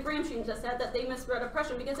conceded the Gramscian disset that they misread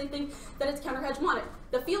oppression because they think that it's counter-hegemonic.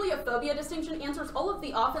 The philia-phobia distinction answers all of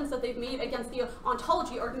the offense that they've made against the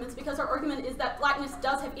ontology arguments because our argument is that blackness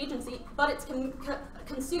does have agency, but it's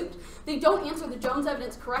consumed. They don't answer the Jones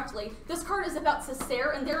evidence correctly. This card is about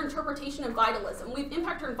Césaire and their interpretation of vitalism. We've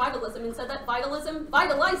impacted on vitalism and said that vitalism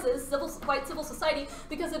vitalizes white civil society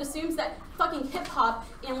because it assumes that fucking hip-hop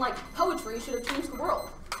and poetry should have changed the world.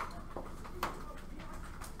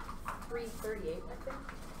 338, I think.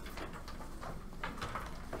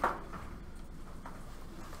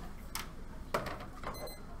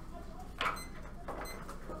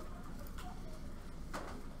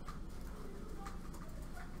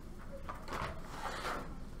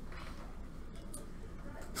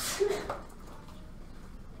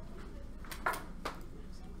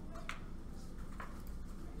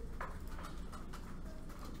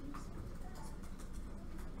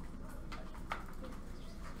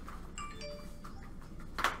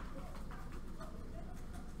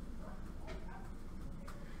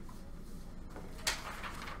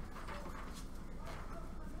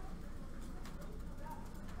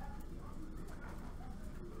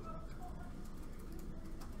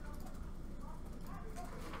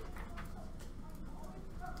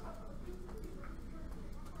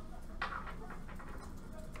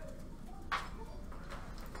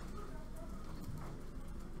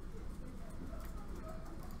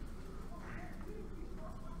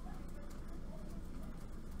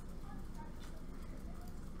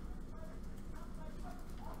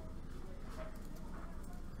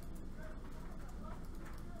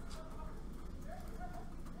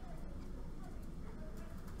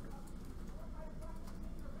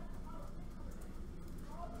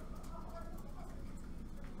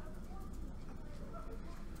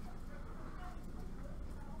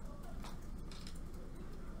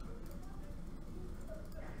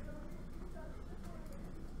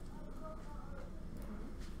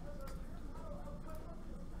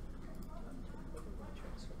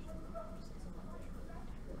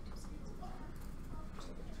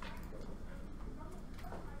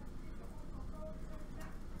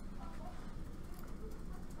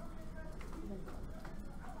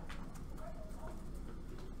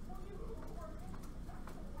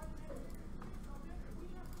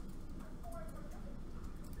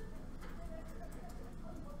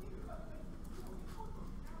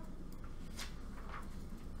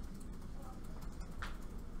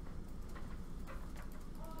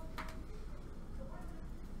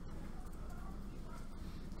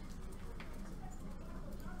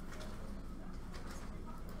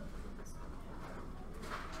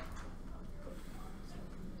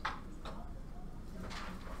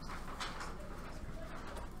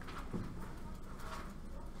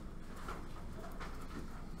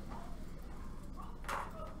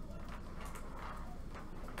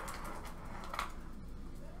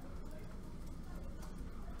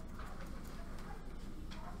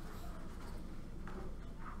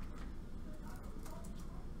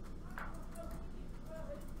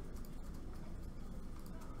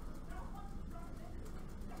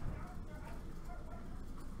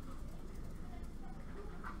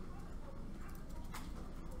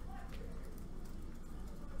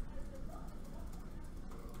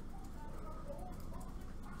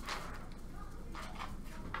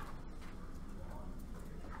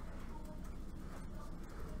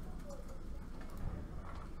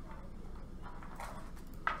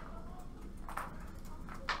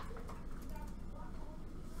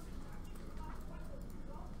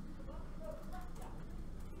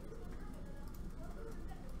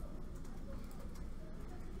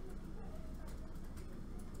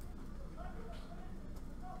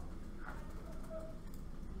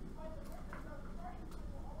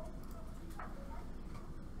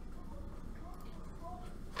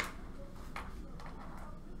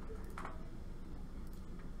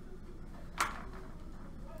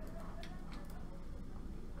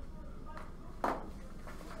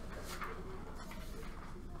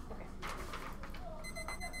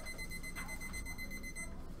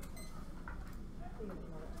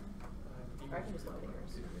 I can just look at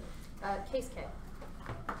yours. Case K.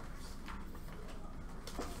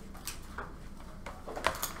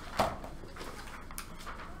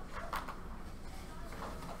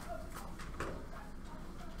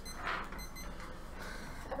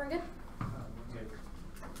 Everyone good?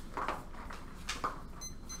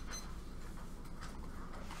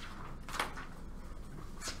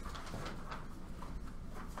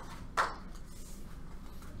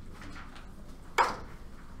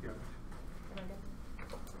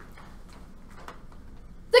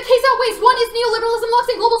 Neoliberalism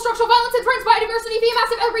looks in global structural violence and threatens biodiversity via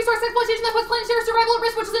massive resource exploitation that puts planetary survival at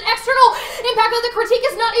risk, which is an external impact that the critique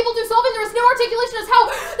is not able to solve, and there is no articulation as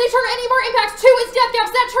how they turn any more impacts to its death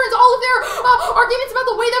gaps. That turns all of their arguments about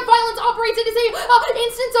the way that violence operates. It is a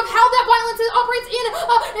instance of how that violence operates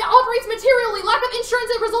materially. Lack of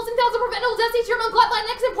insurance that results in thousands of preventable deaths each year among Black,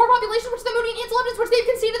 Latinx, and poor population, which the Moody and Ansel evidence, which they've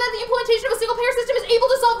conceded that the implementation of a single-payer system is able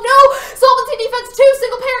to solve. No solvency defense to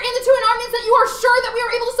single-payer, and the two arguments that you are sure that we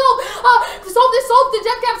are able to solve the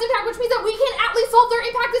death gaps impact, which means that we can at least solve their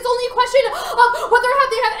impact. It's only a question of whether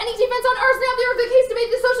they have any defense on Earth. Now there is the case debate,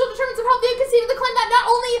 the social determinants of health. They've conceded the claim that not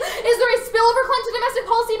only is there a spillover claim to domestic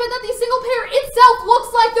policy, but that the single payer itself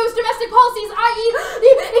looks like those domestic policies, i.e.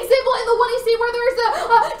 the example in the 1AC where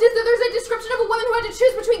there's a description of a woman who had to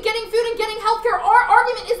choose between getting food and getting healthcare. Our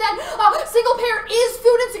argument is that single payer is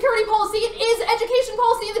food and security policy, it is education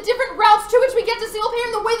policy, and the different routes to which we get to single payer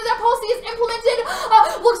and the way that that policy is implemented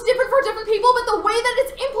looks different for different people, but the way that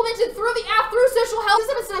it's implemented through the app, through social health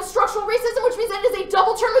system, it's a structural racism, which means that it is a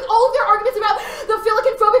double turn with all of their arguments about the philic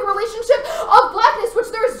and phobic relationship of blackness,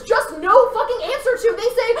 which there is just no fucking answer to.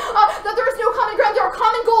 They say that there is no common ground. There are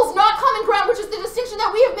common goals, not common ground, which is the distinction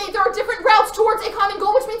that we have made. There are different routes towards a common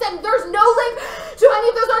goal, which means that there's no link to any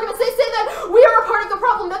of those arguments. They say that we are a part of the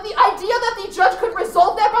problem, that the idea that the judge could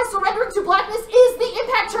resolve that by surrendering to blackness is the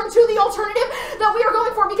impact turn to the alternative that we are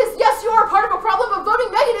going for, because yes, you are a part of a problem, but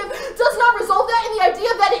voting negative does not resolve that, and the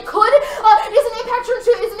idea that it could is an impact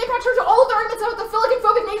turn to all of the arguments about the philic and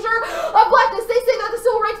phobic nature of blackness. They say that the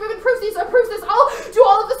civil rights movement proves this. I'll do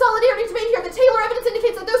all of the solidarity debate here. The Taylor evidence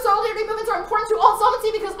indicates that those solidarity movements are important to all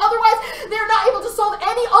solvency because otherwise they are not able to solve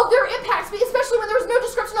any of their impacts, especially when there is no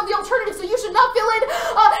description of the alternative. So you should not fill in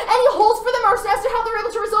any holes for them as to how they're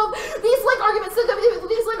able to resolve these link arguments.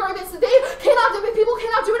 People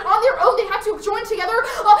cannot do it on their own. They have to join together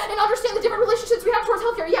and understand the different relationships we have towards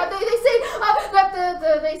healthcare. Yeah, they say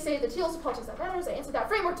that they say the TL's politics that matters. I answered that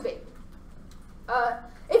framework debate.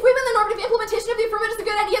 If we mean the normative implementation of the affirmative is a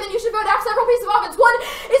good idea, then you should vote app several pieces of offense. One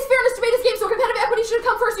is fairness debate is game, so competitive equity should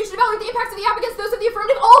come first. You should evaluate the impacts of the app against those of the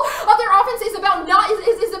affirmative. All of their offense is about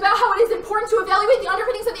is about how it is important to evaluate the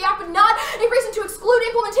underpinnings of the app, but not a reason to exclude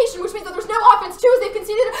implementation, which means that there's no offense. Two is they've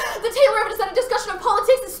conceded the Taylor evidence that a discussion of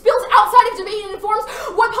politics that spills outside of debate and informs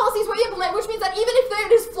what policies we implement, which means that even if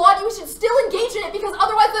it is flawed, we should still engage in it, because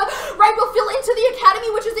otherwise the right will fill into the academy,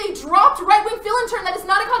 which is a dropped right-wing fill-in term that is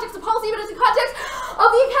not a context of policy, but is a context of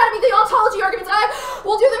the academy. The ontology arguments, I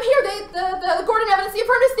will do them here. The Gordon evidence, the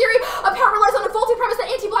affirmative theory of power relies on a faulty premise that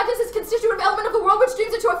anti-blackness is a constituent element of the world, which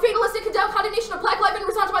dooms it to a fatalistic condemnation of black life and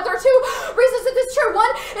resentment. There are two reasons that this is true.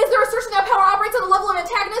 One is their assertion that power operates on the level of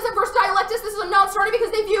antagonism versus dialectics. This is a non-starter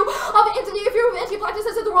because they view anti-blackness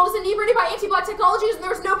as if the world is inebriated by anti-black technologies, and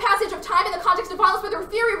there's no passage of time in the context of violence, but their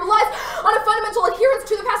theory relies on a fundamental adherence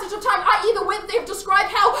to the passage of time, i.e. the way that they've described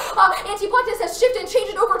how anti-blackness has shifted and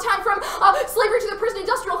changed over time from slavery to the prison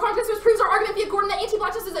industrial context, which proves our argument via Gordon that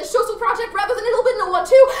anti-blackness is a social project rather than an libidinal one.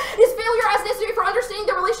 Two is failure as necessary for understanding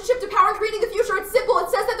their relationship to power and creating the future. It's simple. It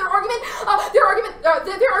says that their argument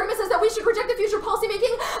says that we should reject the future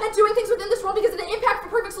policymaking and doing things within this world because of an impact for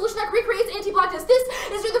perfect solution that recreates anti-blackness. This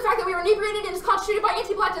is due to the fact that we are inebriated and is constituted by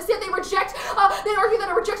anti-blackness. Yet they argue that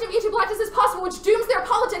a rejection of anti-blackness is possible, which dooms their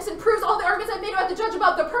politics and proves all the arguments I've made about the judge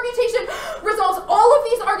about the permutation resolves all of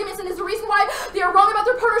these arguments, and is the reason why they are wrong about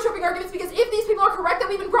their partnershiping arguments, because if these people are correct that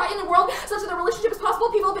we've been brought in a world such that the relationship is possible,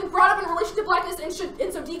 people have been brought up in relation to blackness, and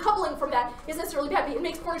so decoupling from that is necessarily bad. It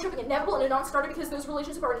makes porn tripping inevitable and a non-starter because those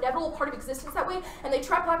relationships are an inevitable part of existence that way, and they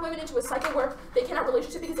trap black women into a cycle where they cannot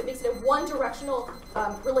relationship because it makes it a one-directional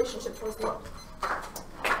relationship towards the world.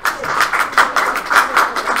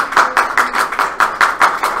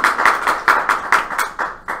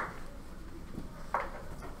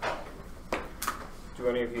 Do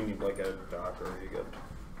any of you need like a doc, or are you good?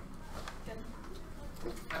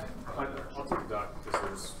 I'll take a doc because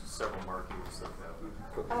there's several markings that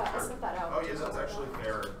I sent that out. Oh yeah, that's actually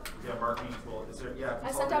fair. Yeah, marking tool. Is there? Yeah.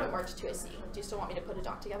 I sent out a March 2AC. Do you still want me to put a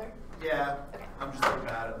doc together? Yeah. Okay. I'm just like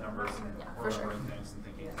bad at numbers and for sure. remembering things and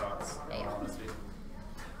thinking thoughts. Yeah. Honestly.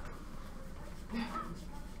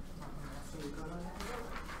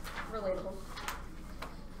 Relatable.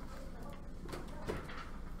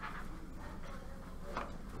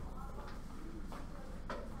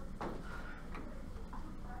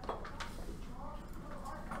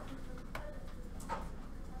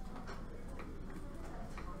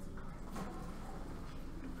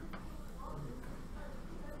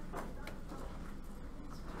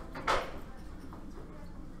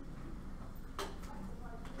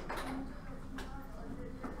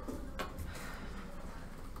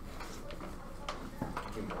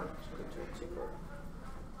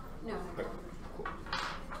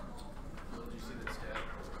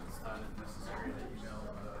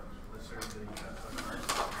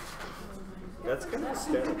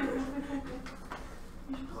 Hysterical.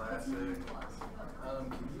 Classic.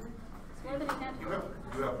 More than a handful.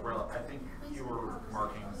 You have I think fewer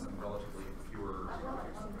markings and relatively fewer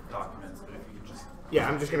documents, but if you could just Yeah,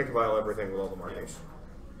 I'm just going to compile everything with all the markings.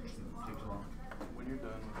 shouldn't take too long. When you're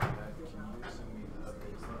done with that, can you send me the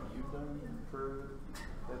updates that you've done for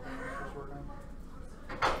that thing you're supposed to work on?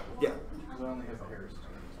 Yeah. Because I only have a Harris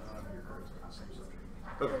student, so I don't have your cards on the same subject.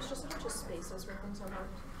 Okay. There's just a bunch of spaces where things are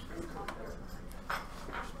marked.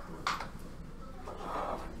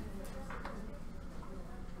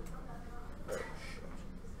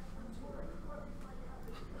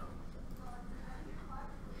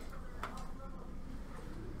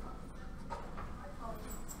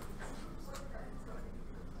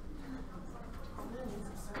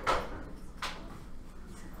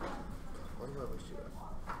 Why do I always do that?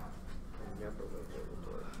 I never will be able to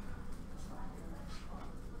do it.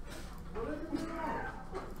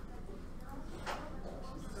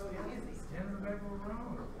 Stand in the back of the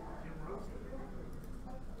room.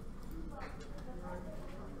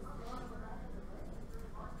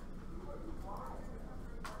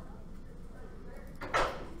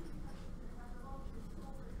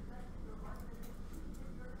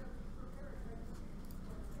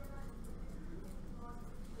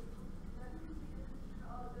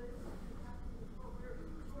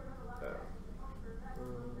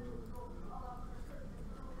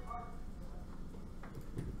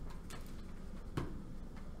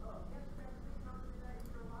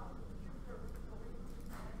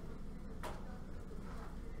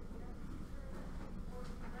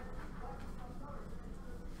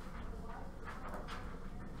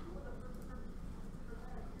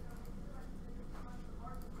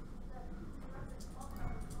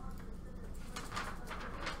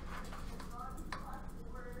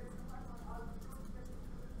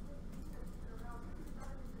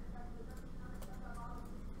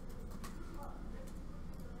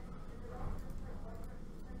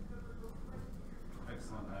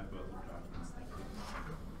 Excellent. I have both of the documents. Thank you.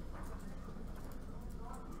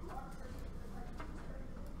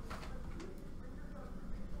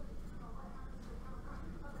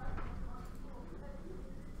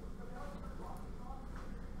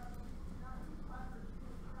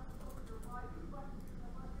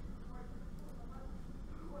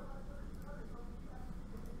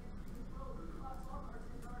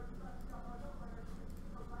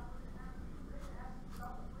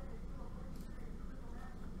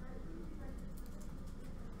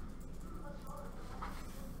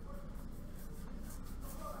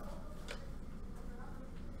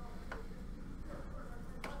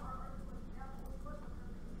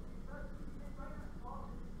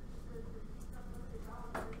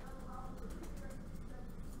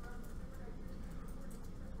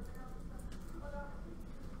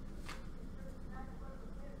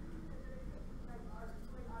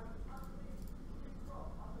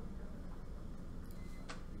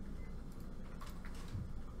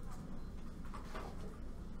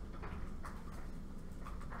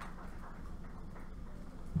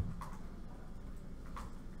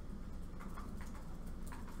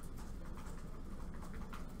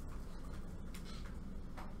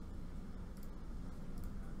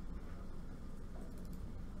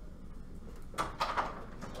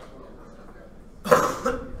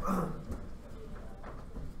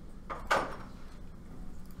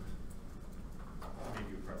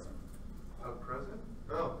 Maybe a present. A present?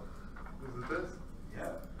 Oh, is it this?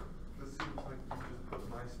 Yeah. This seems like you just put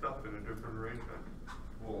my stuff in a different arrangement.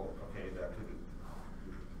 Well, okay, that could.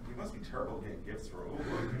 You must be terrible at getting gifts for you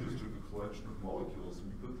just took a collection of molecules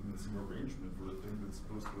and you put them in some arrangement for a thing that's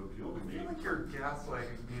supposed to appeal to I me. feel like you're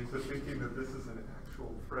gaslighting me into thinking that this is an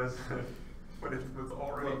actual present when it was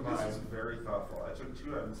already Look, mine. this is very thoughtful. I took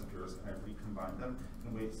two items of yours and I recombined them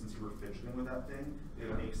in a way, since you were fidgeting with that thing,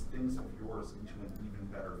 it makes things of yours into an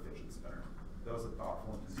even better fidget spinner. That was a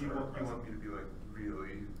thoughtful and So you considerate want me present. to be like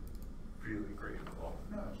really, really grateful.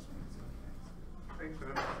 No, I just wanted to say thanks. Thanks,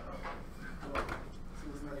 man. So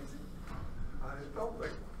wasn't that easy? I felt like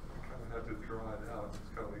I kind of had to draw it out. It's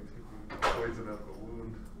kind of like taking poison out of a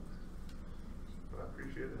wound. But I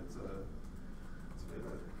appreciate it. It's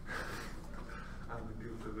vivid. I'm the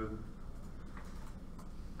new vivid.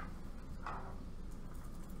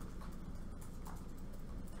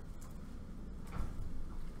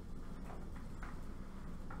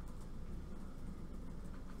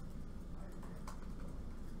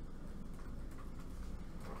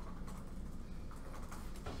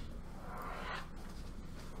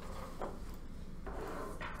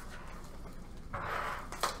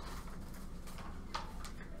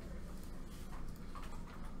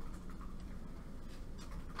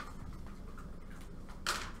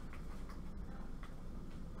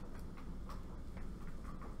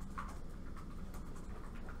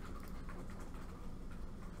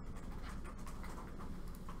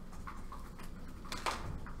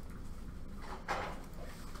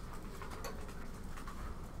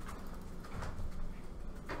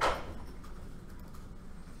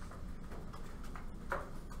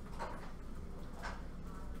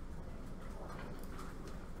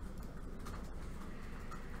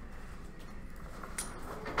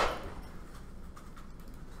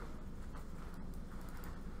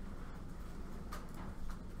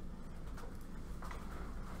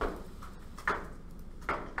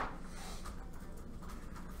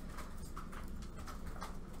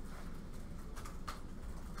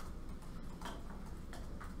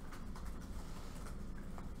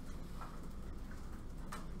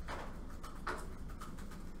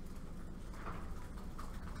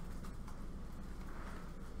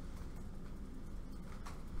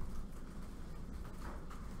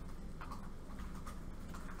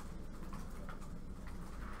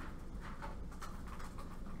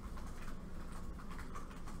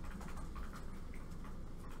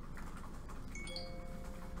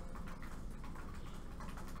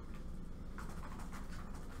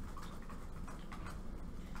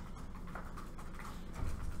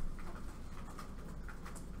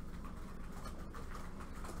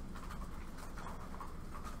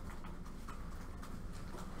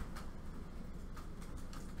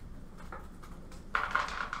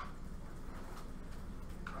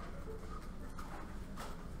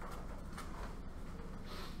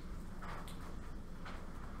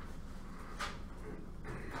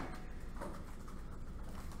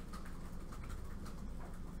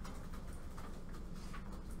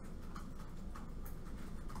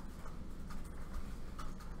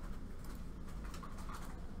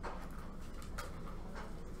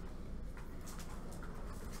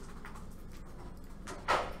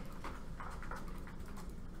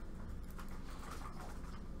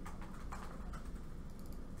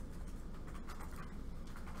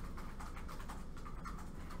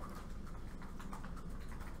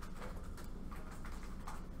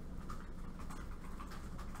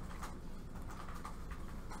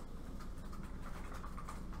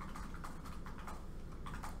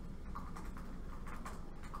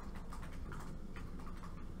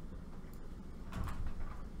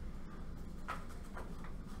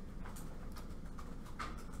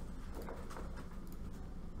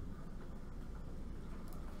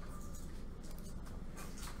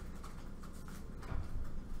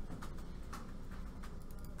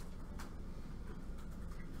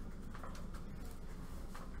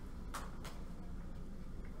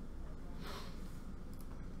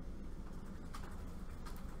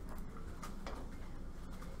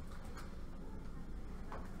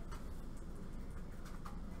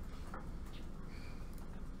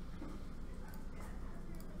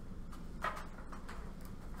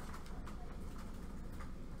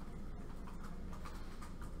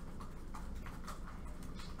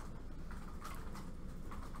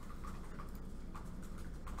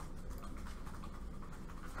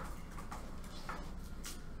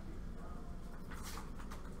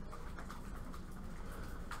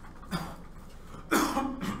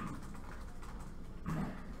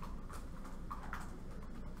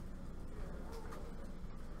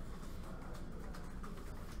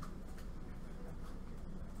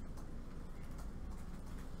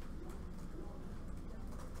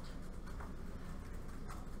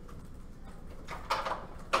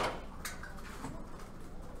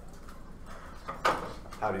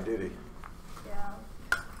 howdy doody. Yeah.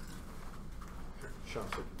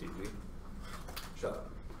 Chunks of doody. Shut up.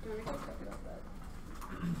 Do you want to go talk about that?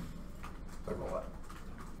 Talk about what?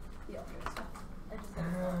 The alternate stuff. I just got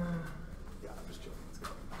Yeah, I'm just joking. Let's go.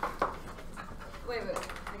 Wait. I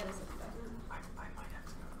gotta sit back. I might have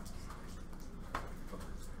to go.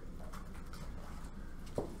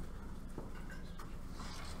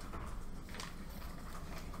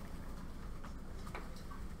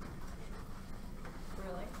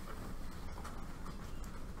 Really?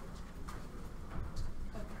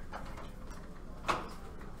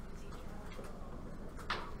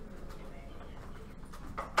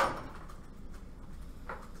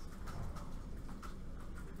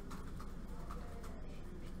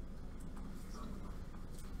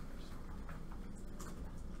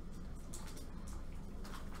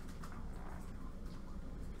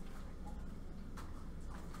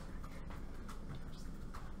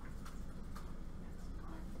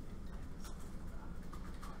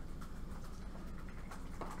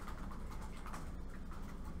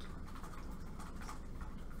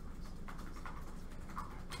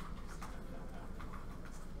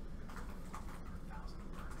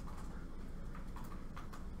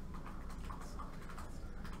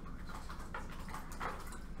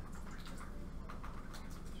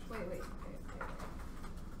 Wait.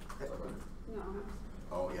 No.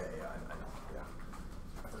 Oh, yeah, I know. Yeah.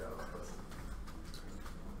 I forgot about this.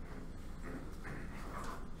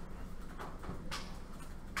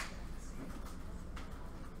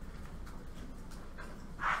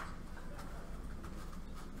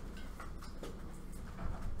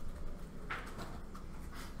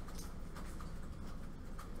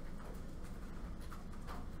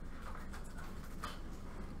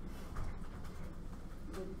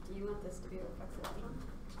 Do you want this to be a reflexive theme?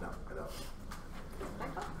 No, I don't.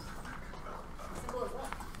 Checkbox. Simple as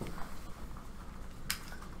that.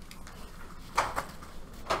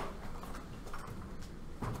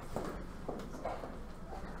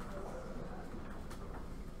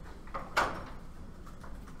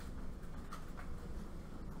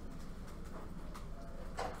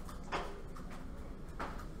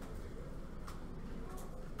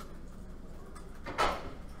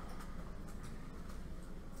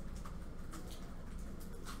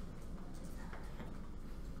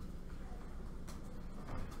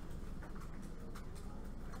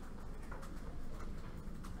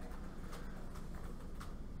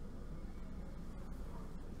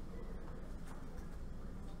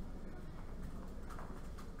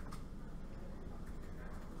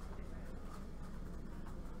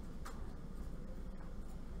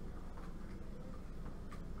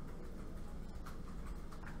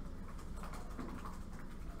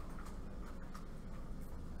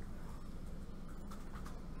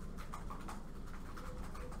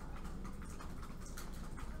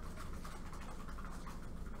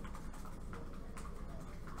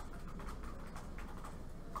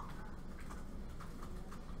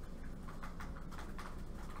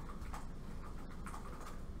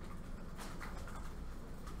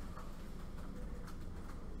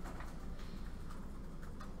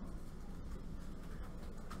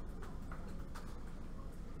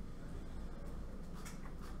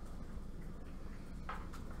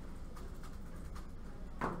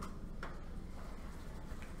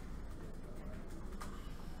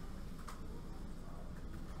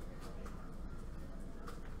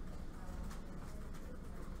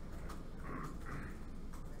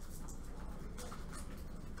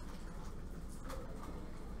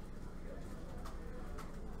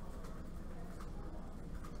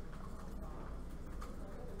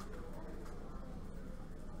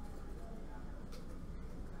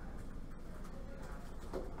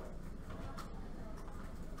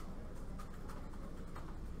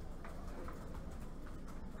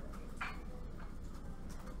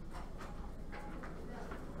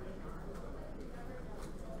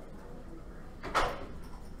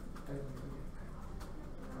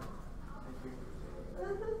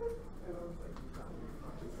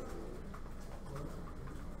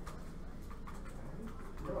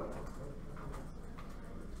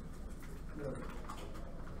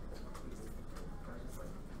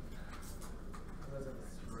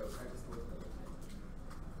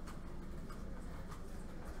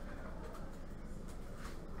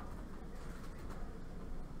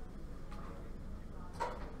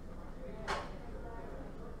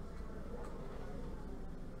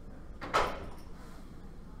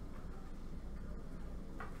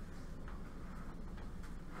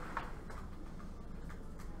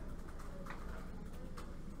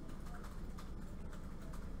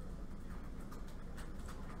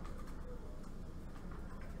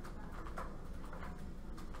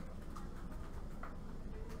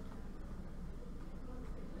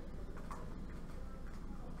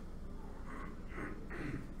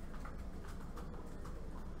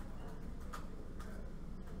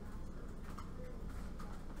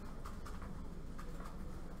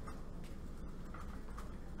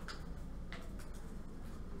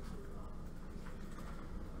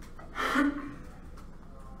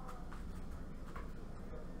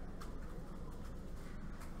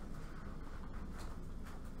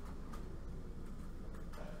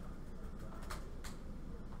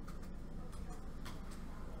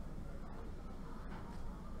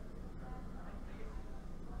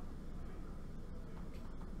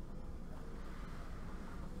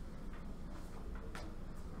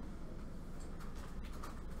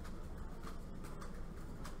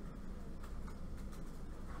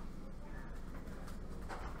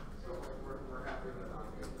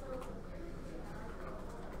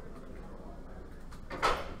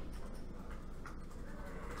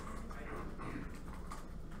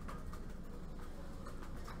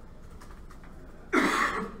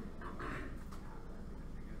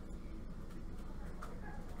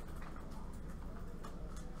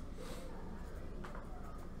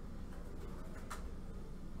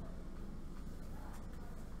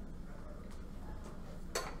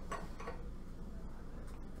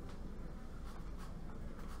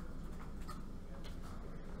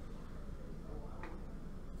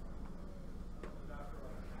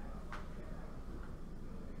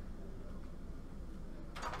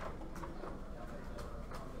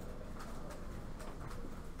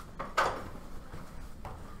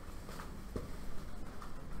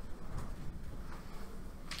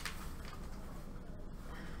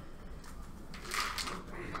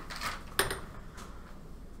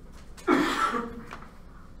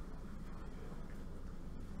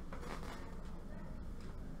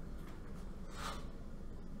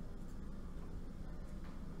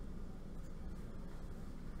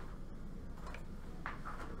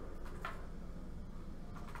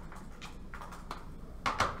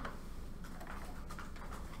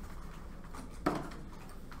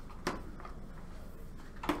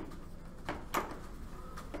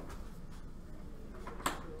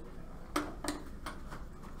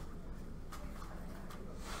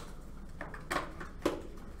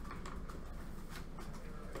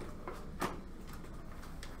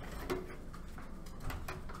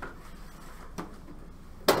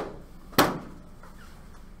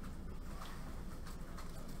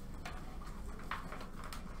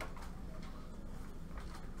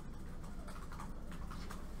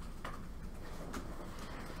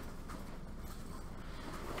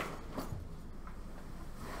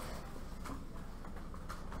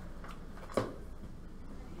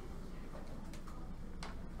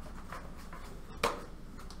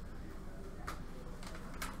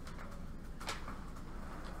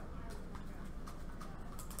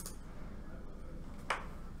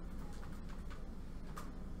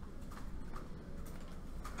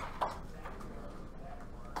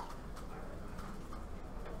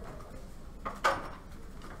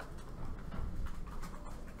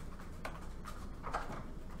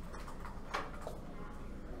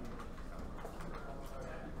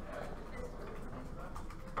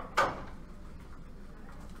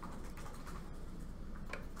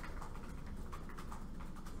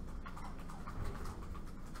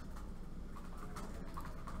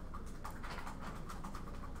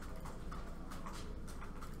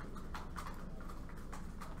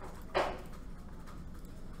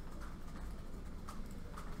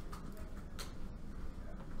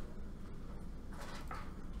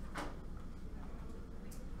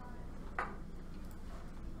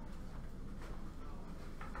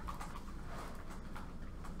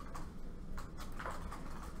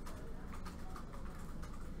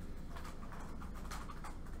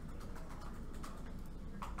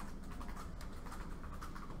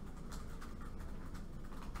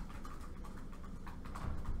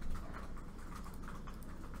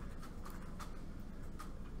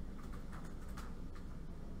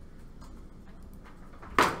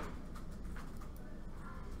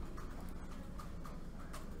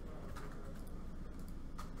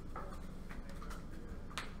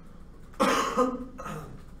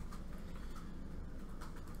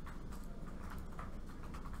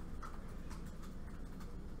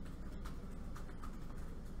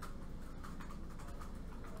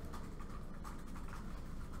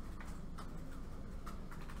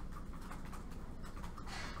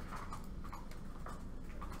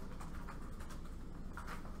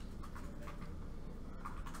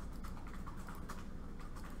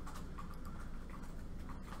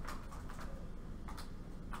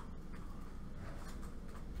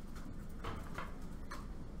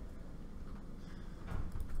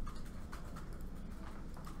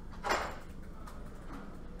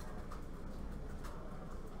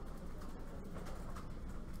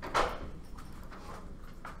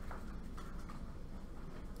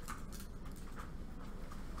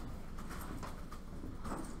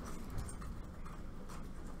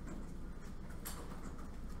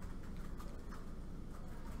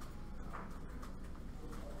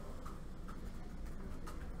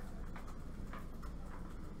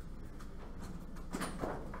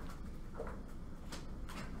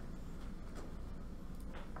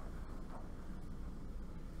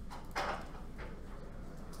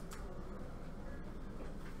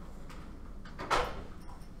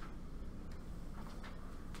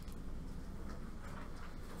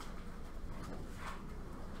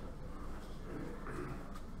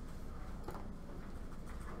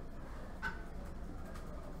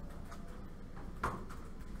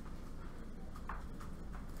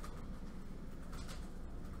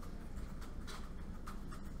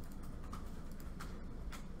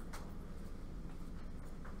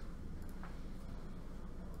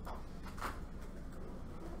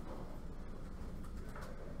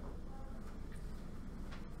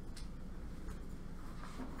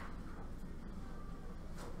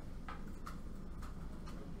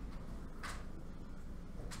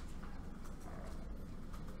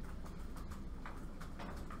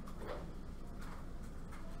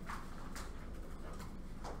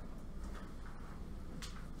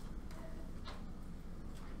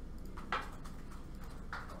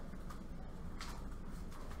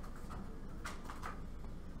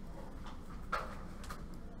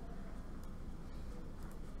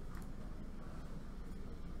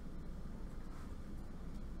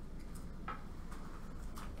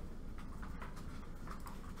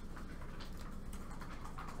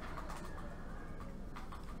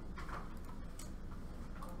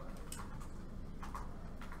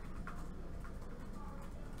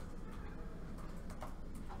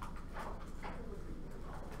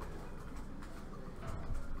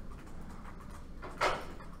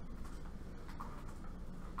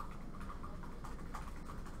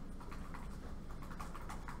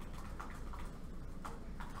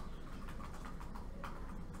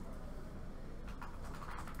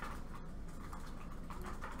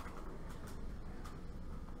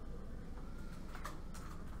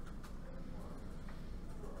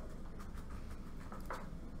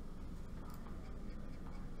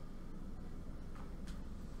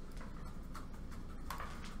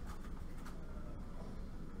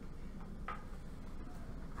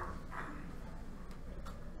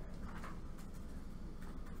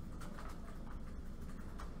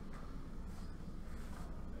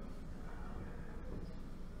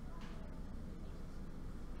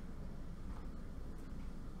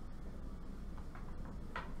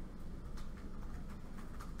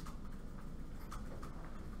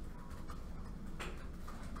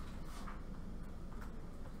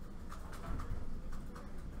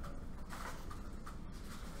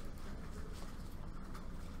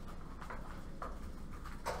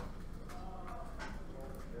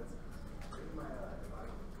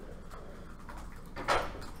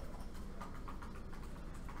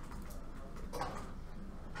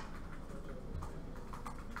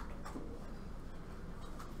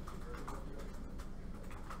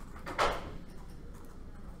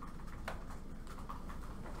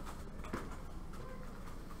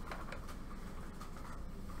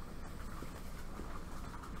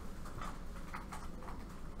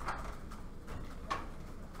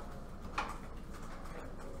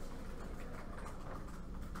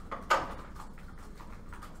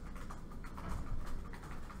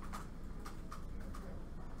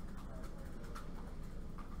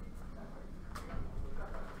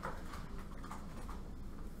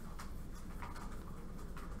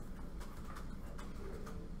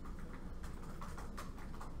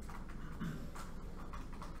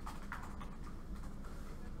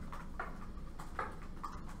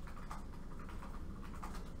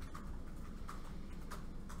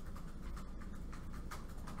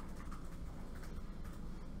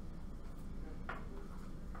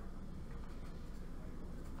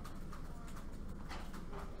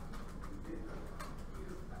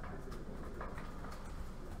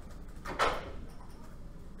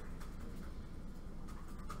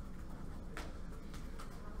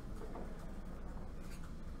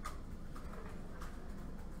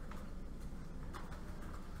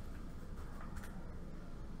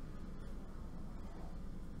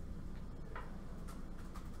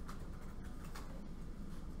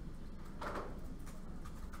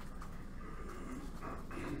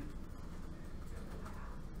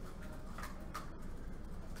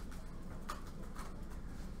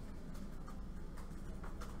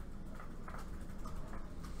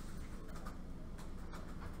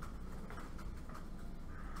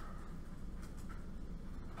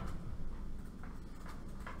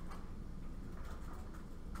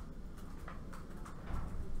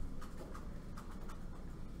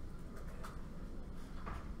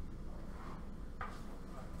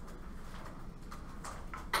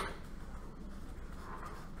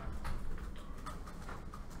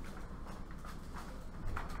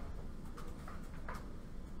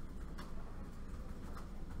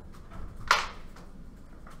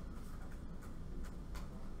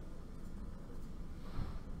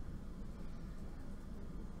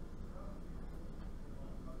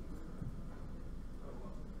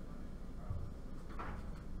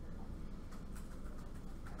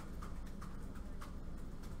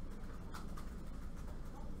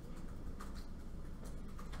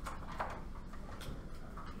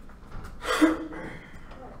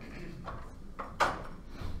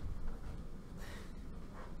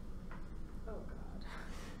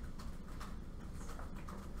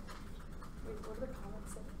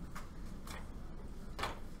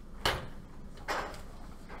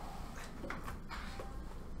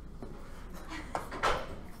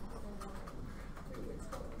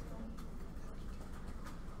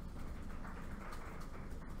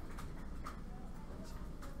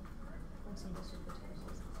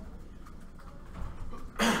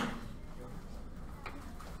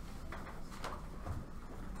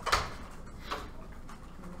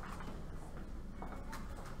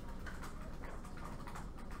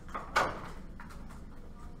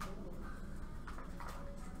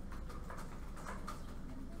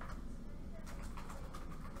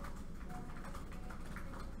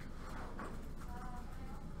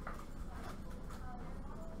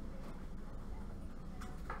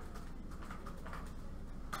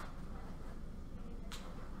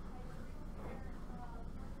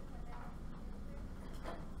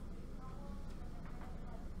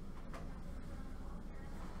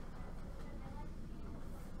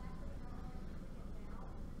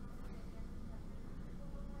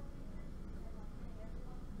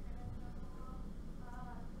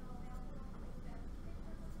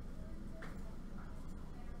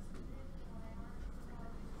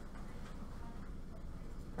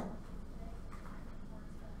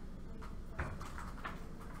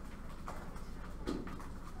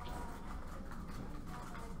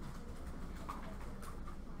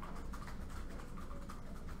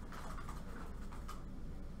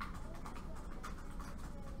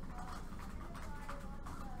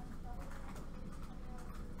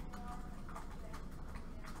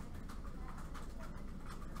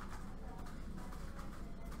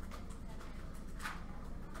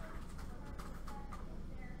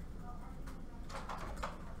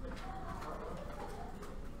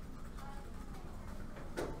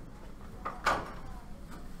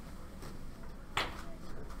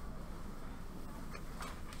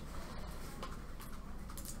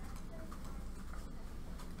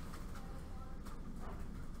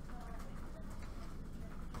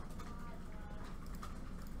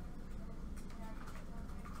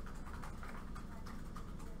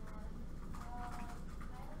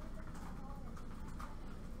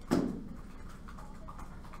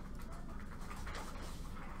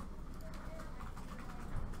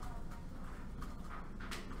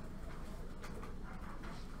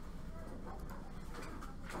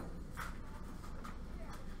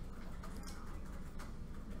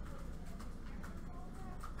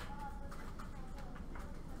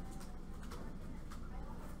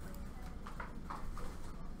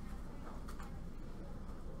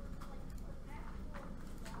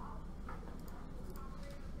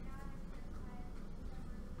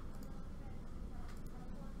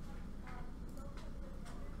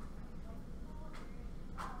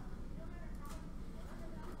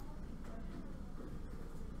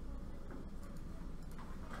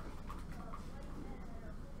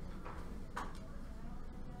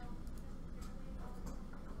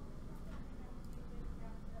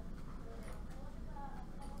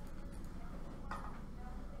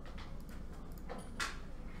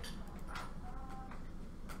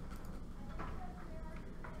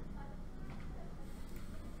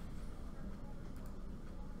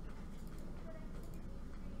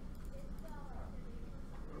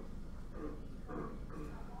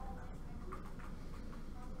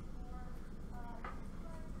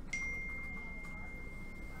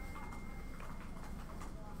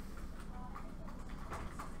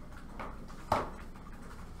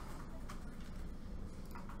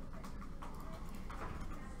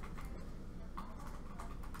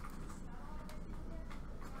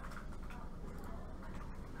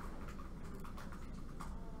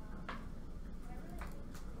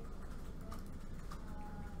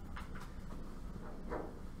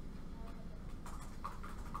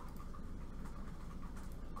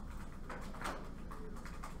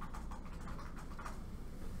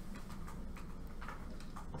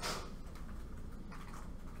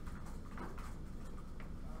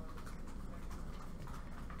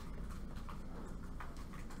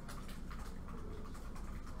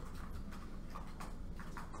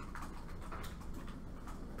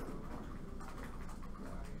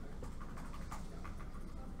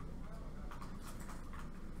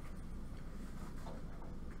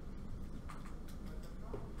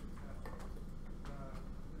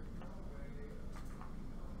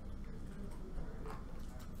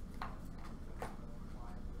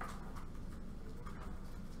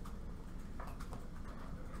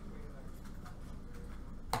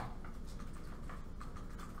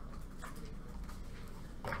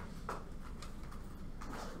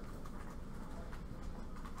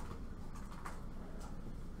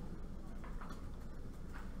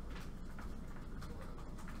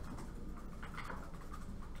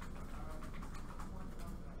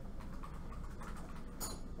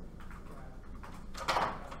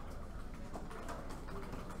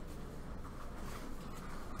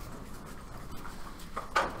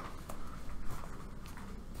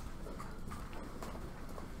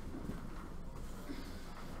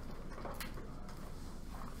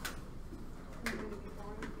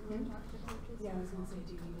 I was gonna say,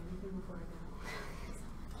 do you need anything before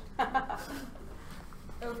I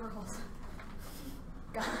go? Overalls.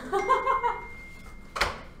 Got it.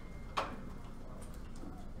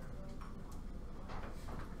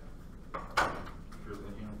 If you're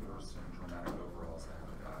the universe in dramatic overalls, I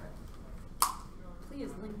have a guy.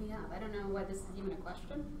 Please link me up. I don't know why this is even a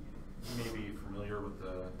question. You may be familiar with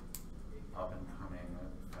the up-and-coming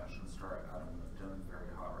fashion star Adam Lipton, very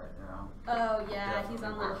hot right now. Oh yeah, he's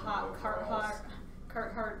on Definitely that hot working cart overalls.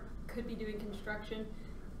 hard. Could be doing construction.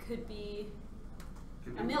 Could be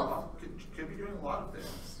Could a be MILF. Could be doing a lot of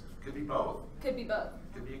things. Could be both. Could be both.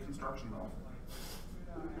 Could be a construction MILF.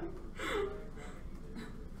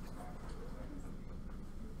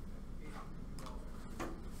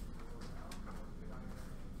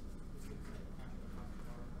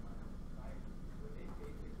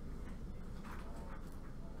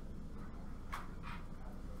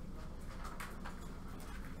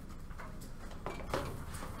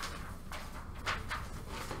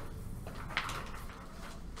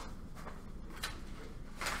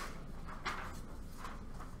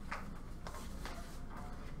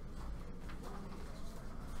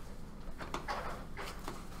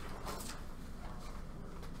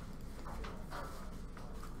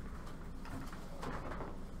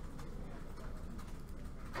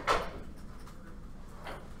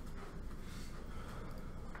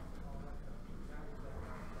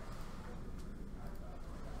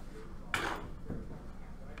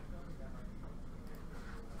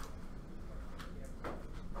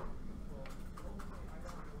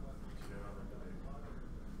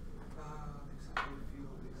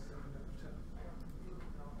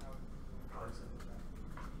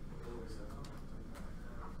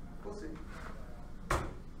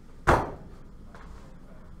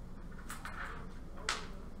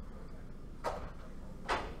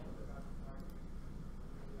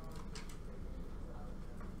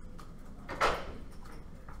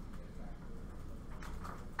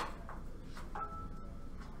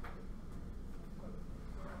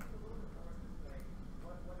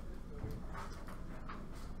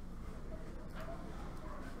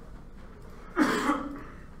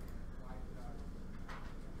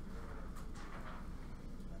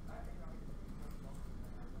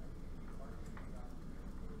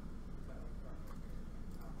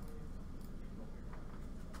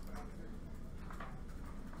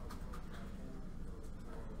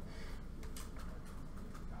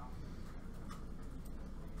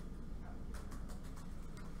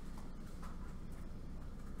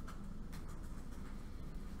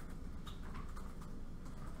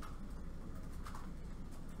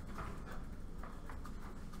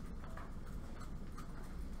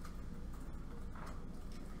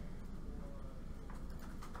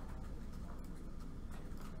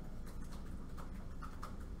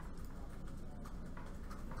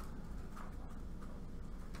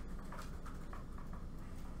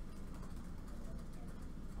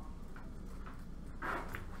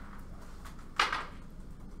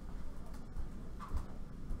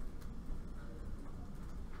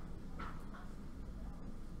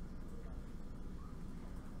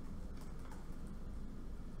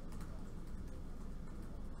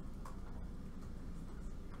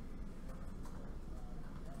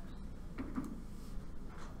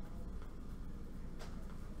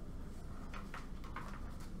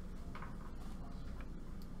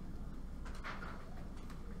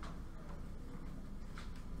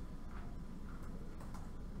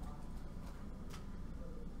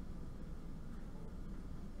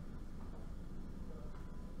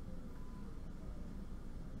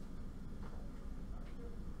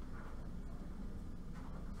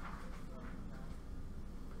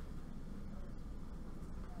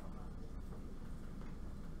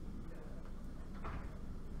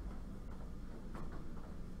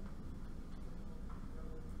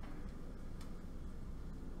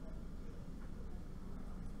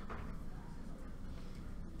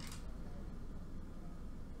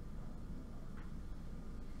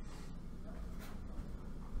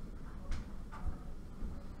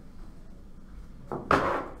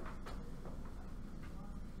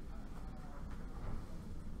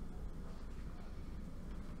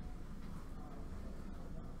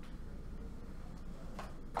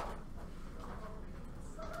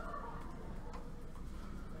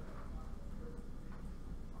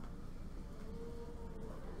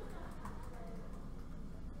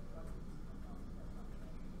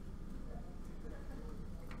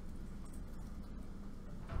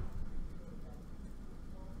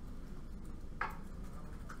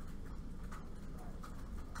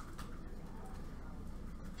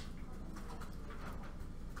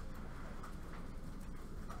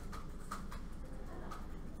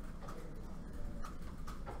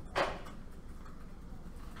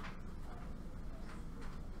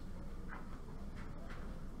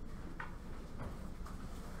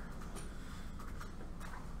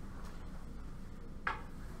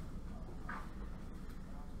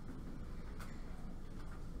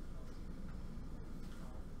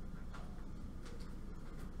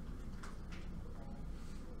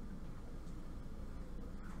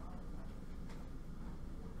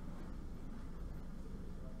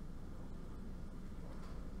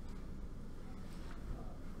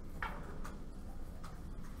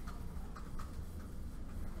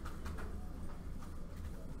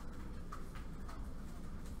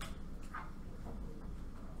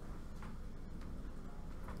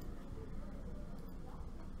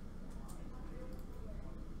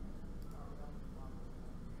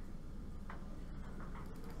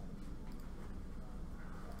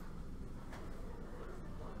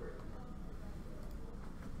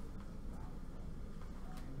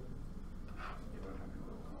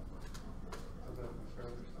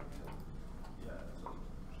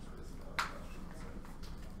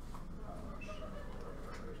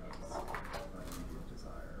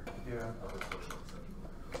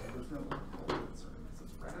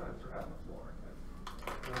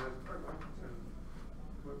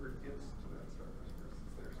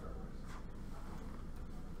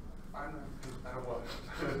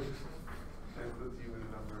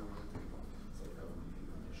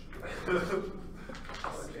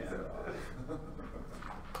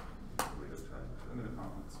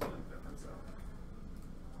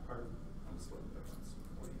 Pardon? I'm splitting the difference.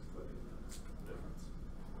 What are you splitting the difference?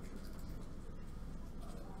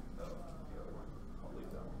 The other one. I'll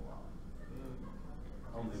leave that one alone.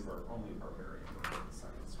 Only barbarian will get the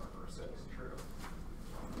second star for 6. True.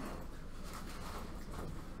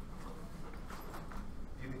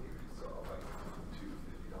 You think if you saw like $2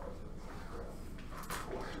 $50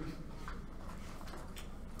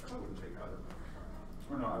 I wouldn't take either.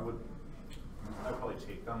 Or no, I would. I'd probably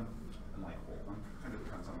take them and like hold them. Kind of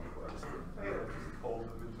depends on what I was doing. yeah, just hold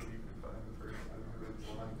them until you can find the person who is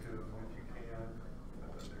lying to them if you can.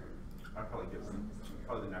 I'd probably give them.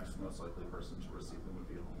 Probably the next most likely person to receive them would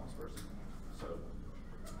be a homeless person. So,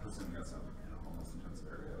 assuming that's a homeless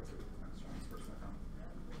intensive area, I'd say the next homeless person I found.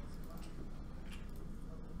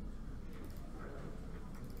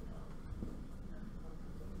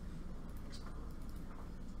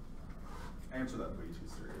 I answered that way too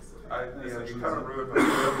seriously. Yeah, you kind of ruined my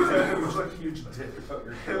joke. It was like huge dick about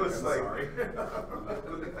your It was I'm like, sorry.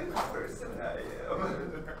 look at the person I am.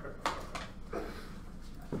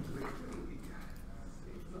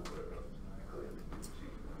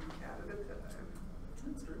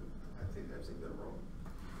 That's true. I've seen that wrong.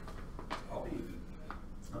 I'll be.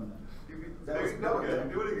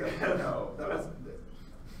 Do it again. No, that was.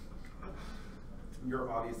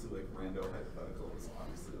 You're obviously like rando hypothetical is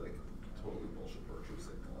obviously like totally bullshit virtue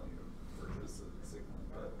signaling,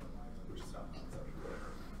 but which is not conceptual.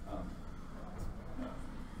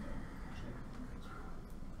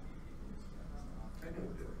 I know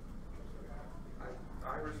you do.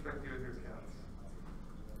 I respect you and your cats.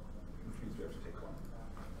 Which means we have to take one.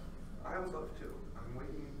 I would love to. I'm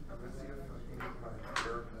waiting. I'm gonna see if I can get my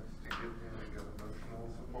therapist to give me like an emotional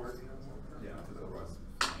support. Yeah, because otherwise,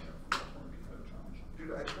 that won't be a challenge.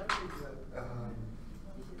 Dude, I tried to get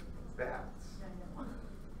bats,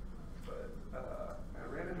 but I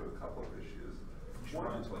ran into a couple of issues. You should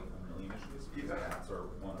run into like a million issues because bats are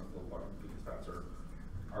one of the biggest bats are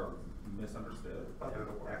misunderstood. They're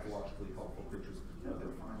ecologically helpful creatures. No,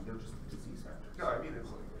 they're fine. They're just disease factors. No, I mean it's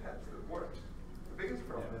like pets that work. The biggest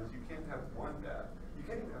problem is you can't have one bat. You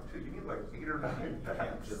can't even have two. You need like 8 or 9 bats. You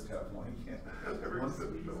can't just have one. You can't. Everyone's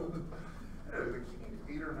like, you need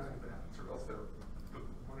 8 or 9 bats, or else they'll,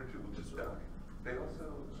 1 or 2 will just die. They also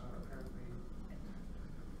apparently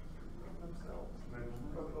rub themselves and then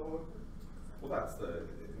rub it all over. Well, that's the.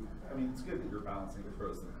 I mean, it's good that you're balancing the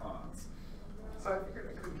pros and the cons. So I figured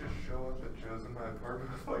I could just show up at Joe's in my apartment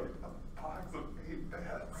with like a box of 8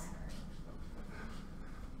 bats.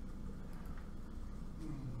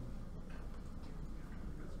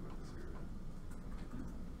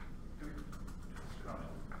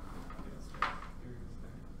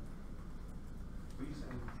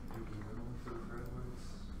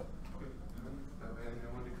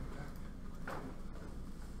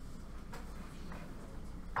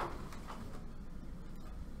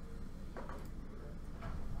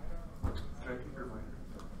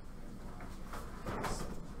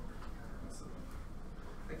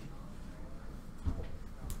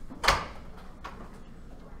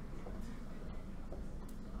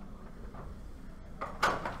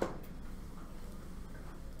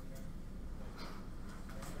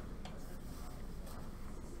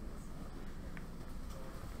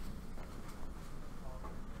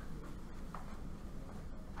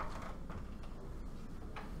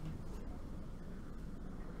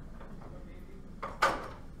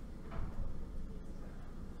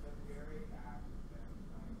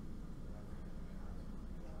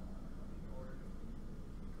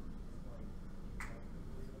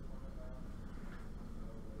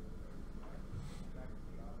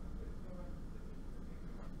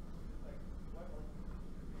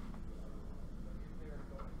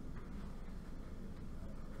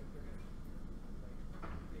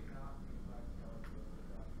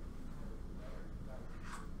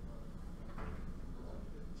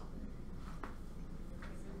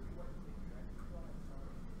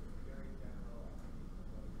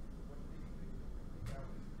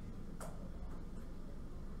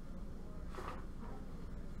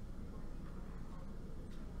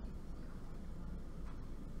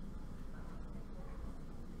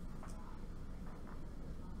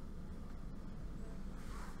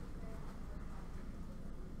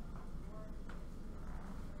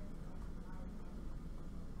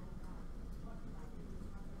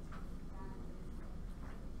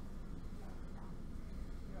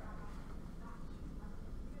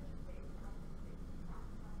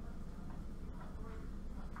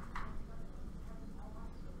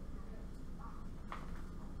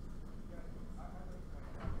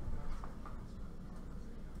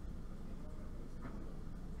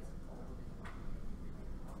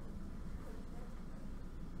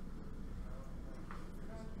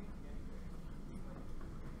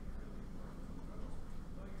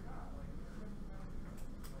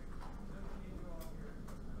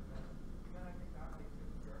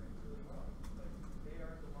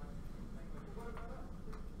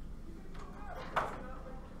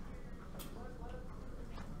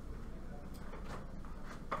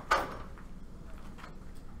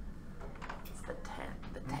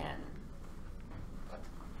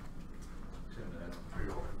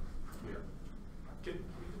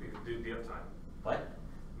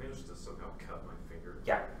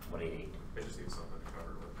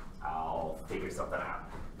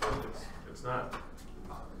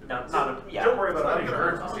 Yeah. Don't worry about It's it. not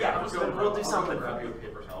Hurt. gonna hurt. Yeah, We'll do something. Grab you a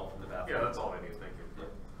paper towel from the bathroom. Yeah, that's all I need. Thank you. Yeah.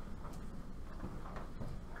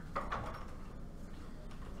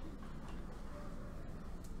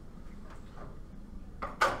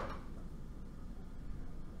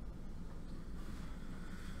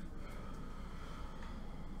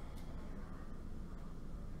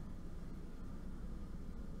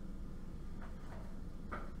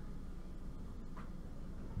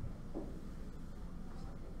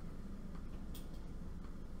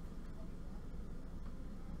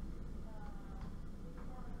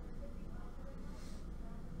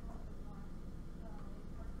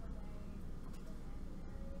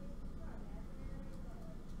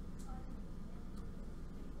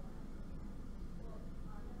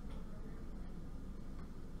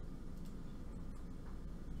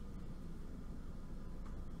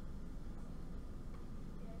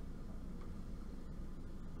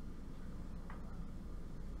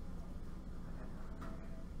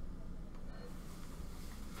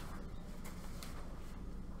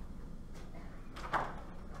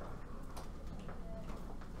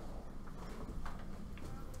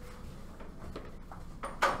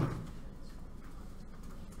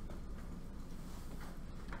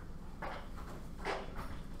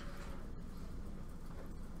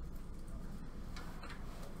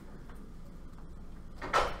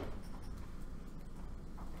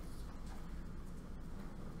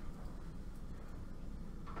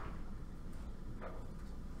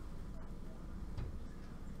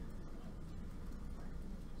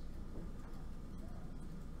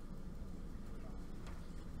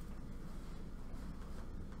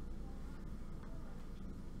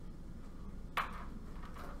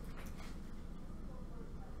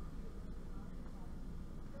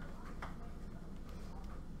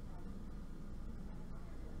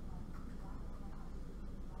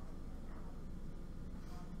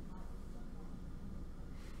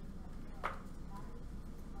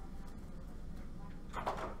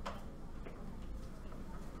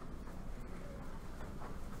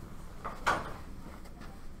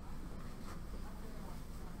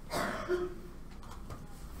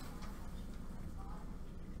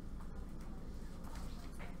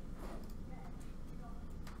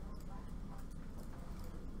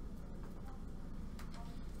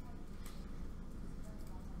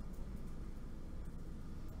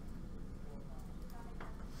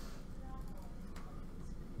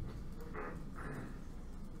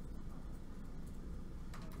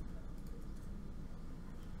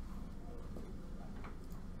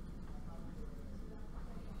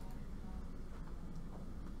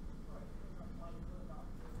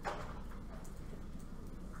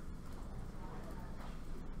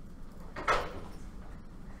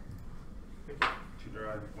 Two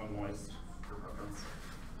dry, one moist for preference.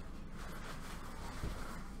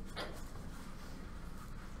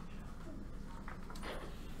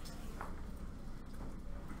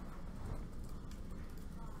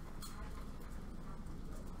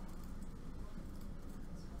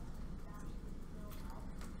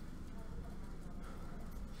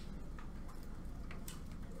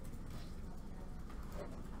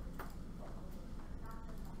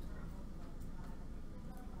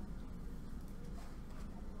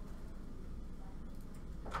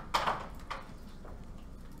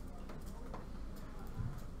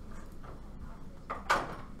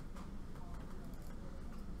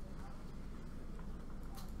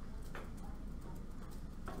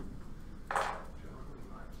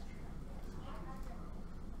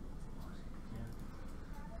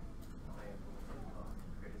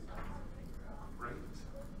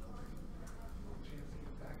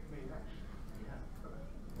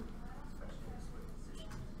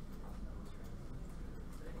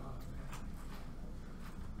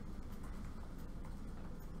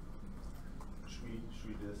 Should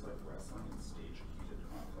we do this like wrestling and stage a heated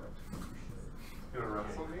conflict? You wanna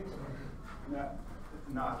wrestle me?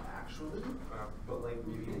 Not actually, but like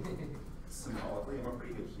maybe symbolically, I'm a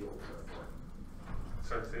pretty good heel character.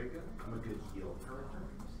 Sorry, say again? I'm a good heel character.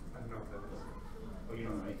 I don't know what that is. Oh, you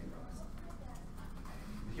don't know anything about this.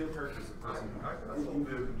 The heel character is a person who I wrestled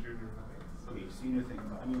bit in junior high. Okay, so you know things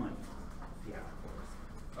about, I mean like theatricals.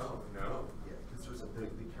 Oh, no. Yeah, because there's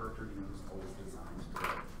the character, you know, who's always designed to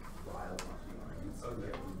like, rile up the audience.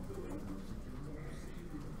 Okay. Get them booing.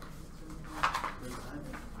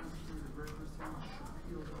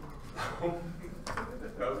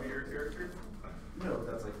 That would be your character? No,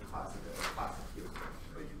 that's like classic heel character.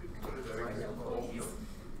 But you didn't put it Why is it out. called heel?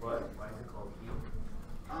 What? Why is it called heel?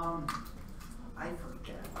 I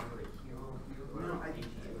forget. No,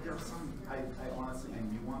 there's some, I honestly, I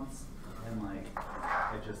knew once, and like,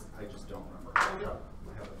 I just don't remember. Oh, yeah.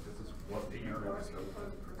 I have it. This is what the No,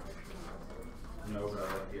 but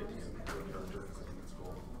I like the idea of the character because I think it's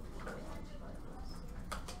cool.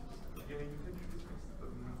 Yeah, you could introduce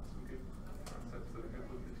some good concepts that are good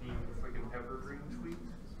with the team. It's like an evergreen tweet.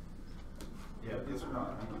 Yeah, these are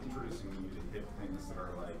not. I'm introducing you to hip things that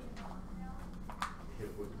are like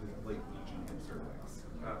hip with like Legion hipster things.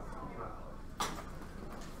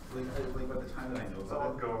 Like by the time that I know It's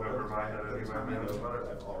all going over my head by the time I anyway. know about it,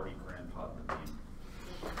 I've already grandpa'd the theme.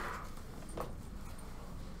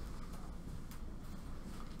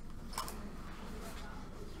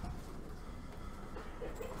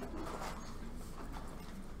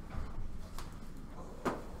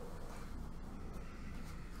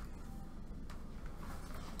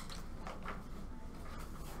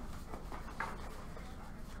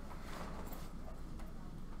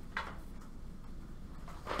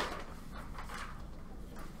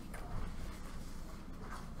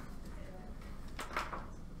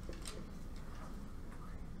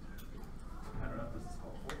 I don't know if this is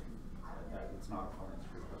helpful. It's not a comment to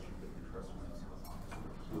your question, but interestingly, it's what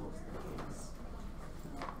heals the case.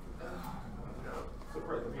 So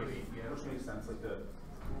right, which makes sense. Like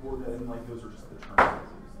and like those are just the terms.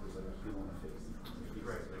 There's like a heal and a fix.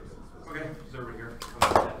 Right. Okay, is everybody here?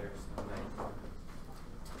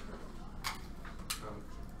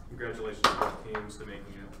 Congratulations to both teams to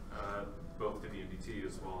making it both to the NDT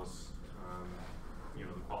as well as you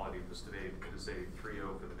know, the quality of this debate. It is a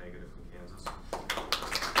 3-0 for the negative from Kansas.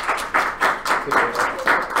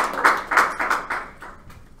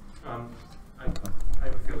 I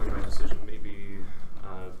have a feeling my decision may be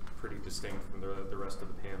pretty distinct from the rest of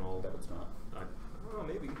the panel. That it's not. I don't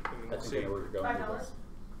know, maybe. I mean, I we'll think see. they know where you're going with this.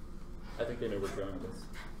 I think they know where you're going with this.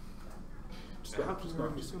 Just go.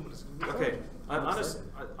 Just go. Okay.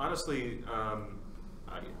 Honestly,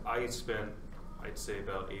 I spent, I'd say,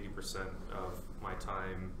 about 80% of my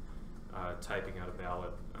time typing out a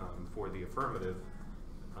ballot for the affirmative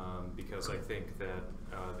because I think that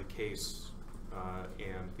the case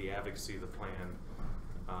and the advocacy of the plan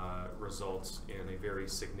results in a very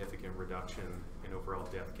significant reduction in overall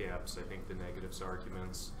death gaps. I think the negatives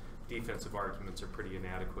arguments, defensive arguments are pretty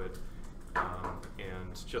inadequate.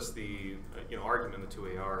 And just the argument in the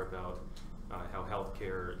 2AR about how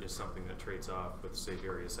healthcare is something that trades off with, say,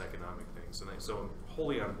 various economic things, and so I'm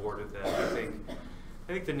wholly on board with that. I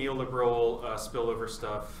think the neoliberal spillover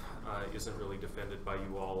stuff isn't really defended by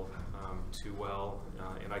you all too well,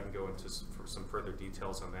 and I can go into some further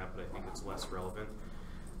details on that, but I think it's less relevant.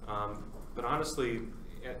 But honestly,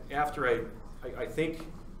 after I think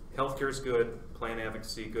healthcare is good, plan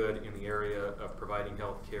advocacy good in the area of providing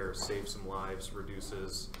healthcare, saves some lives,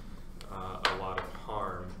 reduces a lot of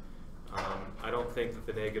harm. I don't think that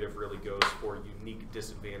the negative really goes for unique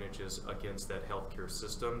disadvantages against that healthcare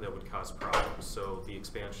system that would cause problems. So the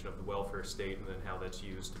expansion of the welfare state and then how that's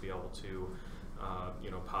used to be able to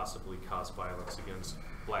possibly cause violence against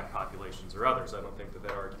black populations or others. I don't think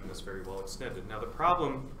that argument is very well extended. Now the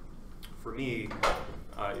problem for me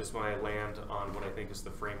is when I land on what I think is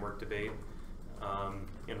the framework debate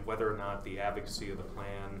and whether or not the advocacy of the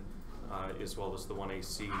plan as well as the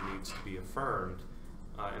 1AC needs to be affirmed.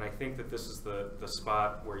 And I think that this is the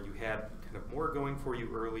spot where you had kind of more going for you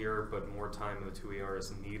earlier, but more time in the 2AR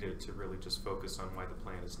is needed to really just focus on why the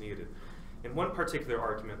plan is needed. And one particular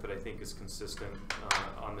argument that I think is consistent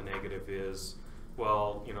on the negative is,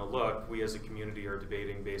 well, look, we as a community are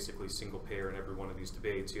debating basically single payer in every one of these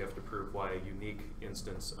debates. You have to prove why a unique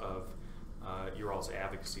instance of your all's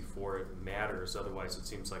advocacy for it matters. Otherwise, it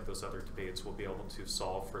seems like those other debates will be able to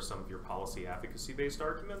solve for some of your policy advocacy-based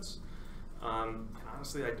arguments. And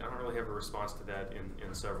honestly, I don't really have a response to that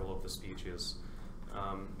in several of the speeches.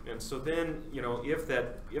 And so then, if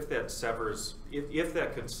that severs, if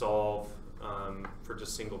that could solve for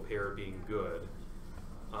just single payer being good,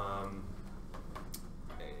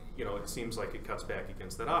 it seems like it cuts back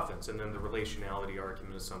against that offense. And then the relationality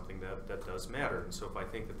argument is something that does matter. And so if I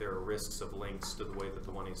think that there are risks of links to the way that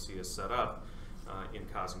the 1AC is set up in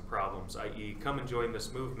causing problems, i.e. come and join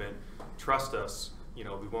this movement, trust us,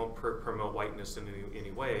 we won't promote whiteness in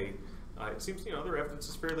any way. It seems, their evidence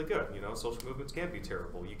is fairly good. Social movements can be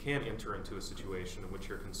terrible. You can enter into a situation in which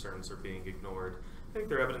your concerns are being ignored. I think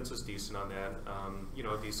their evidence is decent on that.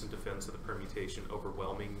 A decent defense of the permutation,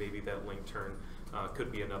 overwhelming. Maybe that link turn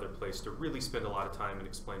could be another place to really spend a lot of time in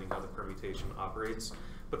explaining how the permutation operates.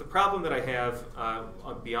 But the problem that I have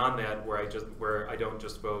beyond that, where I don't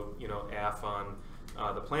just vote, AF on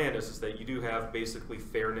the plan, is that you do have basically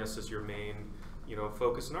fairness as your main,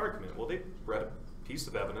 focus and argument. Well, they read a piece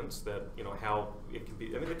of evidence that, how it can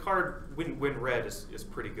be. I mean, the card when read is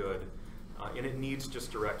pretty good. and it needs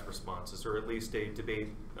just direct responses, or at least a debate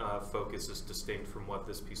focus is distinct from what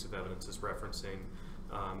this piece of evidence is referencing.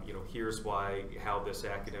 You know, here's how this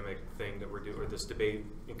academic thing that we're doing, or this debate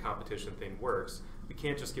and competition thing works. We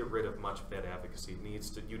can't just get rid of much of that advocacy.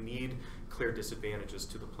 You need clear disadvantages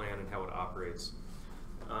to the plan and how it operates.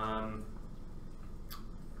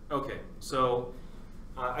 Okay, so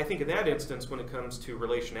I think in that instance, when it comes to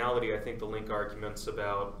relationality, I think the link arguments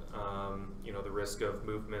about you know, the risk of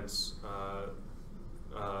movements,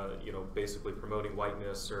 you know, basically promoting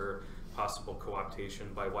whiteness or possible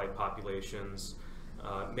co-optation by white populations.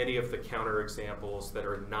 Many of the counter examples that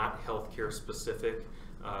are not healthcare specific,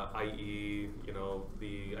 i.e., you know,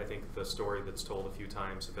 I think the story that's told a few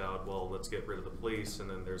times about, well, let's get rid of the police, and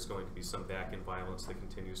then there's going to be some back-end violence that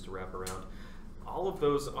continues to wrap around. All of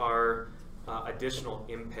those are additional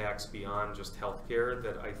impacts beyond just healthcare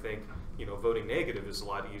that I think, you know, voting negative is a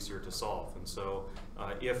lot easier to solve. And so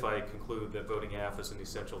if I conclude that voting AF isn't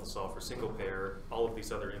essential to solve for single payer, all of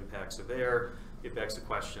these other impacts are there. It begs the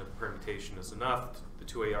question if the permutation is enough. The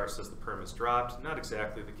 2AR says the perm is dropped. Not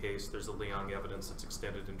exactly the case. There's a Leong evidence that's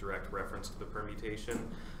extended in direct reference to the permutation.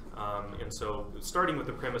 And so starting with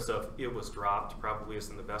the premise of it was dropped probably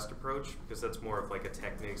isn't the best approach, because that's more of like a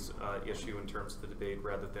techniques issue in terms of the debate,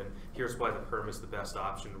 rather than here's why the perm is the best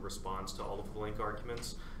option in response to all of the link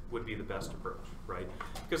arguments would be the best approach, right?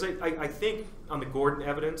 Because I think on the Gordon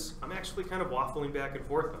evidence, I'm actually kind of waffling back and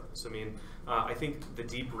forth on this. I mean, I think the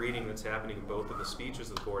deep reading that's happening in both of the speeches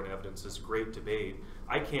of the Gordon evidence is great debate.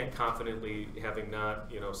 I can't confidently, having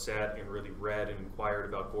not, you know, sat and really read and inquired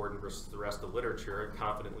about Gordon versus the rest of the literature,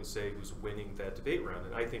 confidently say who's winning that debate round.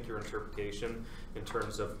 And I think your interpretation in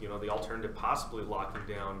terms of, you know, the alternative possibly locking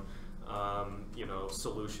down you know,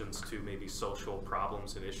 solutions to maybe social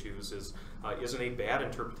problems and issues isn't a bad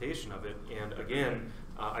interpretation of it. And again,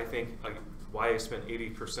 I think why I spent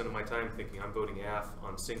 80% of my time thinking I'm voting AF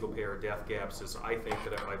on single payer death gaps is I think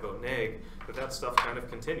that if I vote neg, that stuff kind of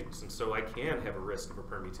continues. And so I can have a risk of a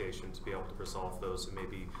permutation to be able to resolve those and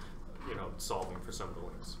maybe, you know, solving for some of the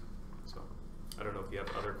links. So I don't know if you have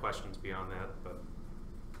other questions beyond that, but.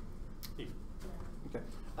 Okay.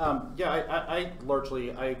 Yeah, I largely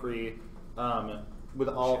agree with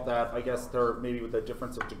all of that. I guess there maybe with a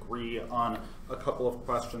difference of degree on a couple of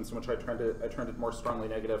questions in which I trended more strongly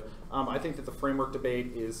negative. I think that the framework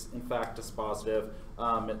debate is in fact dispositive.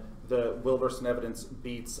 The Wilderson evidence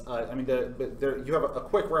beats, I mean, you have a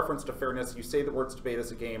quick reference to fairness. You say the words debate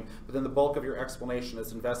is a game, but then the bulk of your explanation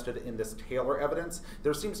is invested in this Taylor evidence.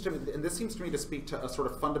 There seems to me, and this seems to me to speak to a sort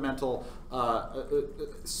of fundamental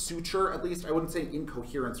suture, at least. I wouldn't say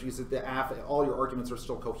incoherence, because the AF, all your arguments are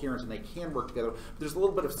still coherent and they can work together. But there's a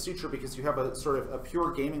little bit of suture because you have a sort of a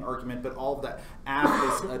pure gaming argument, but all of that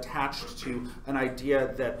AF is attached to an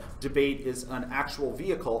idea that debate is an actual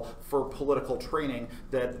vehicle for political training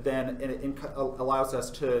that then allows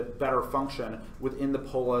us to better function within the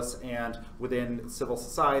polis and within civil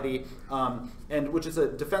society, and which is a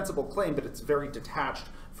defensible claim, but it's very detached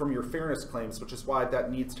from your fairness claims, which is why that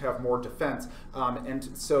needs to have more defense.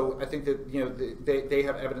 And so I think that, you know, they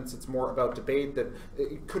have evidence that's more about debate, that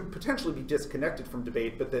it could potentially be disconnected from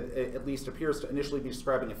debate, but that it at least appears to initially be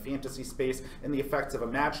describing a fantasy space and the effects of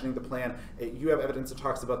imagining the plan. You have evidence that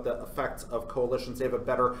talks about the effects of coalitions. They have a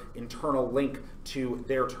better internal link to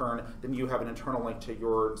their turn than you have an internal link to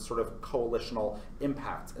your sort of coalitional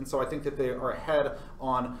impacts. And so I think that they are ahead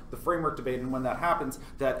on the framework debate, and when that happens,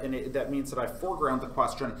 that means that I foreground the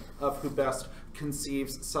question of who best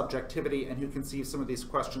conceives subjectivity and who conceives some of these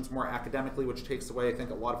questions more academically, which takes away, I think,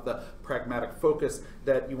 a lot of the pragmatic focus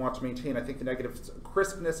that you want to maintain. I think the negative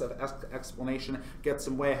crispness of explanation gets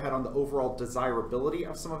them way ahead on the overall desirability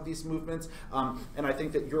of some of these movements, and I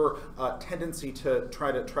think that your tendency to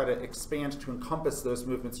try to expand to encompass those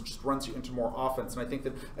movements just runs you into more offense. And I think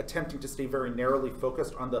that attempting to stay very narrowly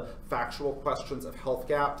focused on the factual questions of health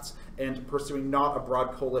gaps and pursuing not a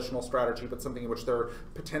broad coalitional strategy, but something in which there are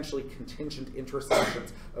potentially contingent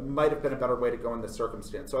intersections might have been a better way to go in this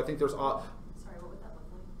circumstance. So I think there's Sorry, what would that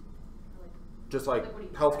look like? Just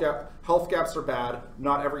like health gaps are bad.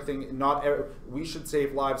 Not everything. We should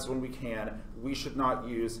save lives when we can. We should not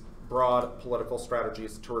use broad political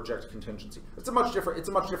strategies to reject contingency. It's a much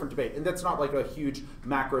different debate, and that's not like a huge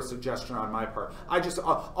macro suggestion on my part. I just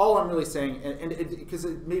all I'm really saying, and because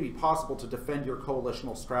it may be possible to defend your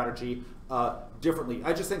coalitional strategy differently.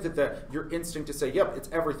 I just think that your instinct to say, yep, it's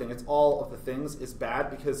everything, it's all of the things, is bad,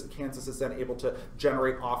 because Kansas is then able to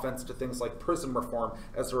generate offense to things like prison reform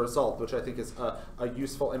as a result, which I think is a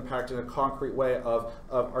useful impact in a concrete way of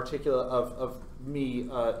me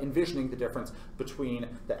envisioning the difference between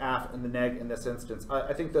the AF and the neg in this instance.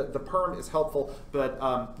 I think that the perm is helpful, but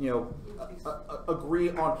agree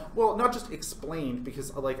on, well, not just explained,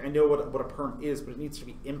 because like I know what a perm is, but it needs to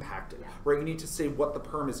be impacted, right? You need to say what the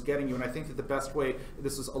perm is getting you, and I think that the best way,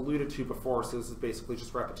 this was alluded to before, so this is basically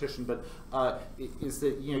just repetition, but is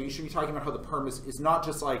that you should be talking about how the perm is not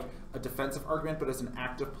just like a defensive argument, but as an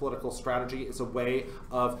active political strategy, is a way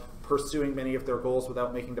of pursuing many of their goals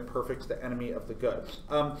without making the perfect the enemy of the good.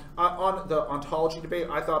 On the ontology debate,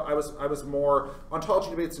 I thought I was more ontology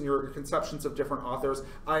debates and your conceptions of different authors.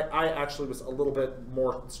 I actually was a little bit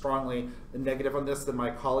more strongly negative on this than my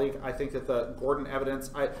colleague. I think that the Gordon evidence,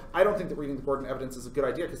 I don't think that reading the Gordon evidence is a good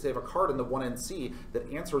idea, because they have a card in the 1NC that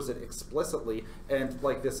answers it explicitly, and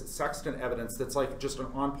like this Sexton evidence that's like just an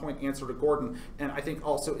on-point answer to Gordon, and I think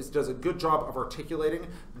also does a good job of articulating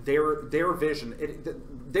their vision.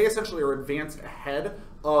 They essentially are advanced ahead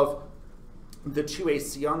of the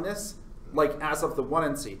 2AC on this, like as of the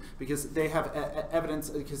 1NC, because they have evidence,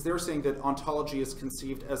 because they're saying that ontology is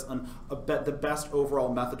conceived as the best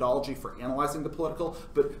overall methodology for analyzing the political,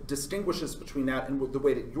 but distinguishes between that and the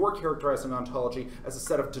way that you're characterizing ontology as a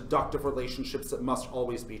set of deductive relationships that must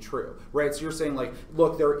always be true, right? So you're saying like,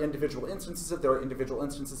 look, there are individual instances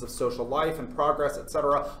of social life and progress,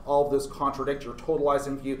 etc. All of those contradict your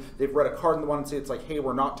totalizing view. They've read a card in the 1NC, it's like, hey,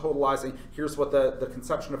 we're not totalizing, here's what the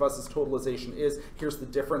conception of us as totalization is, here's the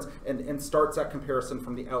difference, and starts that comparison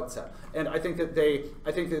from the outset. And I think that the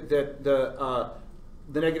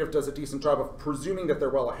negative does a decent job of presuming that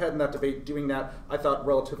they're well ahead in that debate, doing that, I thought,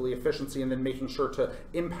 relatively efficiency, and then making sure to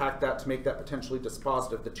impact that to make that potentially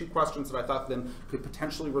dispositive. The two questions that I thought then could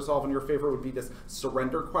potentially resolve in your favor would be this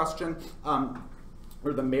surrender question,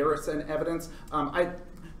 or the merits and evidence.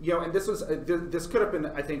 And this could have been,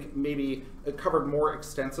 I think, maybe covered more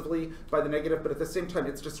extensively by the negative, but at the same time,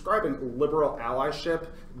 it's describing liberal allyship,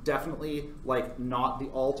 definitely like not the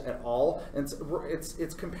alt at all, and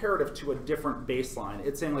it's comparative to a different baseline.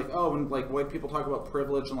 It's saying like, oh, when like white people talk about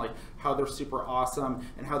privilege and like how they're super awesome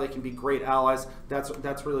and how they can be great allies, that's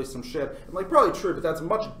really some shit. And like probably true, but that's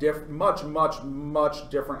much different, much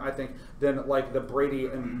different, I think, than like the Brady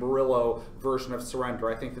and Murillo version of surrender.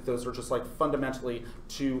 I think that those are just like fundamentally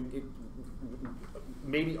two,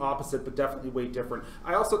 maybe opposite, but definitely way different.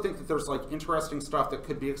 I also think that there's like interesting stuff that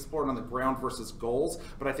could be explored on the ground versus goals,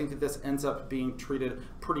 but I think that this ends up being treated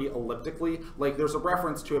pretty elliptically. Like there's a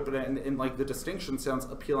reference to it, but and like the distinction sounds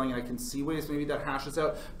appealing, and I can see ways maybe that hashes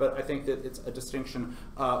out, but I think that it's a distinction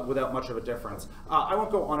without much of a difference. I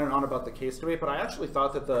won't go on and on about the case debate, but I actually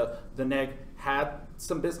thought that the neg had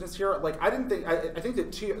some business here. Like I think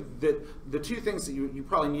that the two things that you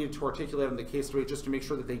probably needed to articulate in the case debate, just to make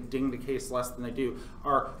sure that they ding the case less than they do,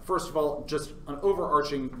 are first of all just an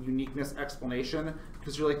overarching uniqueness explanation,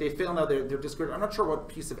 because you're like, they fail now, they're discredited. I'm not sure what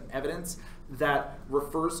piece of evidence that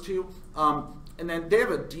refers to. And then they have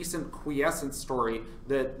a decent quiescence story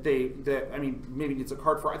that I mean maybe needs a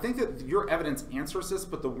card for. I think that your evidence answers this,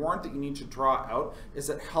 but the warrant that you need to draw out is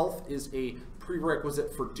that health is a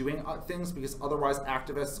prerequisite for doing things, because otherwise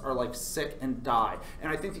activists are like sick and die.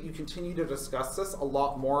 And I think that you continue to discuss this a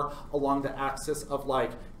lot more along the axis of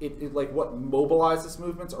like like what mobilizes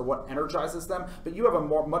movements or what energizes them. But you have a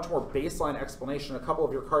much more baseline explanation, a couple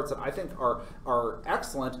of your cards that I think are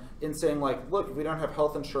excellent in saying like, look, if we don't have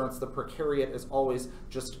health insurance, the precariat is always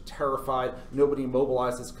just terrified. Nobody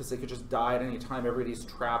mobilizes because they could just die at any time. Everybody's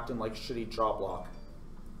trapped in like shitty job lock.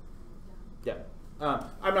 Yeah.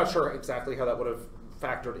 I'm not sure exactly how that would have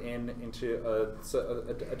factored into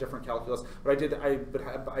a different calculus, but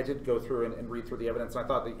I did go through and read through the evidence, and I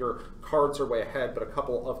thought that your cards are way ahead, but a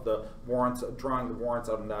couple of the warrants, drawing the warrants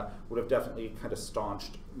out on that, would have definitely kind of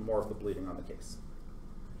staunched more of the bleeding on the case.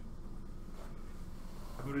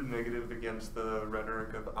 I voted negative against the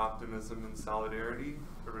rhetoric of optimism and solidarity.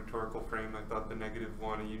 The rhetorical frame, I thought the negative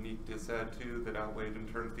one a unique disadd to that outweighed in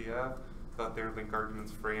terms of the F. I thought their link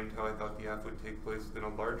arguments framed how I thought the F would take place within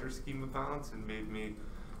a larger scheme of violence, and made me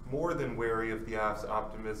more than wary of the F's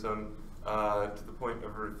optimism to the point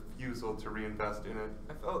of refusal to reinvest in it.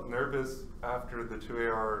 I felt nervous after the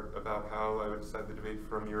 2AR about how I would decide the debate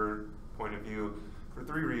from your point of view for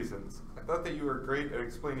 3 reasons. I thought that you were great at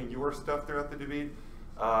explaining your stuff throughout the debate,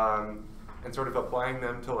 and sort of applying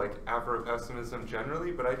them to like Afro-pessimism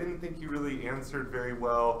generally, but I didn't think you really answered very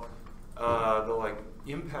well the like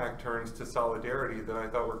impact turns to solidarity that I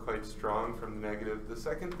thought were quite strong from the negative. The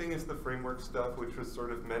second thing is the framework stuff, which was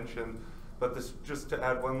sort of mentioned, but this, just to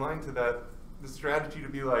add one line to that, the strategy to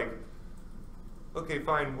be like, okay,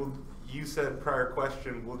 fine, you said prior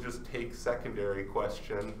question, we'll just take secondary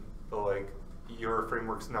question, the like, your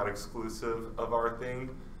framework's not exclusive of our thing.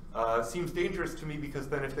 seems dangerous to me because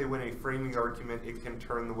then if they win a framing argument, it can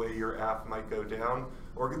turn the way your app might go down,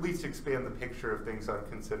 or at least expand the picture of things I'm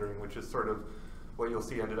considering, which is sort of what you'll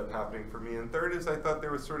see ended up happening for me. And third is I thought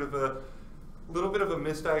there was sort of a little bit of a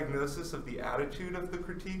misdiagnosis of the attitude of the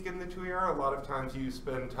critique in the 2AR. A lot of times you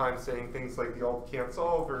spend time saying things like the alt can't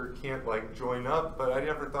solve or can't like join up, but I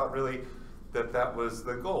never thought really that that was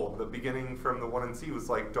the goal. The beginning from the 1NC was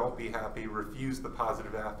like, don't be happy, refuse the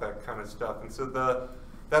positive affect kind of stuff. And so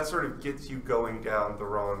that sort of gets you going down the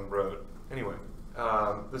wrong road. Anyway,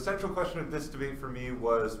 the central question of this debate for me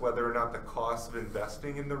was whether or not the cost of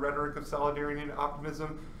investing in the rhetoric of solidarity and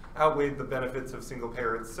optimism outweighed the benefits of single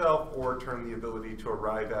payer itself, or turn the ability to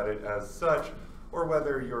arrive at it as such, or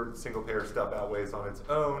whether your single payer stuff outweighs on its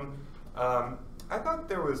own. I thought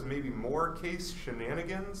there was maybe more case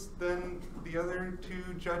shenanigans than the other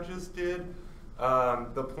two judges did.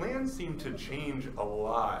 The plan seemed to change a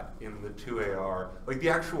lot in the 2AR. Like the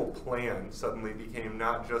actual plan suddenly became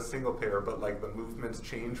not just single payer, but like the movements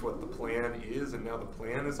change what the plan is, and now the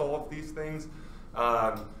plan is all of these things.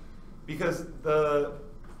 Because the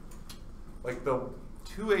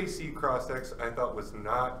 2AC cross-X I thought was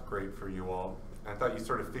not great for you all. I thought you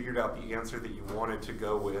sort of figured out the answer that you wanted to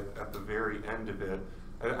go with at the very end of it.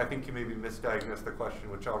 I think you maybe misdiagnosed the question,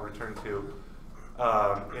 which I'll return to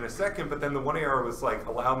in a second, but then the 1AR was like,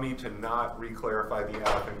 allow me to not re-clarify the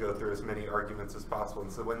app and go through as many arguments as possible.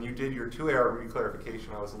 And so when you did your 2AR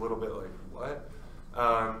re-clarification, I was a little bit like, what?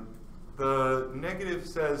 The negative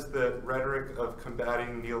says that rhetoric of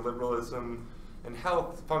combating neoliberalism and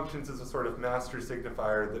health functions as a sort of master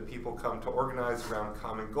signifier that people come to organize around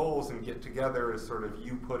common goals and get together, as sort of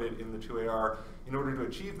you put it in the 2AR, in order to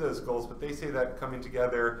achieve those goals. But they say that coming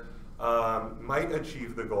together might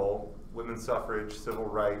achieve the goal, women's suffrage, civil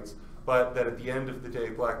rights, but that at the end of the day,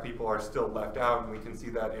 black people are still left out, and we can see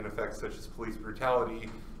that in effects such as police brutality,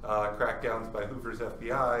 crackdowns by Hoover's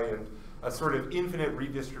FBI, and a sort of infinite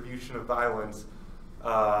redistribution of violence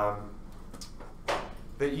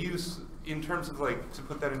that use, in terms of like, to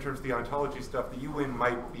put that in terms of the ontology stuff, that you win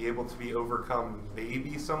might be able to be overcome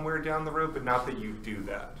maybe somewhere down the road, but not that you do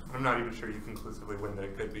that. I'm not even sure you conclusively win that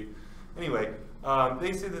it could be. Anyway,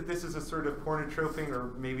 they say that this is a sort of pornotroping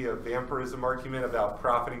or maybe a vampirism argument about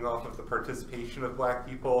profiting off of the participation of black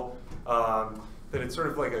people. That it's sort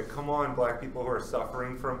of like a, come on, black people who are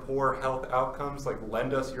suffering from poor health outcomes, like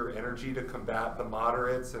lend us your energy to combat the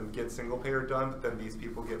moderates and get single payer done, but then these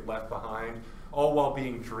people get left behind, all while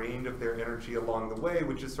being drained of their energy along the way,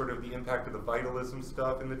 which is sort of the impact of the vitalism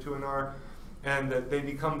stuff in the 2NR, and that they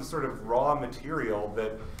become the sort of raw material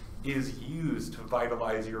that is used to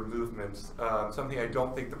vitalize your movements, something I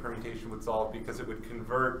don't think the permutation would solve because it would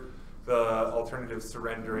convert the alternative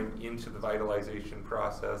surrendering into the vitalization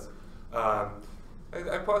process.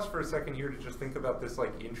 I paused for a second here to just think about this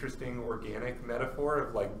like interesting organic metaphor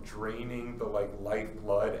of like draining the like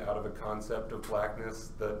lifeblood out of a concept of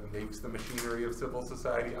blackness that makes the machinery of civil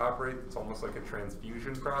society operate. It's almost like a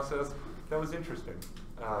transfusion process. That was interesting.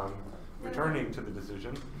 Returning to the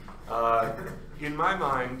decision, in my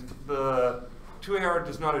mind, the 2AR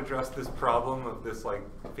does not address this problem of this like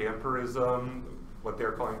vampirism, what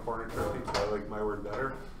they're calling pornotropy, but I like my word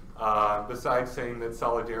better. Besides saying that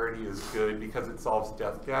solidarity is good because it solves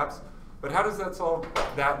death gaps. But how does that solve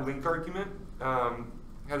that link argument? How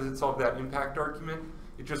does it solve that impact argument?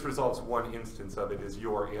 It just resolves one instance of it as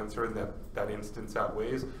your answer, and that instance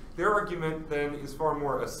outweighs. Their argument then is far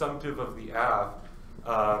more assumptive of the AF,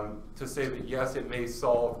 to say that yes, it may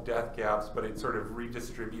solve death gaps, but it sort of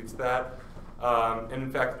redistributes that. And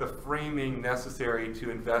in fact, the framing necessary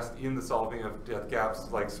to invest in the solving of death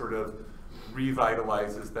gaps like sort of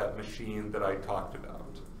revitalizes that machine that I talked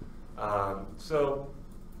about. So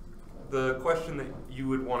the question that you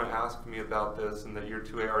would want to ask me about this, and that your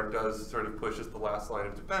 2AR does sort of push as the last line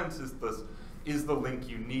of defense, is this: is the link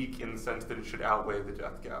unique in the sense that it should outweigh the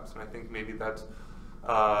death gaps? And I think maybe that's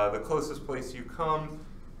the closest place you come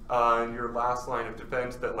in your last line of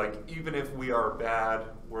defense, that like even if we are bad,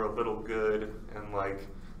 we're a little good, and like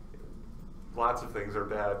lots of things are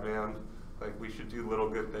bad, man. Like we should do little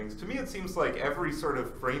good things. To me, it seems like every sort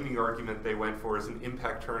of framing argument they went for is an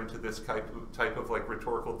impact turn to this type of like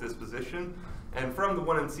rhetorical disposition. And from the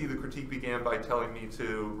 1NC, the critique began by telling me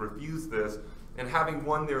to refuse this. And having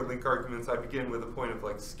won their link arguments, I begin with a point of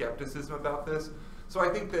like skepticism about this. So I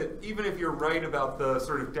think that even if you're right about the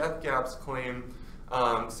sort of death gaps claim,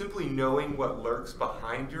 simply knowing what lurks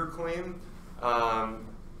behind your claim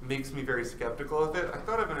makes me very skeptical of it. I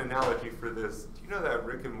thought of an analogy for this. Do you know that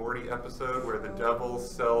Rick and Morty episode where the devil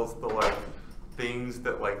sells the like things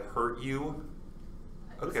that like hurt you?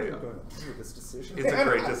 Okay. I'm going through this decision. It's a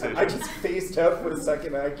great decision. I just phased out for a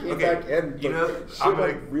second and I came back in. You know, shit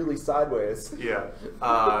went really sideways. Yeah.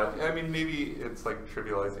 I mean, maybe it's like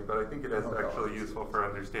trivializing, but I think it is actually useful for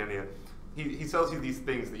understanding it. He sells you these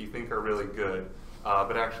things that you think are really good,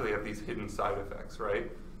 but actually have these hidden side effects, right?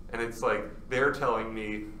 And it's like, they're telling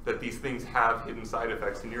me that these things have hidden side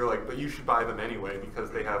effects, and you're like, but you should buy them anyway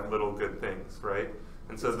because they have little good things, right?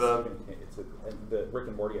 And so the Rick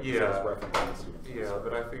and Morty episode is referencing the student. Yeah,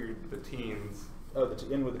 but I figured the teens. Oh,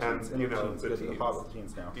 in with the teens. And, In with the teens. Hot with the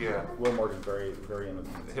teens now. Yeah. Will Morgan's very, very in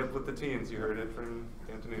with the teens. Hip with the teens. You heard it from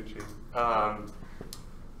Antonucci.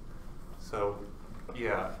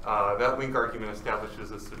 That link argument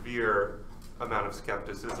establishes a severe amount of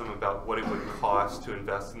skepticism about what it would cost to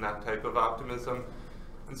invest in that type of optimism.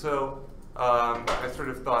 And so I sort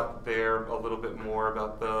of thought there a little bit more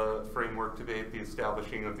about the framework debate, the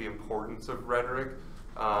establishing of the importance of rhetoric.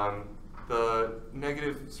 The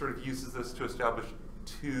negative sort of uses this to establish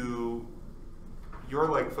your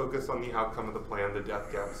like focus on the outcome of the plan, the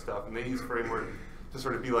death gap stuff, and they use framework to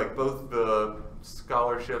sort of be like both the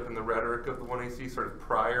scholarship and the rhetoric of the 1AC sort of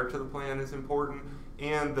prior to the plan is important,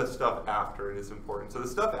 and the stuff after it is important. So the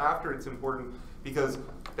stuff after it's important because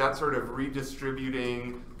that sort of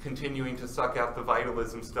redistributing, continuing to suck out the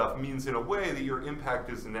vitalism stuff means in a way that your impact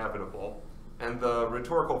is inevitable. And the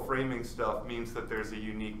rhetorical framing stuff means that there's a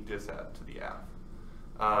unique disadd to the app.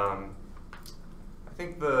 I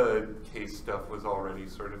think the case stuff was already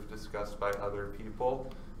sort of discussed by other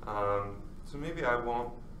people. So maybe I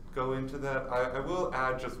won't go into that. I will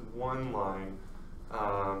add just one line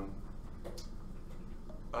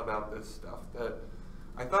about this stuff that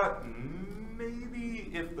I thought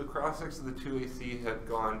maybe if the cross-sects of the 2AC had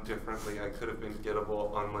gone differently, I could have been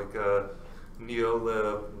gettable on like a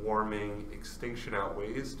neolib warming extinction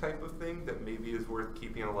outweighs type of thing that maybe is worth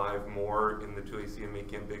keeping alive more in the 2AC and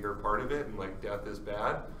making a bigger part of it, and like death is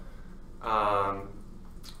bad.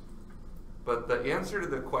 But the answer to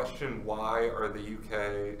the question, why are the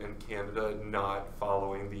UK and Canada not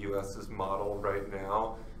following the US's model right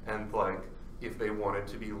now, and like if they wanted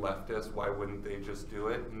to be leftist, why wouldn't they just do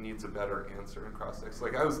it, needs a better answer in cross-sects.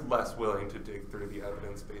 Like I was less willing to dig through the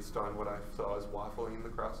evidence based on what I saw as waffling in the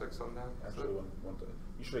cross-sects on that. Actually,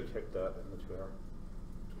 you should have kicked that in the 2 hour.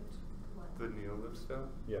 The neolib stuff?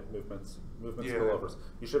 Yeah, movements spillovers.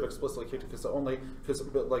 You should have explicitly kicked it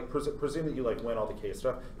but like presume that you like win all the case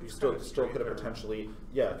stuff. You still could have potentially,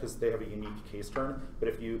 yeah, because they have a unique case turn. But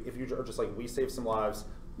if you are just like, we save some lives,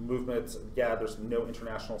 movements, yeah, there's no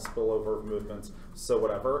international spillover of movements, so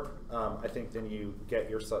whatever. I think then you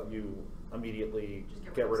immediately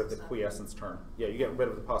get rid of the quiescence turn. Yeah, you get rid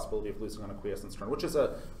of the possibility of losing on a quiescence turn, which is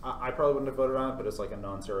I probably wouldn't have voted on it, but it's like a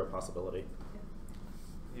non-zero possibility.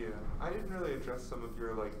 Yeah, I didn't really address some of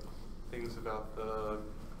your like things about the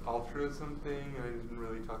altruism thing, and I didn't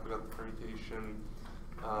really talk about the permutation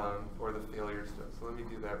or the failure stuff. So let me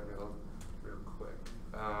do that real quick.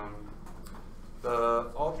 The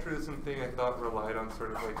altruism thing I thought relied on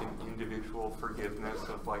sort of like an individual forgiveness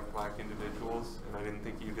of like black individuals, and I didn't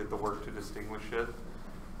think you did the work to distinguish it.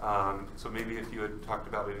 So maybe if you had talked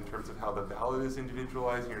about it in terms of how the ballot is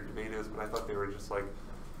individualizing or debate is, but I thought they were just like,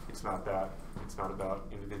 it's not that. It's not about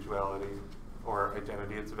individuality or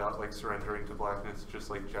identity. It's about like surrendering to blackness just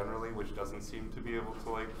like generally, which doesn't seem to be able to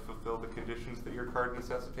like fulfill the conditions that your card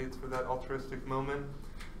necessitates for that altruistic moment.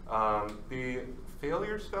 The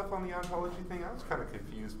failure stuff on the ontology thing, I was kind of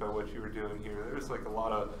confused by what you were doing here. There was like a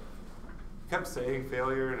lot of, kept saying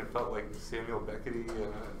failure, and it felt like Samuel Beckett-y,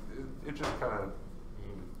 and it just kind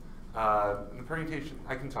of, the permutation,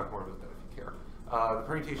 I can talk more about that if you care. The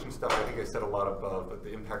permutation stuff, I think I said a lot above, but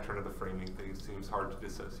the impact turn of the framing thing seems hard to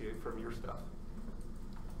dissociate from your stuff.